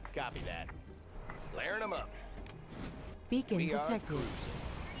 Copy that. Flaring them up. Beacon We are detected. cruising.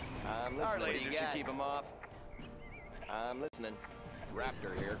 I'm listening. Our laser should keep them off. I'm listening.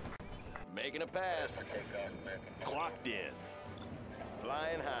 Raptor here. Making a pass. Clocked in.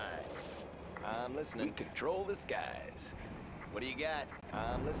 Flying high. I'm listening. We control the skies. What do you got?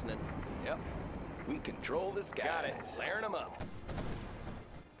 I'm listening. Yep. We control the skies. Got it. Flaring them up.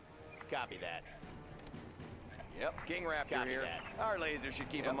 Copy that. Yep. King Raptor here. That. Our laser should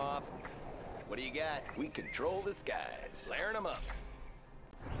keep them off. What do you got? We control the skies. Flaring them up.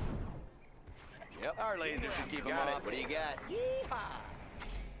 Yep. Our laser should keep them off. What do you got? Yeehaw!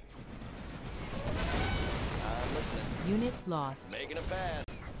 I'm listening. Unit lost. Making a pass.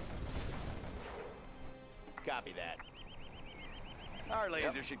 Copy that. Our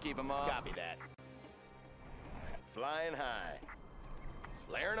laser should keep them off. Copy that. Flying high.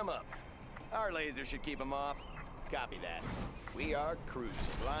 Flaring them up. Our laser should keep them off. Copy that. We are cruising.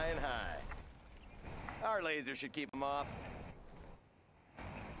 Flying high. Our laser should keep them off.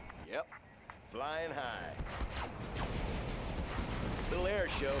 Yep. Flying high. Little air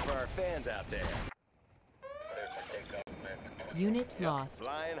show for our fans out there. Unit lost.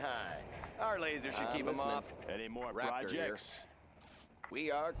 Flying high. Our laser should keep them off. Any more Raptor projects? Here.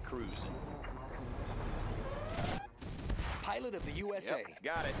 We are cruising. Pilot of the USA. Yep,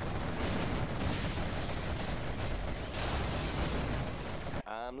 got it.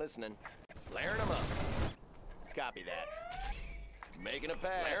 I'm listening. Flaring them up. Copy that. Making a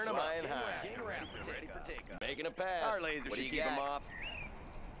pass. Flaring them Flying up. high. King Raptor. Making a pass. Our laser should keep them off.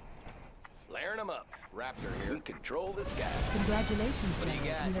 Flaring them up. Raptor here. We control the sky. Congratulations, What do you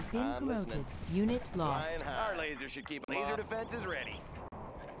General. got? You have been I'm promoted. listening. Unit lost. Flying high. Our laser should keep them off. Laser defense is ready.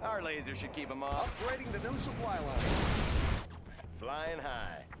 Our laser should keep them off. Upgrading the new supply line. Flying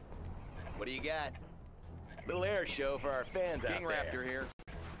high. What do you got? Little air show for our fans out there. King Raptor here.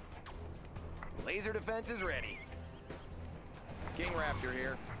 Laser defense is ready. King Raptor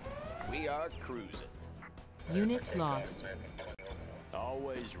here. We are cruising. Unit lost.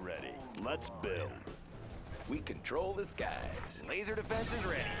 Always ready. Let's build. We control the skies. Laser defense is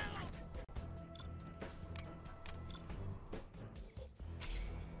ready.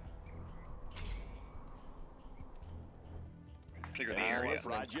 Clear the area.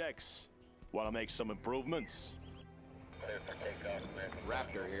 Projects. Want to make some improvements?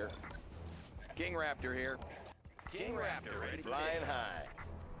 Raptor here. King Raptor here. King Raptor ready. Flying high.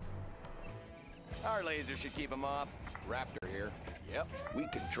 Our laser should keep them off. Raptor here. Yep. We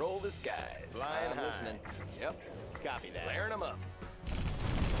control the skies. Flying high. Listening. Yep. Copy that. Flaring them up.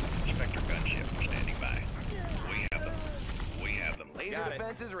 Inspector gunship standing by. We have them. We have them. Laser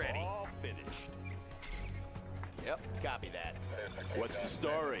defense is ready. All finished. Yep. Copy that. What's the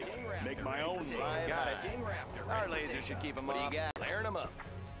story? Make my own. Got it. King Raptor. Our laser should keep them off. What do you got? Flaring them up.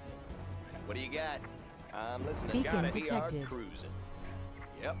 What do you got? I'm listening. Beacon Got it. detected. We are cruising.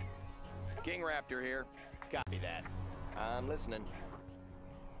 Yep. King Raptor here. Copy that. I'm listening.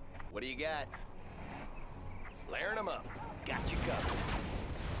 What do you got? Flaring them up. Got you covered.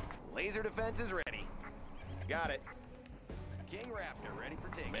 Laser defense is ready. Got it. King Raptor ready for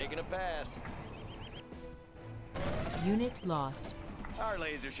takeoff. Making a pass. Unit lost. Our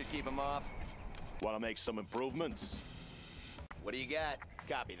laser should keep them off. Want to make some improvements? What do you got?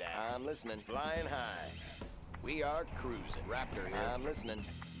 Copy that. I'm listening. Flying high. We are cruising. Raptor here. I'm listening.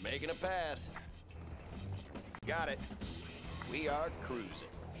 Making a pass. Got it. We are cruising.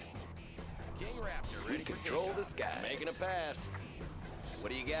 King Raptor ready. We control the sky. Making a pass.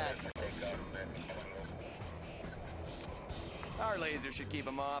 What do you got? Our laser should keep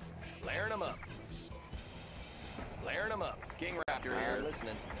them off. Flaring them up. Flaring them up. King Raptor here.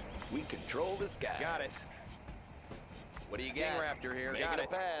 Listening. We control the sky. Got it. What do you got? King Raptor here. Making a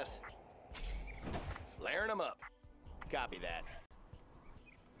pass. Flaring them up. Copy that.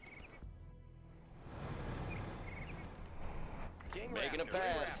 King Making a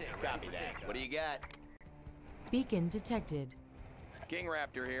pass. Copy that. What do you got? Beacon detected. King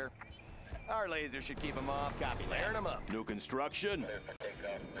Raptor here. Our laser should keep them off. Copy. Flaring them up. New construction?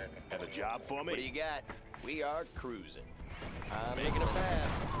 Have a job for me? What do you got? We are cruising. I'm making a pass.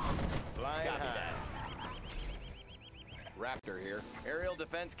 Flying high. Raptor here. Aerial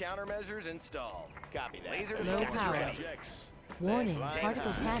defense countermeasures installed. Copy that. Laser Low defense power. ready. Warning,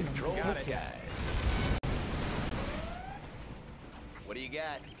 particle cannon Control the detected. skies. What do you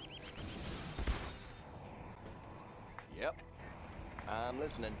got? Yep. I'm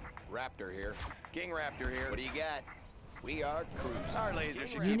listening. Raptor here. King Raptor here. What do you got? We are cruising. Our laser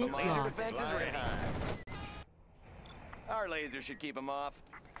should keep them off. Laser defense is ready. Our laser should keep them off.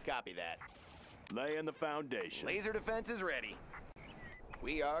 Copy that. Laying the foundation. Laser defense is ready.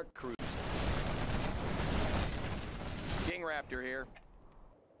 We are cruising. King Raptor here.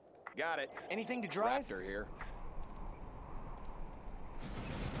 Got it. Anything to drive? Raptor here.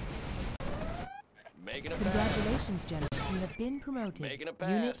 Making a pass. Congratulations, General. You have been promoted. Making a pass.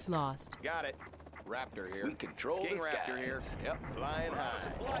 Unit lost. Got it. Raptor here. We control King the Raptor here. Yep. Flying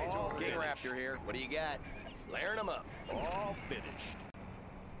high. King Raptor here. What do you got? Flaring them up. All finished.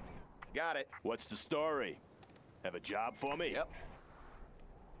 Got it. What's the story? Have a job for me? Yep.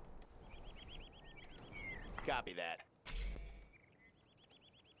 Copy that.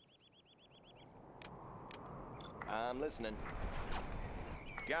 I'm listening.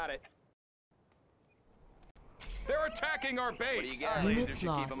 Got it. They're attacking our base! What do you got? Unit Laser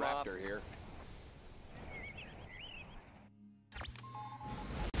should keep them lost. off. Raptor here.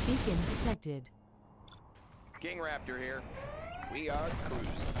 Beacon detected. King Raptor here. We are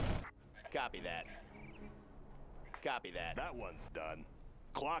cruising. Copy that. Copy that. That one's done.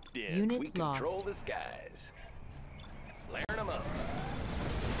 Clocked in. Unit We lost. control the skies. Flaring them up.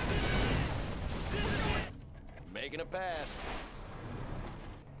 Making a pass.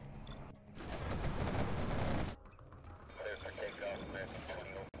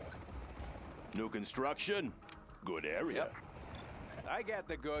 New construction. Good area. Yep. I got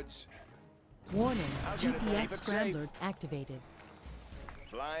the goods. Warning, I'll get it, keep GPS it scrambler activated.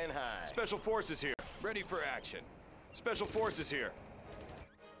 Flying high. Special Forces here. Ready for action. Special Forces here.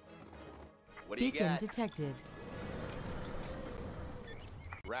 What do you Beacon got? detected.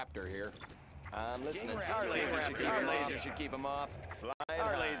 Raptor here. I'm listening. Our laser should keep him off. Flying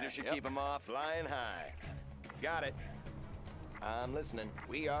Our high. laser should Yep. keep him off. Flying high. Got it. I'm listening.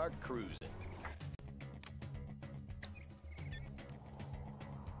 We are cruising.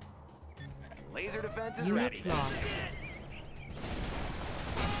 Laser defense is Unit ready. lost.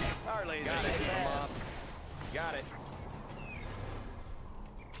 Our laser Got should it. keep him Pass. off. Got it.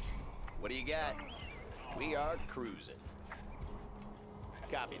 What do you got? We are cruising.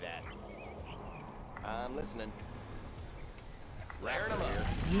 Copy that. I'm listening. Flaring them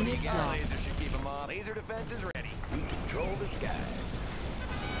up. Unit Our lost. laser should keep them off. Laser defense is ready. We control the skies.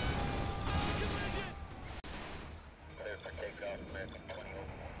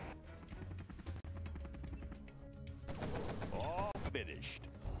 All finished.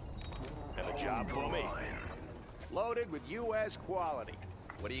 Have a job for me. Loaded with U.S. quality.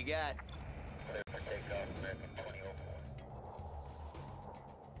 What do you got?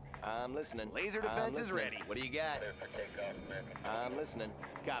 I'm listening. Laser defense is ready. What do you got? I'm listening.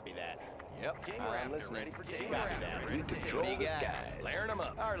 Copy that. Yep. King I'm Raptor listening. ready for Copy takeoff. that. Ready We for control takeoff. the skies. Flaring them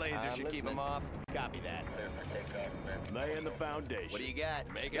up. Our laser I'm should keep listening. him off. Copy that. Laying the foundation. What do you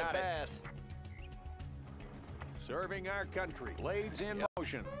got? Making a Got it. pass. Serving our country. Blades in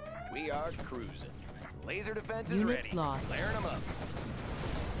motion. We are cruising. Laser defense is Unit ready. lost. Flaring them up.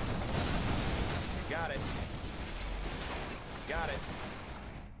 Got it. Got it.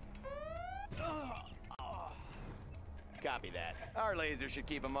 Copy that. Our laser should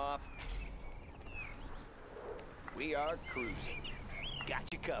keep him off. We are cruising. Got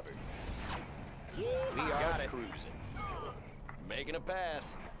you covered. We are cruising. Making a pass.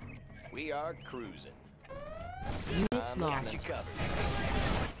 We are cruising. Unit Got lost. you covered.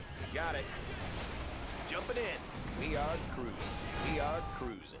 Got it. Jumping in. We are cruising. We are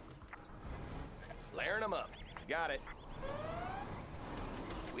cruising. Flaring them up. Got it.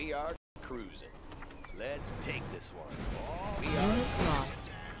 We are cruising. Let's take this one. We are Unit lost.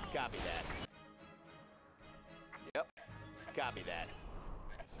 Copy that. Yep. Copy that.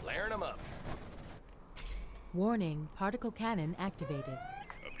 Flaring them up. Warning, particle cannon activated.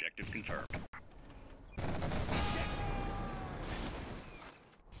 Objectives confirmed.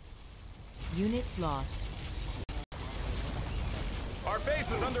 Unit lost. Our base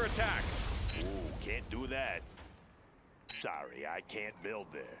is under attack. Ooh, can't do that. Sorry, I can't build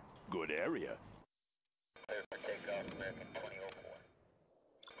there. Good area.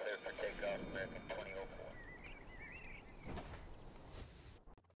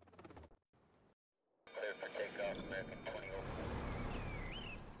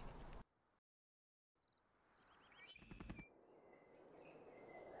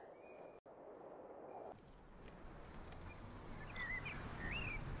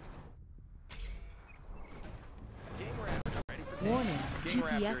 Warning, King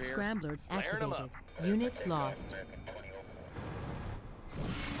Raptor GPS here. scrambler Flaring 'em activated. up. Unit lost.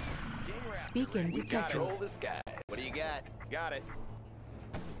 King Raptor Beacon ready. We detected. control the skies. What do you got? Got it.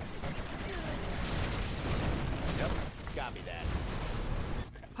 Yep. Copy that.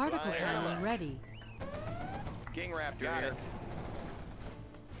 Particle Flying cannon up. ready. King Raptor Got here. it.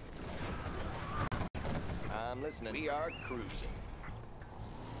 I'm listening. We are cruising.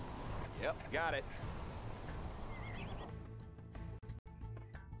 Yep. Got it.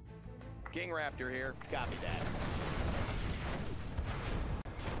 King Raptor here. Copy that.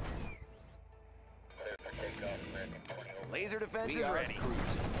 Laser defense is ready. Cruising.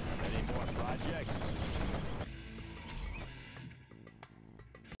 Any more projects?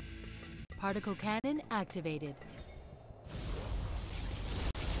 Particle cannon activated.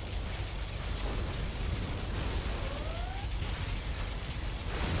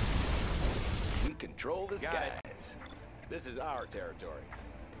 We control the skies. This is our territory.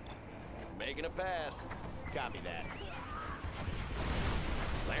 Making a pass. Copy that.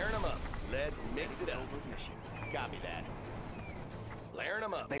 Flaring them up. Let's mix it up. Copy that. Flaring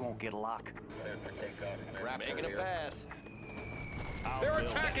them up. They won't get a lock. Making a pass. They're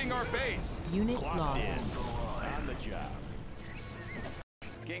attacking our base! Unit lost. On the job.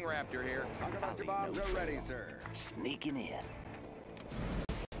 King Raptor here. Bunker bombs are ready, sir. Sneaking in.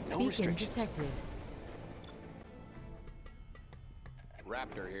 No Beacon restrictions. detected.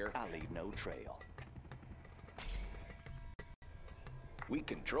 Raptor here. I leave no trail. We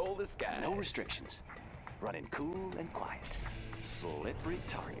control the skies. No restrictions. Running cool and quiet. Slippery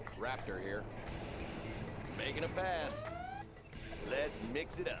target. Raptor here. Making a pass. Let's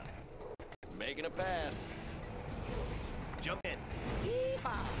mix it up. Making a pass. Jump in.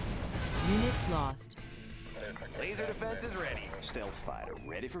 Yeehaw! Unit lost. Laser defense is ready. Stealth fighter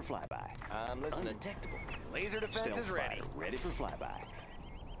ready for flyby. I'm listening. Undetectable. Laser defense Stealth is ready. fighter ready for flyby.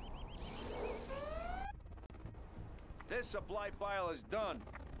 This supply pile is done.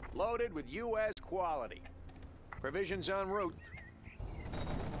 Loaded with U.S. quality. Provisions en route.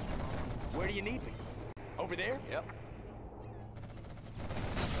 Where do you need me? Over there? Yep.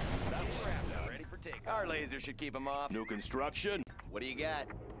 Ready for takeoff. Our laser should keep them off. New construction. What do you got?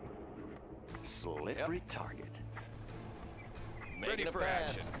 Slippery target. Making Ready a for pass.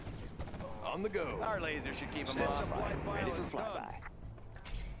 action. On the go. Our laser should keep them Stealth off. fighter ready for is done. flyby.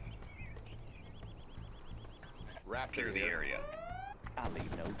 Raptor Clear the here. area. I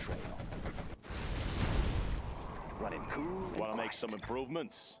leave no trail. Running cool and Want to make quiet. some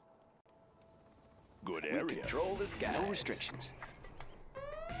improvements? Good We area. control the skies. No restrictions.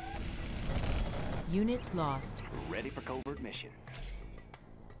 Unit lost. Ready for covert mission.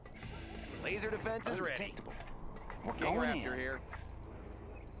 Laser defense is ready. Undetectable. We're King going Raptor in. here.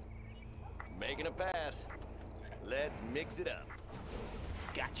 Making a pass. Let's mix it up.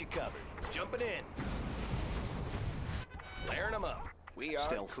 Got you covered. Jumping in. Flaring them up. We are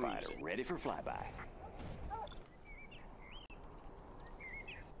Stealth cruising. fighter ready for flyby.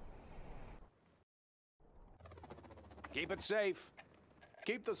 Keep it safe.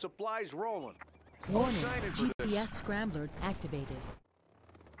 Keep the supplies rolling. Warning. signage for this. GPS scrambler activated.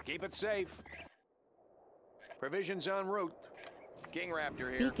 Keep it safe. Provisions en route. King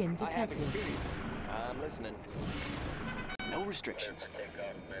Raptor here. Beacon I have detected. experience. I'm listening. No restrictions.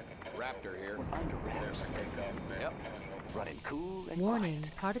 Raptor here. We're under wraps. Yep. Running cool and Warning.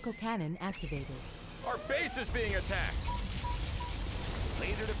 quiet. Particle cannon activated. Our base is being attacked!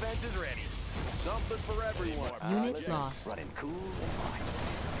 Laser defense is ready. Something for everyone. Unit listen. lost. Running cool and quiet.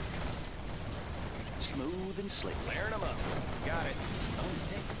 Smooth and slick. Flaring them up. Got it.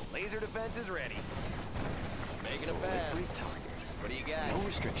 Undetectable. Laser defense is ready. Making a pass. Slippery target. What do you got? No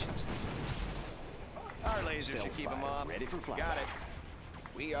restrictions. Our laser Stealth should keep them fighter off. ready for flyby. Got it.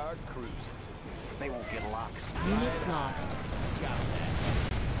 We are cruising. They won't get locked. Unit lost. Copy that.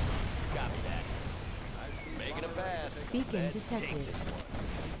 Copy that. Making a pass. Beacon Let's detected. take this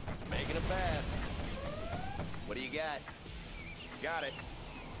one. Making a pass. What do you got? Got it.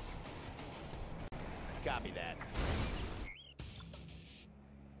 Copy that.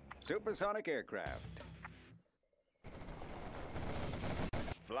 Supersonic aircraft.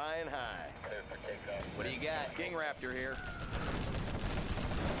 Flying high. What do you got? King Raptor here.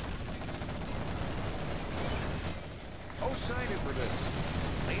 Oh, sign it for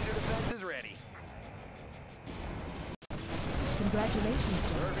this. Laser defense is ready. Congratulations,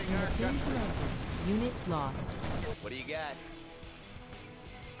 General. Serving You our have been country. promoted. Unit lost. What do you got?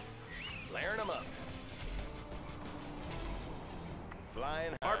 Flaring them up.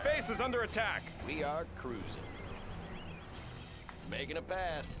 Flying high. Our base is under attack! We are cruising. Making a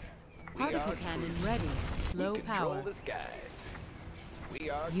pass. We Particle are cannon cruising. ready. Low we control power. the skies. We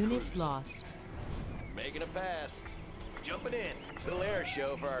are Unit cruising. lost. Making a pass. Jumping in. Little air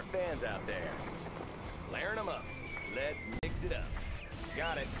show for our fans out there. Flaring them up. Let's mix it up.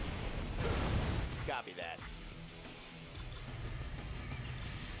 Got it. Copy that.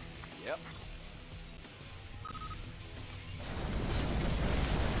 Yep.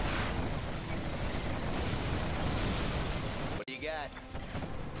 What do you got?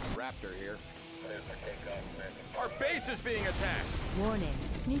 Raptor here. Our base is being attacked! Warning.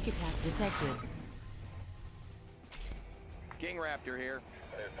 Sneak attack detected. King Raptor here.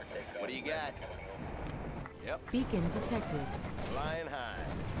 What do you got? Yep. Beacon detected. Flying high.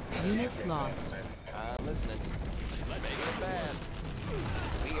 Unit lost. I'm listening. Making a pass.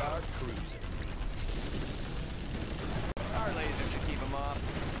 We are cruising. Our laser should keep them off.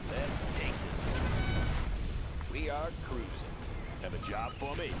 Let's take this one. We are cruising. Have a job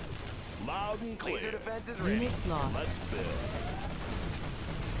for me? Loud and clear. Laser defense is ready. Unit lost. Let's build.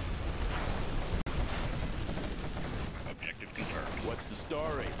 Objective confirmed. What's the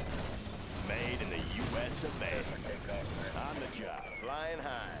story? Made in the U.S. of A. On the job. Flying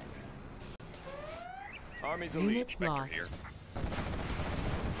high. Army's elite. Unit Spectre lost. here.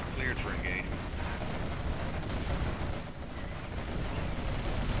 Cleared for engagement.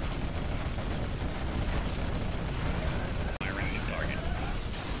 Firing the target.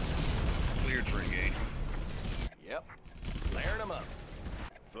 Cleared for engagement. Yep. Layering them up.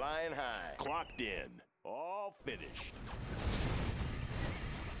 Flying high. Clocked in. All finished.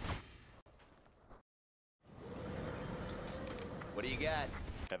 What do you got?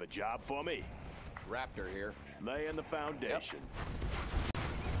 Have a job for me? Raptor here. Laying the foundation.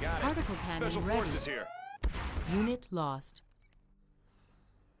 Got it. Particle cannon Special ready. forces here. Unit lost.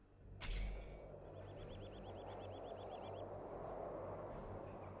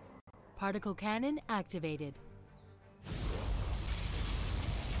 Particle cannon activated.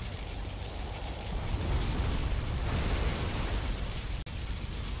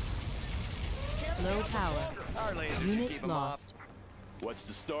 Low power. Our lasers should Unit keep 'em lost. What's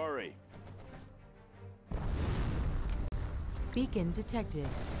the story? Beacon detected.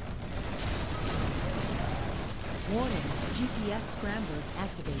 Warning, GPS scrambler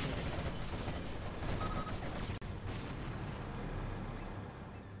activated.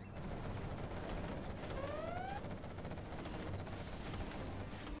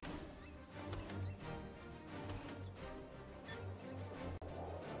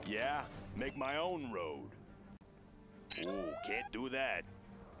 Yeah, make my own road. Ooh, can't do that.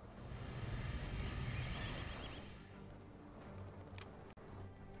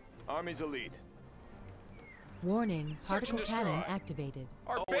 Army's elite. Warning, Search and particle cannon destroy. activated.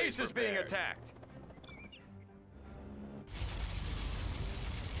 Our Always base is being prepared. attacked.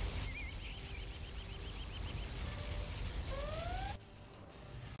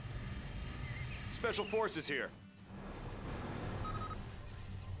 Special forces here.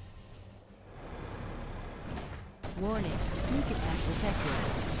 Warning, sneak attack detected.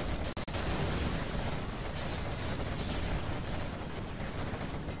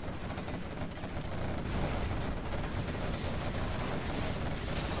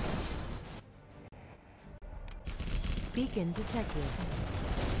 Beacon detected.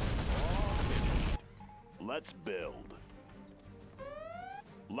 Let's build.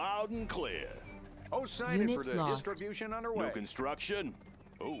 Loud and clear. Oh, sighted Unit for the lost. distribution underway. New construction?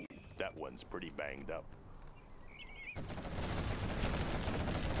 Oh, that one's pretty banged up.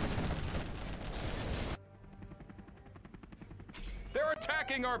 They're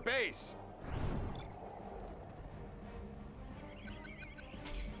attacking our base.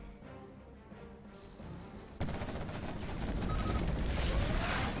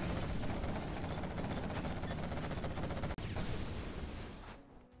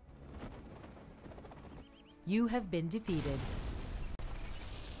 You have been defeated.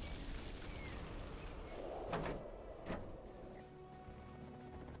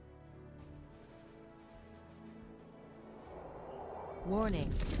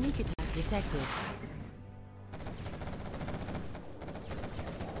 Warning, sneak attack detected.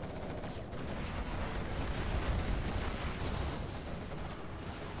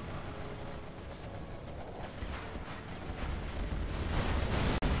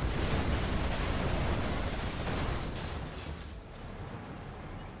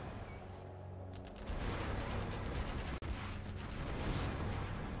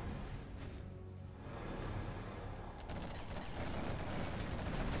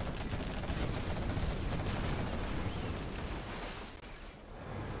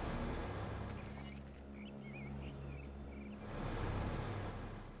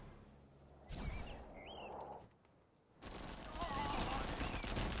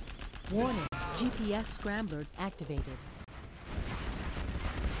 Warning, GPS scrambler activated.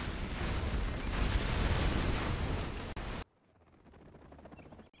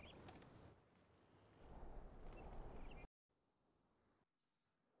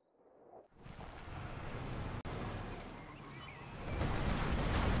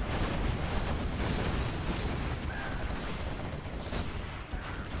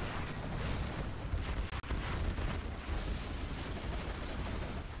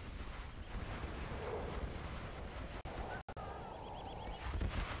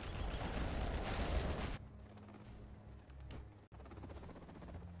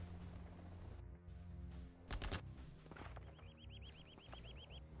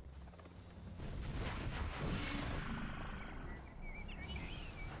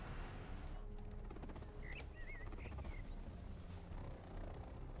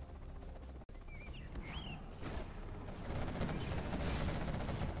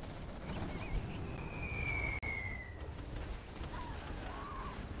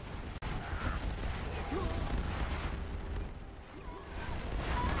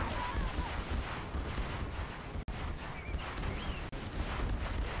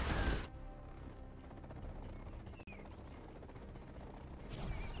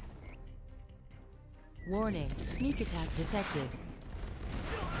 Warning, sneak attack detected.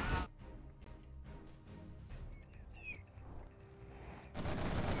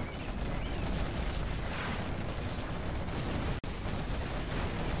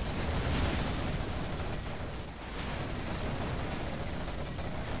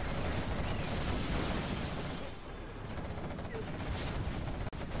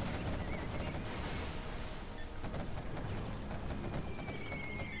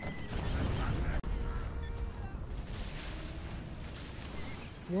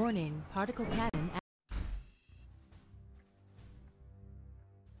 Warning, particle cat